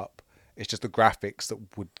 hold up. It's just the graphics that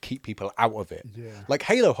would keep people out of it. Yeah. Like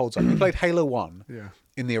Halo holds up. We played Halo 1 yeah.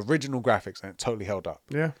 in the original graphics and it totally held up.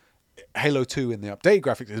 Yeah. Halo 2 in the updated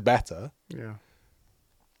graphics is better. Yeah.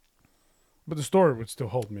 But the story would still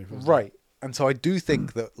hold me. Right. And so I do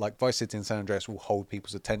think that like Vice City and San Andreas will hold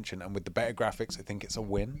people's attention. And with the better graphics, I think it's a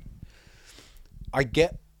win. I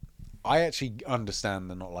actually understand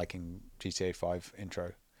the not liking GTA 5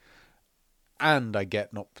 intro. And I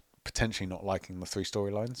get potentially not liking the 3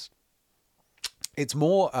 storylines. It's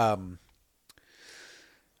more, I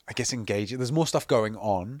guess, engaging. There's more stuff going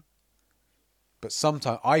on. But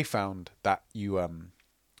sometimes I found that you,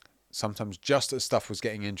 sometimes just as stuff was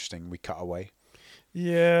getting interesting, we cut away.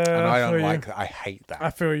 Yeah. And I don't like that. I hate that. I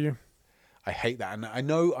feel you. I hate that. And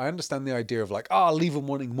I understand the idea of like, leave them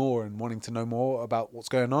wanting more and wanting to know more about what's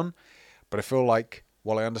going on. But I feel like,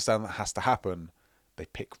 while I understand that has to happen, they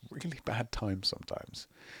pick really bad times sometimes,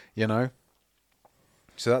 you know?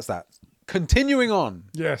 So that's that. Continuing on.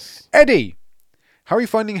 Yes. Eddie, how are you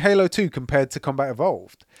finding Halo 2 compared to Combat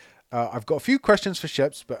Evolved? I've got a few questions for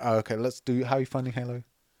Sheps, but okay, let's do how are you finding Halo?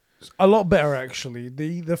 A lot better, actually.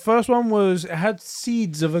 The first one it had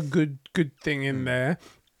seeds of a good thing in there.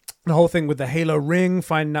 The whole thing with the Halo ring,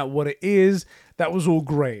 finding out what it is, that was all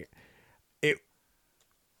great.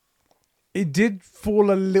 It did fall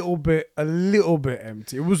a little bit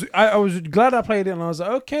empty. It was. I was glad I played it, and I was like,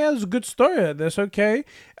 okay, it was a good story. That's okay.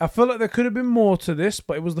 I feel like there could have been more to this,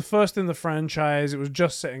 but it was the first in the franchise. It was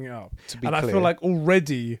just setting it up, I feel like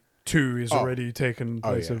already 2 is already taken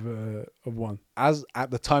place of 1. As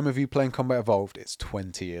at the time of you playing Combat Evolved, it's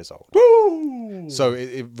 20 years old. Woo! So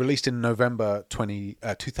it released in November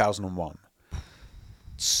 2001.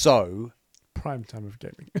 So prime time of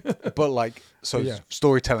gaming. but like, so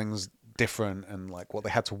storytelling's different, and like what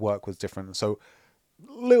they had to work was different. So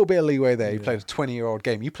a little bit of leeway there. You played a 20-year-old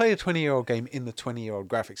game. You played a 20-year-old game in the 20-year-old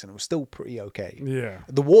graphics, and it was still pretty okay. Yeah.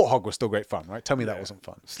 The Warthog was still great fun, right? Tell me that wasn't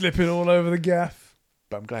fun. Slipping all over the gaff.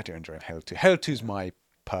 But I'm glad you're enjoying Halo 2. Halo 2 is my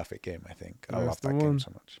perfect game, I think. I love that game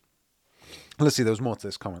so much. Let's see, there was more to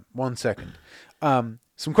this comment. 1 second.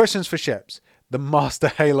 Some questions for Sheps, the master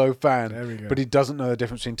Halo fan. There we go. But he doesn't know the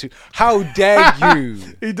difference between 2. How dare you?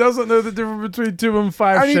 He doesn't know the difference between 2 and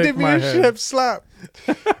 5. And he did me a Sheps slap.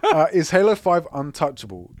 Is Halo 5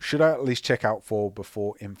 untouchable? Should I at least check out 4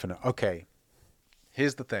 before Infinite? Okay.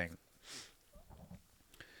 Here's the thing.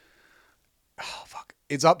 Oh, fuck.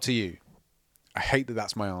 It's up to you. I hate that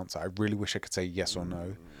that's my answer. I really wish I could say yes or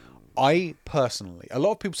no. I personally, a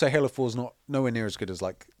lot of people say Halo 4 is not nowhere near as good as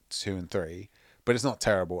like 2 and 3, but it's not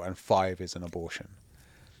terrible, and 5 is an abortion.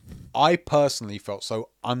 I personally felt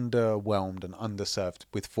so underwhelmed and underserved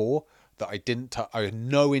with 4 that I had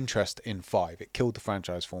no interest in 5. It killed the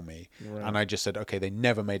franchise for me, and I just said, okay, they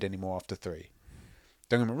never made any more after 3.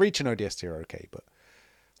 Don't get me wrong, Reach and ODST are okay, but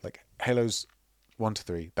like Halo's 1 to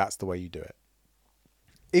 3, that's the way you do it.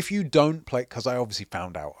 If you don't play, because I obviously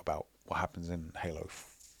found out about what happens in Halo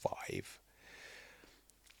 5,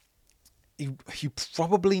 you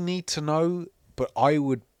probably need to know, but I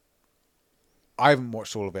haven't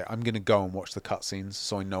watched all of it. I'm going to go and watch the cutscenes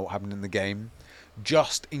so I know what happened in the game,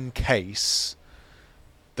 just in case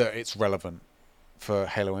that it's relevant for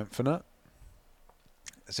Halo Infinite.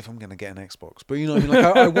 As if I'm going to get an Xbox. But you know what I mean?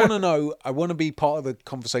 Like, I want to know, I want to be part of the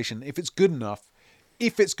conversation. If it's good enough,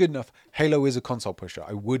 Halo is a console pusher.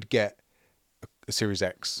 I would get a Series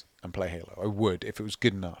X and play Halo. I would, if it was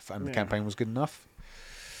good enough and the campaign was good enough.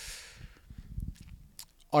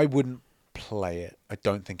 I wouldn't play it. I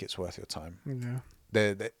don't think it's worth your time.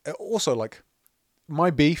 Yeah. Also, like, my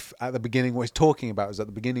beef at the beginning, what he's talking about is at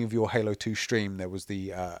the beginning of your Halo 2 stream, there was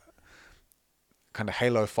the kind of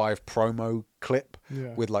Halo 5 promo clip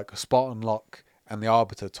with like a Spartan Locke and the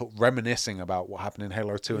Arbiter reminiscing about what happened in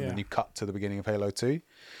Halo 2, and then you cut to the beginning of Halo 2.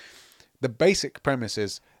 The basic premise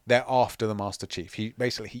is they're after the Master Chief.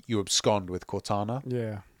 You abscond with Cortana.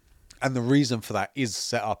 Yeah. And the reason for that is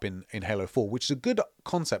set up in Halo 4, which is a good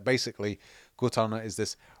concept. Basically, Cortana is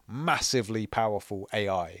this massively powerful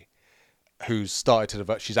AI who's started to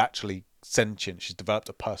develop. She's actually sentient. She's developed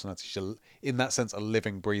a personality. She's, in that sense, a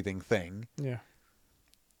living, breathing thing. Yeah.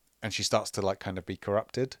 And she starts to like kind of be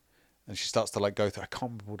corrupted. And she starts to like go through, I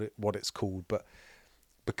can't remember what it's called, but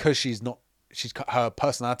because her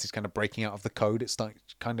personality is kind of breaking out of the code. It's like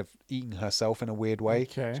kind of eating herself in a weird way.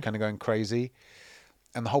 Okay. She's kind of going crazy.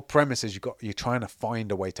 And the whole premise is you're trying to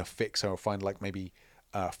find a way to fix her, or find like maybe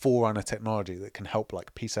Forerunner technology that can help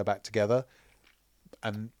like piece her back together.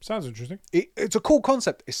 And sounds interesting. It's a cool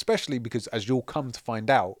concept, especially because, as you'll come to find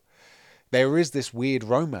out, there is this weird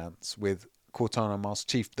romance with Cortana and Master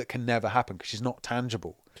Chief that can never happen because she's not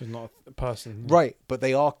tangible. She's not a person. Right, but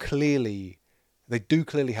they do clearly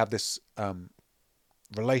have this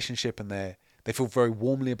relationship, and they feel very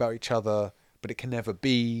warmly about each other, but it can never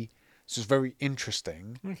be. So it's very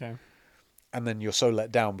interesting. Okay. And then you're so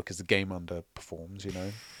let down because the game underperforms, you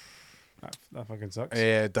know. That fucking sucks.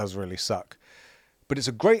 Yeah, it does really suck. But it's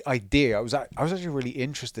a great idea. I was actually really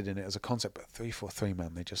interested in it as a concept, but 343,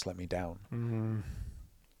 man, they just let me down.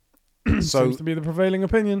 So seems to be the prevailing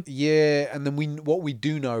opinion. Yeah, and then what we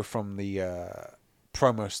do know from the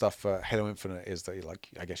promo stuff for Halo Infinite is that, like,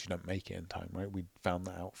 I guess you don't make it in time, right? We found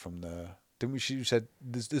that out from didn't we? You said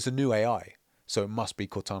there's a new AI, so it must be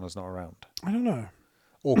Cortana's not around. I don't know.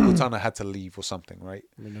 Or Cortana had to leave or something, right?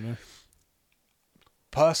 I don't know.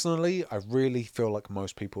 Personally, I really feel like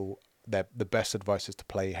most people, the best advice is to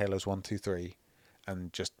play Halos 1, 2, 3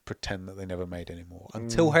 and just pretend that they never made any more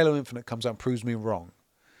until Halo Infinite comes out and proves me wrong.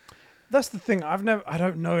 That's the thing. I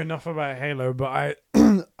don't know enough about Halo, but I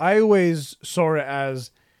I always saw it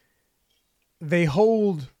as they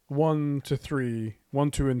hold 1 to 3,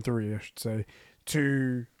 1, 2, and 3, I should say,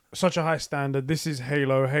 to such a high standard. This is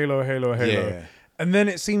Halo. Yeah. And then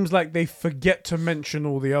it seems like they forget to mention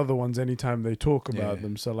all the other ones anytime they talk about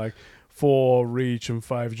them. So like 4, Reach, and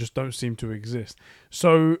 5 just don't seem to exist.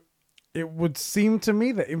 So it would seem to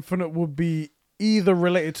me that Infinite would be either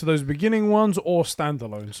related to those beginning ones or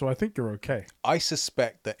standalone. So I think you're okay. I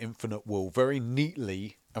suspect that Infinite will very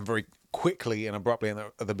neatly and very quickly and abruptly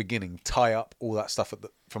at the beginning tie up all that stuff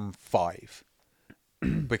from 5.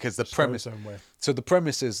 Because the premise... Its own way. So the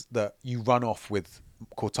premise is that you run off with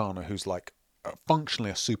Cortana, who's like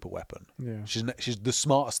functionally a super weapon. Yeah. She's the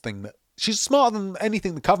smartest thing she's smarter than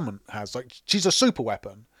anything the Covenant has. Like, she's a super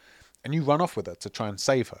weapon, and you run off with her to try and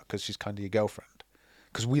save her because she's kind of your girlfriend.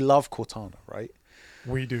 Because we love Cortana, right?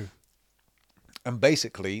 We do. And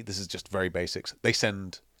basically, this is just very basics. They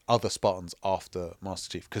send other Spartans after Master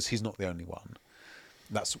Chief because he's not the only one.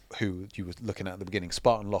 That's who you were looking at the beginning.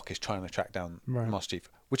 Spartan Locke is trying to track down Master Chief,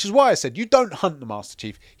 which is why I said you don't hunt the Master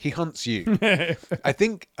Chief; he hunts you. I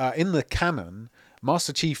think in the canon,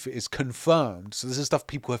 Master Chief is confirmed. So this is stuff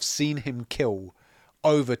people have seen him kill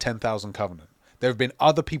over 10,000 Covenant. There have been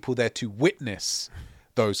other people there to witness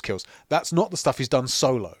those kills. That's not the stuff he's done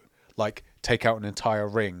solo, like take out an entire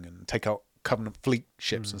ring and take out Covenant fleet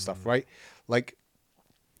ships and stuff, right? Like,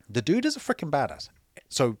 the dude is a freaking badass.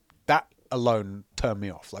 So that alone turned me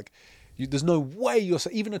off. Like, there's no way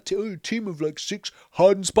even a team of like 6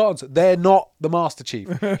 hardened Spartans, they're not the Master Chief.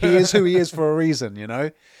 He is who he is for a reason, you know?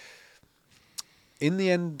 In the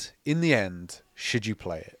end, should you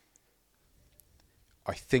play it?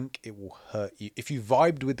 I think it will hurt you. If you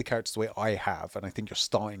vibed with the characters the way I have, and I think you're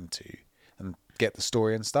starting to, and get the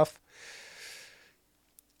story and stuff,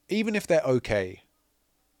 even if they're okay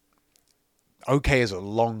is a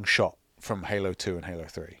long shot from Halo 2 and Halo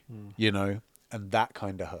 3, you know? And that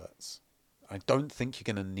kind of hurts. I don't think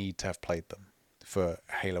you're going to need to have played them for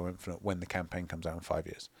Halo Infinite when the campaign comes out in 5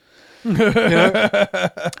 years. You know?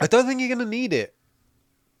 I don't think you're going to need it.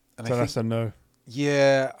 And so that's a no.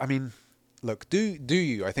 Yeah, I mean, look, do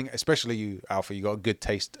you? I think especially you, Alpha, you got a good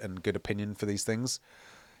taste and good opinion for these things.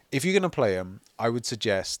 If you're going to play them, I would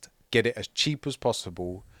suggest get it as cheap as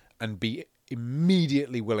possible and be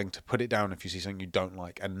immediately willing to put it down if you see something you don't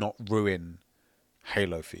like and not ruin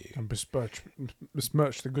Halo for you. And besmirch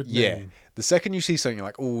the good name. Yeah. The second you see something you're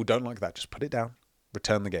like, oh, don't like that, just put it down.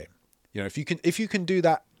 Return the game. You know, if you can do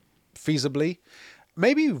that feasibly,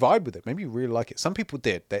 maybe you vibe with it. Maybe you really like it. Some people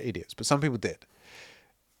did. They're idiots, but some people did.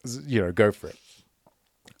 You know, go for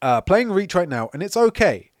it. Playing Reach right now, and it's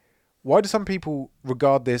okay. Why do some people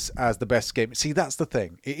regard this as the best game? See, that's the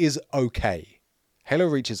thing. It is okay. Halo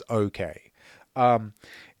Reach is okay.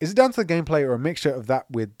 Is it down to the gameplay or a mixture of that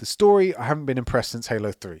with the story? I haven't been impressed since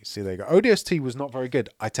Halo 3. See, there you go. ODST was not very good.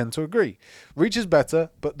 I tend to agree. Reach is better,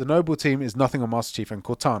 but the Noble team is nothing on Master Chief and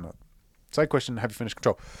Cortana. Side question, have you finished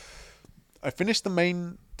Control? I finished the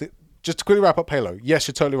main... just to quickly wrap up Halo. Yes,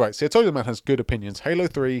 you're totally right. See, I told you the man has good opinions. Halo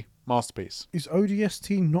 3, masterpiece. Is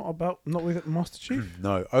ODST not with Master Chief?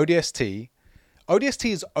 No, ODST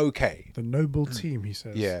is okay. The Noble team, he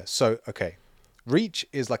says. Yeah, so, okay. Reach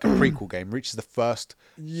is like a prequel game. Reach is the first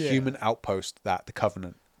human outpost that the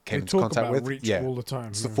Covenant came into contact with. Reach all the time.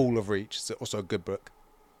 It's the Fall of Reach. It's also a good book.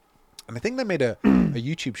 And I think they made a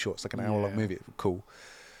YouTube short. It's like an hour-long movie. Cool.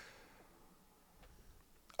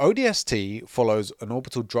 ODST follows an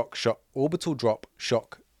orbital drop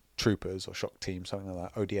shock troopers or shock team, something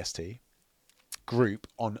like that, ODST, group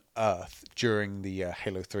on Earth during the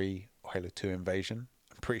Halo 3 or Halo 2 invasion.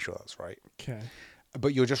 I'm pretty sure that's right. Okay.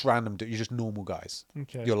 But you're just random, you're just normal guys.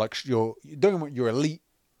 Okay. You're elite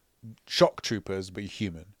shock troopers, but you're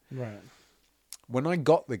human. Right. When I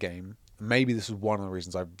got the game, maybe this is one of the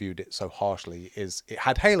reasons I viewed it so harshly, is it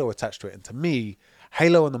had Halo attached to it. And to me,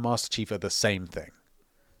 Halo and the Master Chief are the same thing.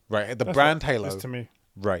 Right? The brand Halo. That's to me.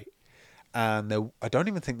 Right. And I don't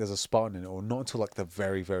even think there's a Spartan in it, or not until like the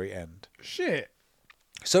very, very end. Shit.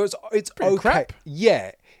 So it's pretty okay. crap.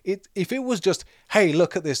 Yeah. If it was just, hey,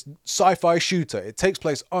 look at this sci-fi shooter. It takes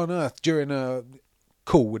place on Earth during a...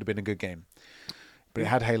 Cool, would have been a good game. But it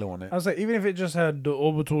had Halo on it. I was like, even if it just had the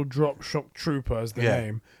Orbital Drop Shock Trooper as the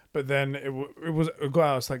name, but then it got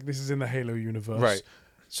out, it's like, this is in the Halo universe. Right.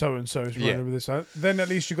 So-and-so is running with this. Then at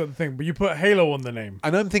least you got the thing. But you put Halo on the name.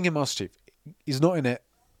 And I'm thinking Master Chief. He's not in it.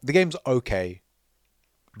 The game's okay.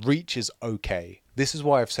 Reach is okay. This is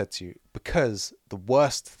why I've said to you, because the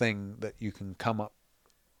worst thing that you can come up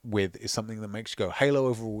with is something that makes you go, Halo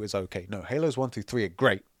overall is okay. No, Halos 1 through 3 are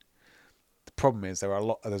great. The problem is there are a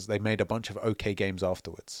lot others. They made a bunch of okay games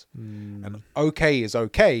afterwards. And okay is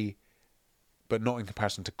okay, but not in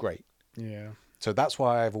comparison to great. Yeah. So that's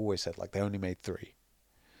why I've always said, like, they only made 3.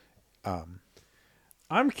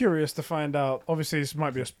 I'm curious to find out. Obviously, this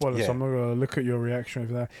might be a spoiler, so I'm not going to look at your reaction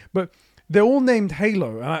over that. But they're all named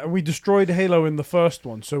Halo, and we destroyed Halo in the first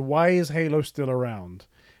one. So why is Halo still around?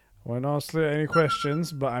 I won't ask any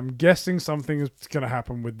questions, but I'm guessing something is going to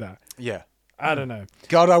happen with that. Yeah. I don't know.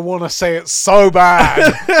 God, I want to say it so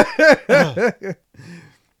bad.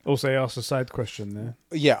 Also, I asked a side question there.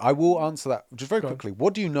 Yeah, I will answer that just very quickly.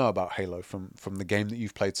 What do you know about Halo from the game that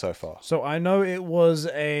you've played so far? So I know it was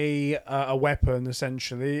a weapon,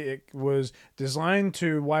 essentially. It was designed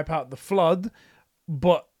to wipe out the Flood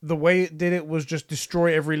but the way it did it was just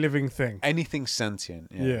destroy every living thing. Anything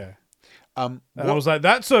sentient. Yeah. Um. And I was like,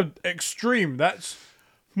 that's a extreme. That's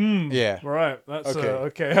Yeah. right. That's Okay.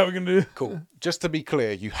 okay. How are we gonna do? Cool. Just to be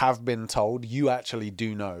clear, you have been told. You actually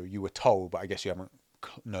do know. You were told, but I guess you haven't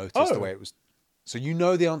noticed the way it was. So you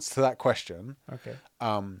know the answer to that question. Okay.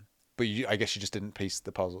 But I guess you just didn't piece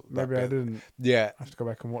the puzzle. Maybe I didn't. Yeah. I have to go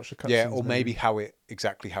back and watch the cutscenes. Yeah, or maybe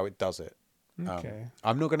exactly how it does it. Okay.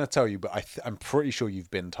 I'm not going to tell you, but I'm pretty sure you've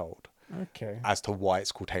been told Okay. as to why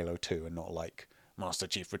it's called Halo 2 and not like Master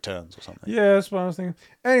Chief Returns or something. Yeah, that's what I was thinking.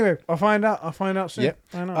 Anyway, I'll find out. I'll find out soon. Yeah.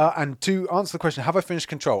 I know. And to answer the question, have I finished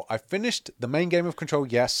Control? I finished the main game of Control,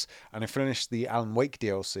 yes, and I finished the Alan Wake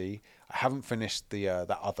DLC. I haven't finished the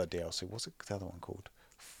that other DLC. What's the other one called?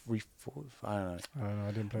 I don't know.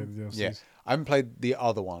 I didn't play the DLCs. Yeah, I haven't played the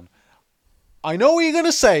other one. I know what you're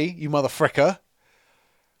gonna say, you mother fricker.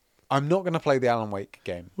 I'm not gonna play the Alan Wake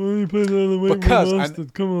game. Why are you playing Alan Wake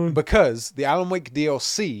Remastered? Come on. Because the Alan Wake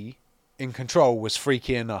DLC in Control was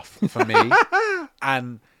freaky enough for me,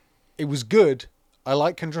 and it was good. I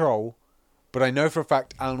like Control, but I know for a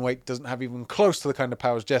fact Alan Wake doesn't have even close to the kind of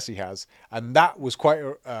powers Jesse has, and that was quite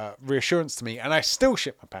a reassurance to me. And I still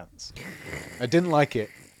shit my pants. I didn't like it.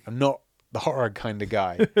 I'm not the horror kind of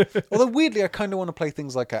guy. Although weirdly, I kind of want to play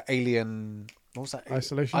things like Alien. What was that?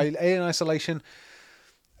 Isolation. Alien Isolation.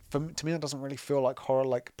 To me, that doesn't really feel like horror.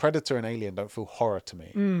 Like Predator and Alien don't feel horror to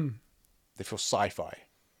me. They feel sci-fi.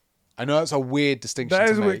 I know that's a weird distinction. That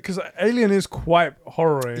is to weird make. because Alien is quite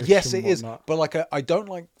horror. Yes, it is. But like, I don't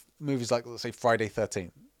like movies like, let's say, Friday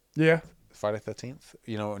 13th. Yeah. Friday 13th,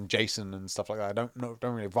 and Jason and stuff like that. I don't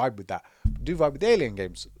really vibe with that. I do vibe with the Alien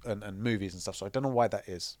games and movies and stuff. So I don't know why that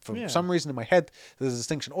is. For some reason in my head, there's a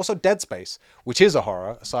distinction. Also, Dead Space, which is a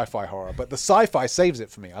horror, a sci-fi horror, but the sci-fi saves it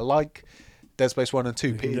for me. I like Dead Space 1 and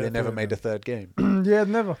 2. Pity they never made a third game. Yeah,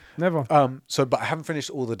 never. But I haven't finished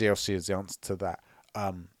all the DLC is the answer to that.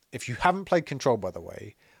 If you haven't played Control, by the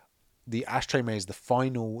way, the Ashtray Maze, the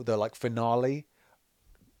finale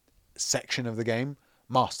section of the game,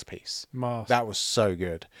 masterpiece. That was so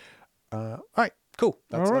good. All right, cool.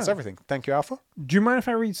 That's everything. Thank you, Alpha. Do you mind if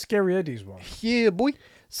I read Scary Eddie's one? Yeah, boy.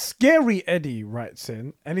 Scary Eddie writes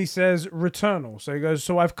in and he says Returnal. So he goes,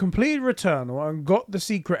 so I've completed Returnal and got the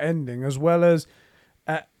secret ending as well,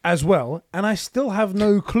 and I still have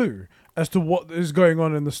no clue as to what is going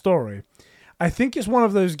on in the story. I think it's one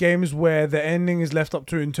of those games where the ending is left up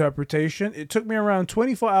to interpretation. It took me around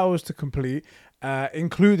 24 hours to complete,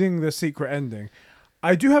 including the secret ending.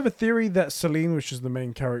 I do have a theory that Celine, which is the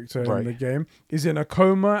main character in the game, is in a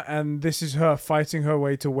coma and this is her fighting her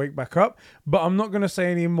way to wake back up. But I'm not going to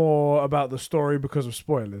say any more about the story because of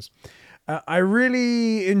spoilers. I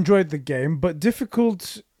really enjoyed the game, but the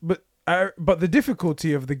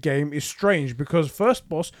difficulty of the game is strange because first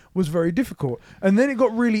boss was very difficult. And then it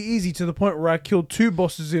got really easy to the point where I killed 2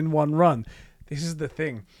 bosses in one run. This is the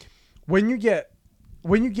thing. When you get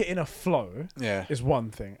in a flow, is one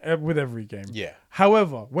thing with every game. Yeah.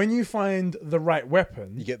 However, when you find the right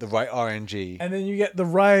weapon, you get the right RNG, and then you get the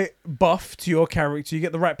right buff to your character, you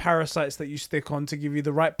get the right parasites that you stick on to give you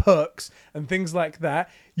the right perks and things like that,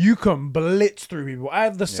 you can blitz through people. I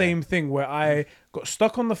have the same thing where I got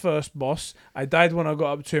stuck on the first boss. I died when I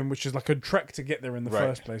got up to him, which is like a trek to get there in the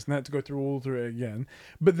first place, and I had to go through it again.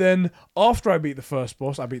 But then after I beat the first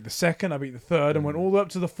boss, I beat the second, I beat the third, and went all the way up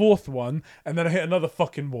to the 4th one, and then I hit another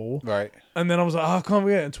fucking wall. Right. And then I was like, I can't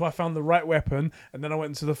get it until I found the right weapon, and then I went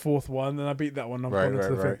into the 4th one, and I beat that one. I'm going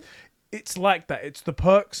into the 5th. It's like that. It's the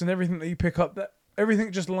perks and everything that you pick up, that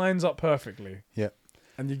everything just lines up perfectly. Yeah.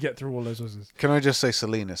 And you get through all those losses. Can I just say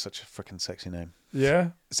Celine is such a freaking sexy name? Yeah.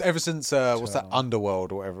 It's ever since what's that,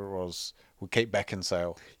 Underworld or whatever it was with Kate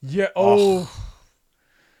Beckinsale. Yeah. I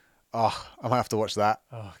might have to watch that.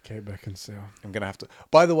 Oh, Kate Beckinsale. I'm gonna have to.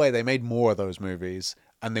 By the way, they made more of those movies,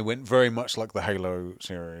 and they went very much like the Halo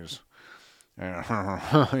series.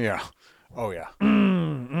 Yeah. Oh yeah.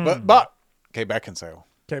 But Kate Beckinsale.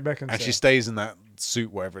 And she stays in that suit,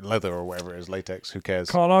 whatever, leather or whatever it is, latex. Who cares?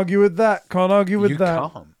 Can't argue with that. You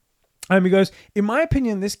can't. And he goes, in my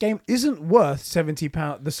opinion, this game isn't worth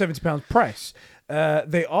 £70, the £70 price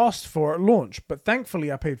they asked for at launch, but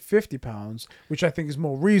thankfully I paid £50, which I think is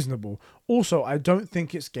more reasonable. Also, I don't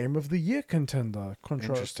think it's Game of the Year contender,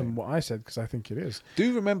 contrary to what I said, because I think it is.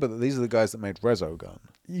 Do remember that these are the guys that made Resogun.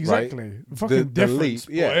 Exactly. Right? Fucking difference,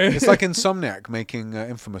 boy. Yeah, it's like Insomniac making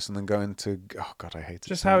Infamous and then going to... Oh, God, I hate it.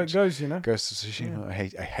 Just so how much. It goes, you know? Goes to Tsushima. Yeah.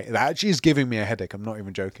 I hate that. Actually is giving me a headache. I'm not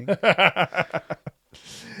even joking.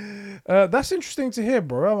 That's interesting to hear,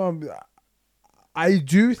 bro. I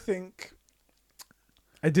do think...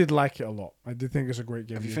 I did like it a lot. I did think it's a great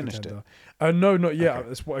game. Have you finished it? No, not yet. Okay.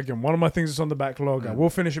 It's again one of my things that's on the backlog. I will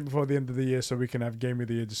finish it before the end of the year so we can have Game of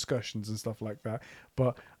the Year discussions and stuff like that.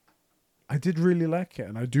 But I did really like it,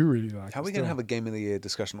 and I do really like it. How are we going to have a Game of the Year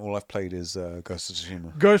discussion? All I've played is Ghost of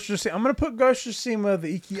Tsushima. Ghost of Tsushima. I'm going to put Ghost of Tsushima,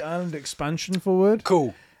 the Iki Island expansion forward.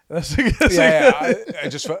 Cool. That's I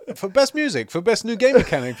just for best music, for best new game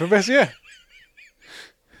mechanic, for best, yeah.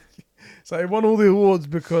 So I won all the awards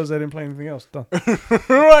because I didn't play anything else. Done.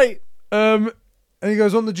 Right. And he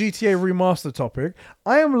goes on the GTA remaster topic.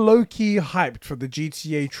 I am low-key hyped for the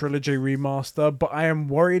GTA Trilogy remaster, but I am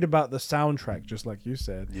worried about the soundtrack, just like you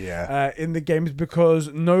said. Yeah. In the games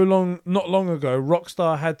because not long ago,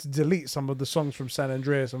 Rockstar had to delete some of the songs from San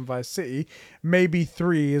Andreas and Vice City, maybe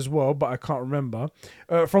 3 as well, but I can't remember,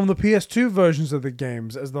 from the PS2 versions of the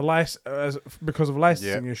games because of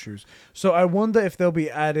licensing issues. So I wonder if they'll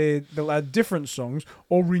add different songs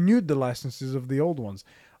or renewed the licenses of the old ones.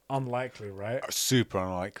 Unlikely, right? Super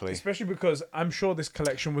unlikely. Especially because I'm sure this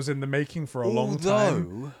collection was in the making for a long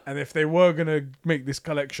time. And if they were going to make this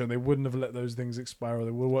collection, they wouldn't have let those things expire or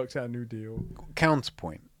they would have worked out a new deal.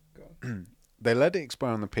 Counterpoint. They let it expire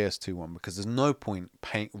on the PS2 one because there's no point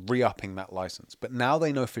re-upping that license. But now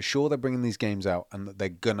they know for sure they're bringing these games out and that they're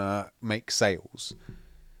going to make sales.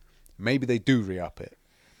 Maybe they do re-up it.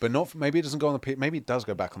 But maybe it doesn't go on the maybe it does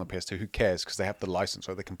go back on the PS2. Who cares? Because they have the license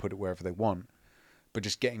or they can put it wherever they want. But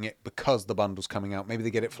just getting it because the bundle's coming out. Maybe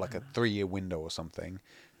they get it for like a 3-year window or something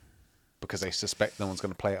because they suspect no one's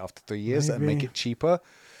going to play it after 3 years and make it cheaper.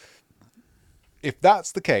 If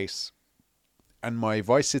that's the case and my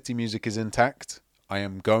Vice City music is intact, I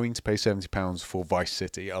am going to pay £70 for Vice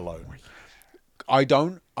City alone. I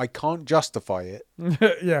can't justify it.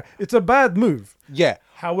 Yeah, it's a bad move. Yeah.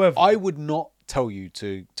 However, I would not tell you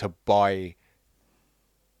to buy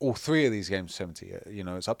all 3 of these games 70. You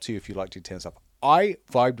know, it's up to you if you like GTA and stuff. I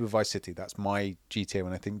vibed with Vice City. That's my GTA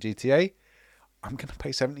when I think GTA. I'm going to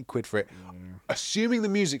pay 70 quid for it. Assuming the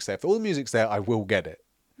music's there. If all the music's there, I will get it.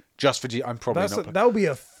 Just for I'm probably not. That'll be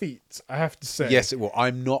a feat, I have to say. Yes, it will.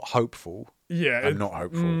 I'm not hopeful. Yeah. I'm not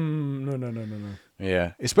hopeful. No.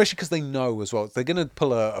 Yeah. Especially because they know as well. They're going to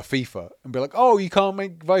pull a FIFA and be like, oh, you can't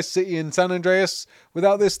make Vice City and San Andreas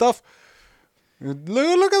without this stuff.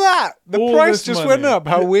 Look at that. The All price just went up.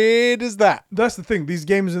 How weird is that? That's the thing. These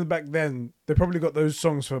games in the back then, they probably got those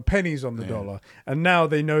songs for pennies on the dollar. And now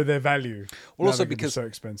they know their value. Well, also because they're so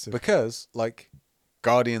expensive. Because, like,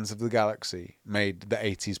 Guardians of the Galaxy made the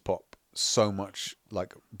 80s pop so much,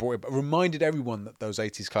 like, reminded everyone that those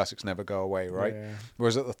 80s classics never go away, right? Yeah.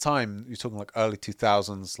 Whereas at the time, you're talking like early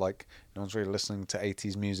 2000s, like, no one's really listening to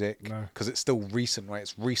 80s music. Because it's still recent, right?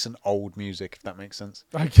 It's recent old music, if that makes sense.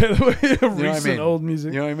 I get the recent old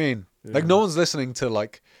music. You know what I mean? Yeah. Like, no one's listening to,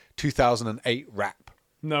 like, 2008 rap.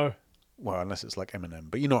 No. Well, unless it's like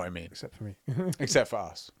Eminem, but you know what I mean. Except for me. Except for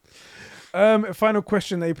us. Final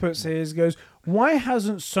question that he puts here goes, why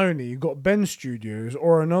hasn't Sony got Ben Studios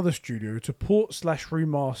or another studio to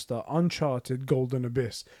port/remaster Uncharted Golden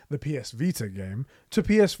Abyss, the PS Vita game, to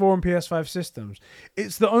PS4 and PS5 systems?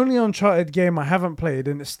 It's the only Uncharted game I haven't played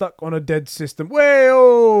and it's stuck on a dead system.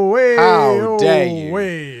 How dare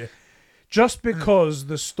you? Just because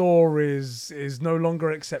the store is no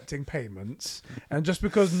longer accepting payments, and just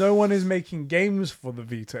because no one is making games for the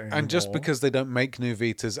Vita anymore, and just because they don't make new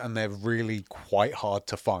Vitas and they're really quite hard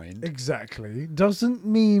to find, exactly, doesn't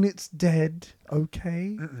mean it's dead.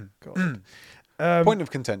 Okay. God. Point of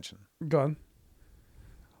contention. Go on.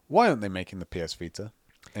 Why aren't they making the PS Vita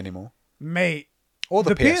anymore, mate? Or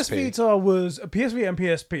the PSP. PS Vita was PS Vita and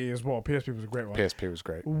PSP as well. PSP was a great one. PSP was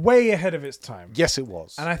great. Way ahead of its time. Yes, it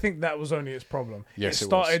was. And I think that was only its problem. Yes, it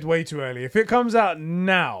started way too early. If it comes out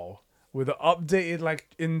now with an updated like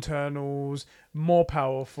internals, more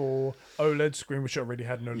powerful OLED screen, which already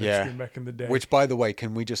had an OLED screen back in the day. Which, by the way,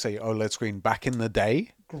 can we just say OLED screen back in the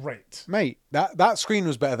day? Great. Mate, that screen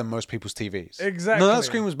was better than most people's TVs. Exactly. No, that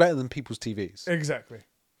screen was better than people's TVs. Exactly.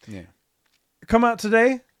 Yeah. Come out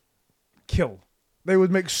today, kill. They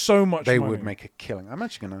would make so much money. They would make a killing. I'm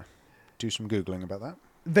actually going to do some Googling about that.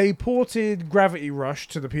 They ported Gravity Rush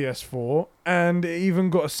to the PS4 and it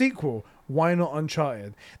even got a sequel. Why not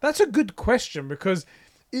Uncharted? That's a good question because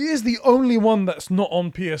it is the only one that's not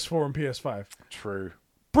on PS4 and PS5. True.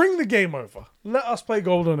 Bring the game over. Let us play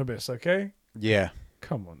Golden Abyss, okay? Yeah.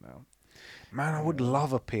 Come on now. Man, I would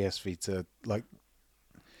love a PS Vita, like,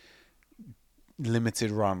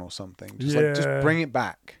 limited run or something. Just bring it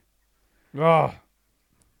back. Oh.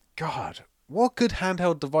 God, what good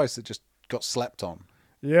handheld device that just got slept on?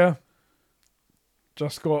 Yeah.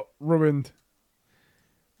 Just got ruined.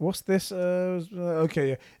 What's this? Okay,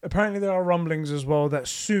 yeah. Apparently there are rumblings as well that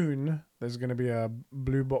soon There's going to be a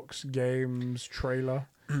Blue Box Games trailer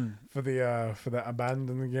for that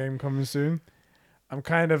Abandon game coming soon. I'm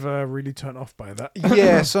kind of really turned off by that.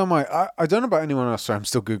 Yeah, so am I. I don't know about anyone else, so I'm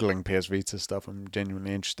still Googling PS Vita stuff. I'm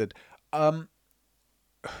genuinely interested.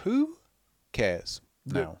 Who cares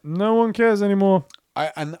now? No one cares anymore.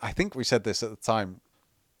 I think we said this at the time,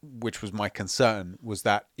 which was my concern, was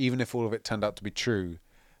that even if all of it turned out to be true,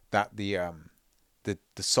 that the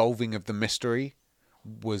solving of the mystery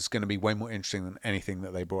was going to be way more interesting than anything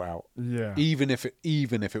that they brought out. Yeah. Even if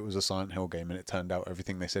it was a Silent Hill game and it turned out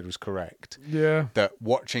everything they said was correct. Yeah. That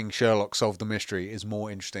watching Sherlock solve the mystery is more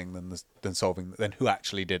interesting than who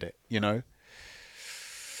actually did it. You know.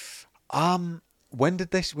 When did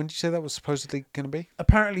you say that was supposedly going to be?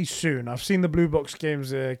 Apparently soon. I've seen the Blue Box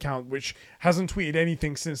Games account, which hasn't tweeted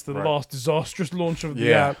anything since the last disastrous launch of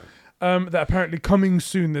the app. That apparently coming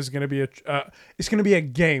soon. There's going to be it's going to be a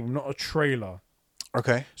game, not a trailer.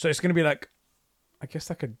 Okay. So it's going to be like, I guess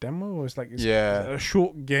like a demo, or it's a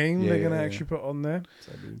short game they're going to actually put on there.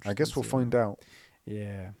 So I guess we'll find out.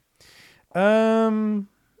 Yeah. And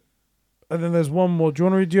then there's one more. Do you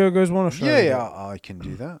want to read Diogo's one? Or Yeah, I can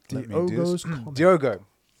do that. Diogo's comment. Diogo.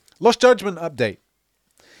 Lost Judgment update.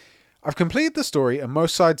 I've completed the story and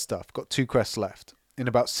most side stuff. Got 2 quests left in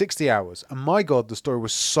about 60 hours. And my God, the story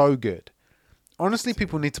was so good. Honestly,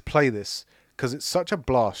 people need to play this because it's such a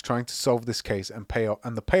blast trying to solve this case and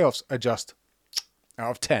the payoffs are just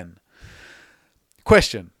out of 10.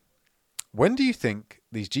 Question. When do you think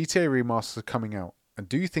these GTA remasters are coming out? And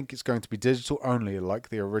do you think it's going to be digital only like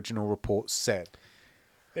the original report said?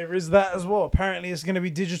 There is that as well. Apparently it's going to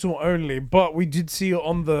be digital only, but we did see it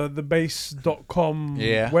on the base.com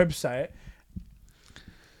website.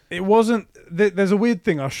 It wasn't... There's a weird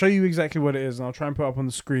thing. I'll show you exactly what it is, and I'll try and put it up on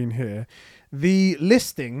the screen here. The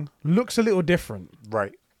listing looks a little different.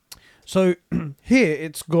 Right. So here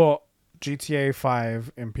it's got GTA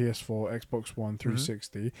 5 in PS4, Xbox One,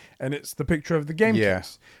 360, and it's the picture of the game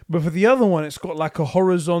case. But for the other one, it's got like a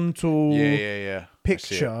horizontal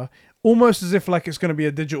picture, almost as if like it's going to be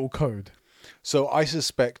a digital code. So I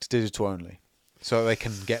suspect digital only, so they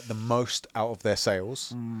can get the most out of their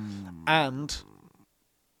sales, and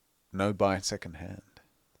no buying second hand.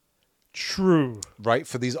 True. Right,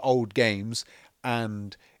 for these old games,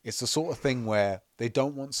 and it's the sort of thing where they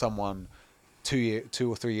don't want someone 2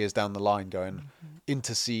 or 3 years down the line going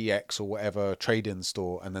into CEX or whatever trade-in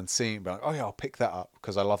store and then seeing like, oh yeah, I'll pick that up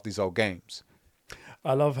because I love these old games.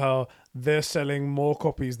 I love how they're selling more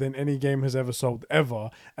copies than any game has ever sold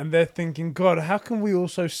ever, and they're thinking, God, how can we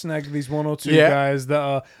also snag these 1 or 2 guys that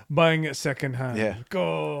are buying it secondhand? Yeah.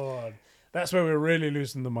 God, that's where we're really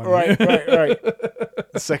losing the money. Right.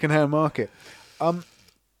 The secondhand market. On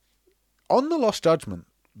the Lost Judgment,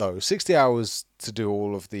 though, 60 hours to do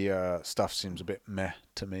all of the stuff seems a bit meh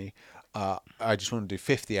to me. I just want to do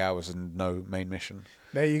 50 hours and no main mission.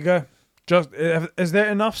 There you go. Just is there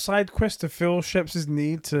enough side quests to fill Sheps'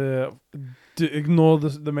 need to ignore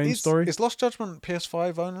the main story? Is Lost Judgment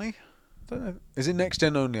PS5 only? Don't know. Is it next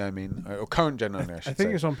gen only? I mean, or current gen only? I should think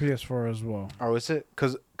say. it's on PS4 as well. Oh, is it?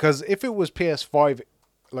 Because if it was PS5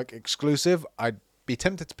 like exclusive, I'd be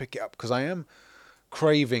tempted to pick it up because I am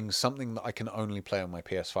craving something that I can only play on my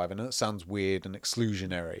PS5. I know it sounds weird and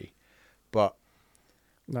exclusionary, but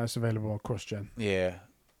no, it's available on cross-gen. Yeah.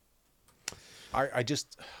 I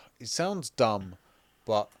just... It sounds dumb,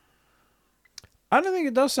 but... I don't think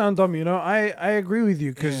it does sound dumb, you know. I agree with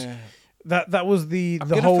you, because that was the whole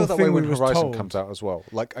thing. I'm going to feel that way when Horizon comes out as well.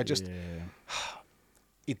 Like, I just...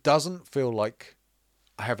 It doesn't feel like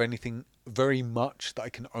I have anything very much that I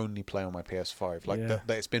can only play on my PS5. Like, that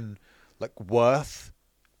it's been, like, worth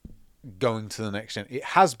going to the next gen. It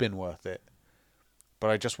has been worth it,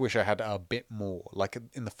 but I just wish I had a bit more. Like,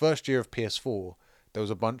 in the first year of PS4, there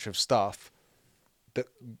was a bunch of stuff that,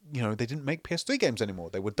 you know, they didn't make PS3 games anymore.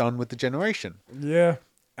 They were done with the generation. Yeah.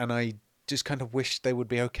 And I just kind of wish they would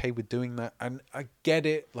be okay with doing that. And I get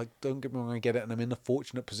it. Like, don't get me wrong, I get it. And I'm in a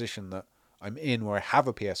fortunate position that I'm in where I have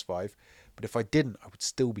a PS5. But if I didn't, I would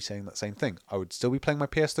still be saying that same thing. I would still be playing my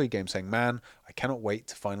PS3 game saying, man, I cannot wait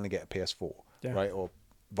to finally get a PS4. Yeah. Right? Or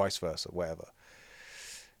vice versa, whatever.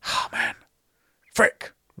 Oh, man.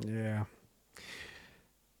 Frick. Yeah.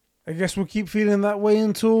 I guess we'll keep feeling that way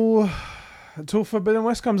until Forbidden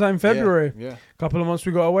West comes out in February. Yeah. Couple of months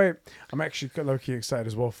we gotta wait. I'm actually low-key excited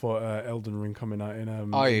as well for Elden Ring coming out in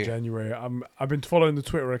January. I've been following the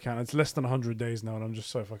Twitter account. It's less than 100 days now, and I'm just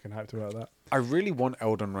so fucking hyped about that. I really want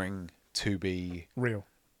Elden Ring to be real,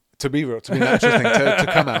 to be an actual thing to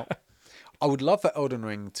come out. I would love for Elden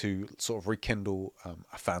Ring to sort of rekindle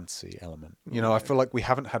a fantasy element. You know, I feel like we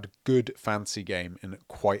haven't had a good fantasy game in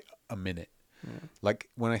quite a minute. Like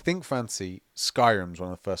when I think fantasy, Skyrim's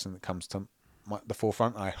one of the first thing that comes to the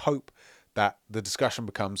forefront. I hope that the discussion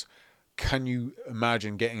becomes, can you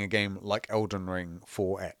imagine getting a game like Elden Ring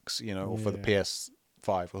for X, or for the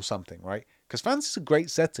PS5 or something, right? Because fantasy's a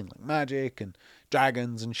great setting, like magic and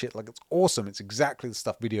dragons and shit. Like, it's awesome. It's exactly the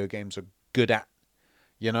stuff video games are good at,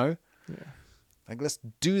 Yeah. Like, let's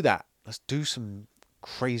do that. Let's do some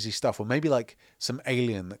crazy stuff, or maybe like some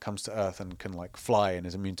alien that comes to Earth and can like fly and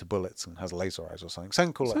is immune to bullets and has laser eyes or something.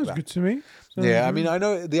 Something cool like that. Sounds good to me. I mean, I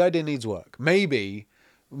know the idea needs work. Maybe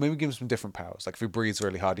give him some different powers. Like if he breathes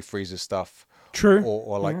really hard, he freezes stuff. True.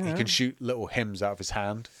 Or like he can shoot little hymns out of his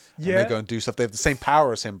hand. Yeah. And they go and do stuff. They have the same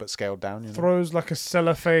power as him, but scaled down. Throws like a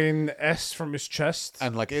cellophane S from his chest.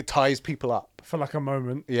 And like it ties people up. For like a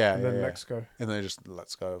moment. Yeah. And then let's go. And then just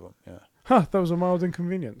lets go of them. Yeah. Huh, that was a mild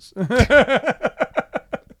inconvenience.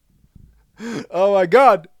 Oh my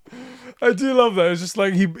God. I do love that. It's just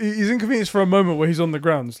like he's inconvenienced for a moment where he's on the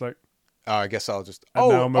ground. It's like, oh, I guess I'll just...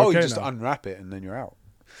 now I'm okay you just now. unwrap it and then you're out.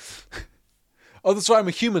 Oh, that's right. I'm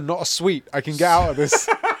a human, not a sweet. I can get out of this.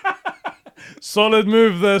 solid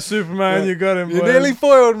move there, Superman. You got him. You boys. nearly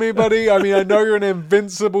foiled me, buddy. I mean, I know you're an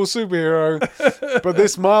invincible superhero, but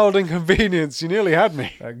this mild inconvenience, you nearly had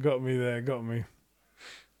me. That got me there. Got me.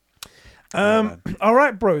 All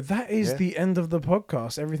right, bro. That is the end of the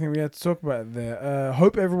podcast. Everything we had to talk about there.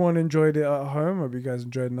 Hope everyone enjoyed it at home. Hope you guys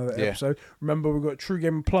enjoyed another episode. Remember, we've got True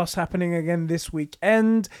Game Plus happening again this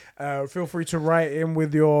weekend. Feel free to write in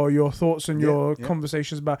with your thoughts and your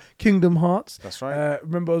conversations about Kingdom Hearts. That's right.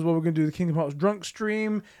 Remember as well, we're going to do the Kingdom Hearts drunk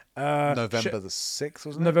stream. November the 6th,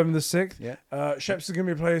 wasn't it? November the 6th. Yeah. Sheps is going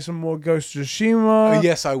to be playing some more Ghost of Tsushima. Oh,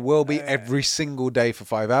 yes, I will be every single day for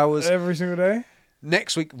 5 hours. Every single day.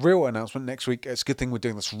 Next week, real announcement. Next week, it's a good thing we're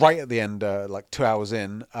doing this right at the end, like 2 hours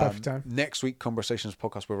in. Perfect time. Next week, Conversations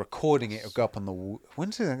podcast, we're recording it. It'll go up on the...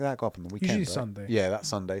 When does that go up on the weekend? Usually right? Sunday. Yeah, that's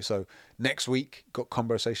Sunday. So next week, got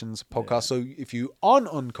Conversations podcast. So if you aren't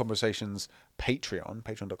on Conversations Patreon,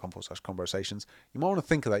 patreon.com/conversations, you might want to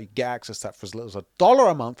think of that. You get access to that for as little as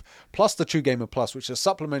 $1 a month, plus the True Gamer Plus, which is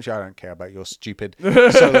supplementary. I don't care about your stupid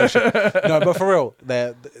solo shit. No, but for real,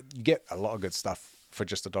 you get a lot of good stuff for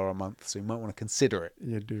just $1 a month, so you might want to consider it.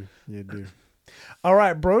 You do. All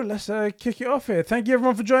right, bro, let's kick it off here. Thank you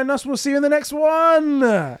everyone for joining us. We'll see you in the next one.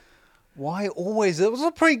 Why always? It was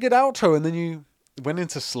a pretty good outro, and then you went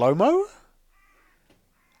into slow-mo?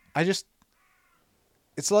 It's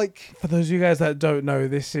like... For those of you guys that don't know,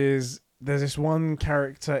 there's this one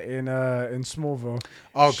character in Smallville.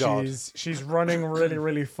 Oh, God. She's running really,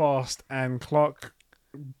 really fast, and Clark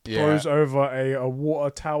goes Yeah. over a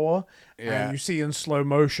water tower, Yeah. and you see in slow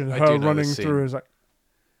motion I her do know running this scene. through. It's like,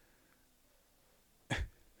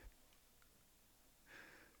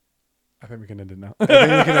 I think we can end it now. I think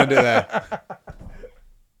we can end it there.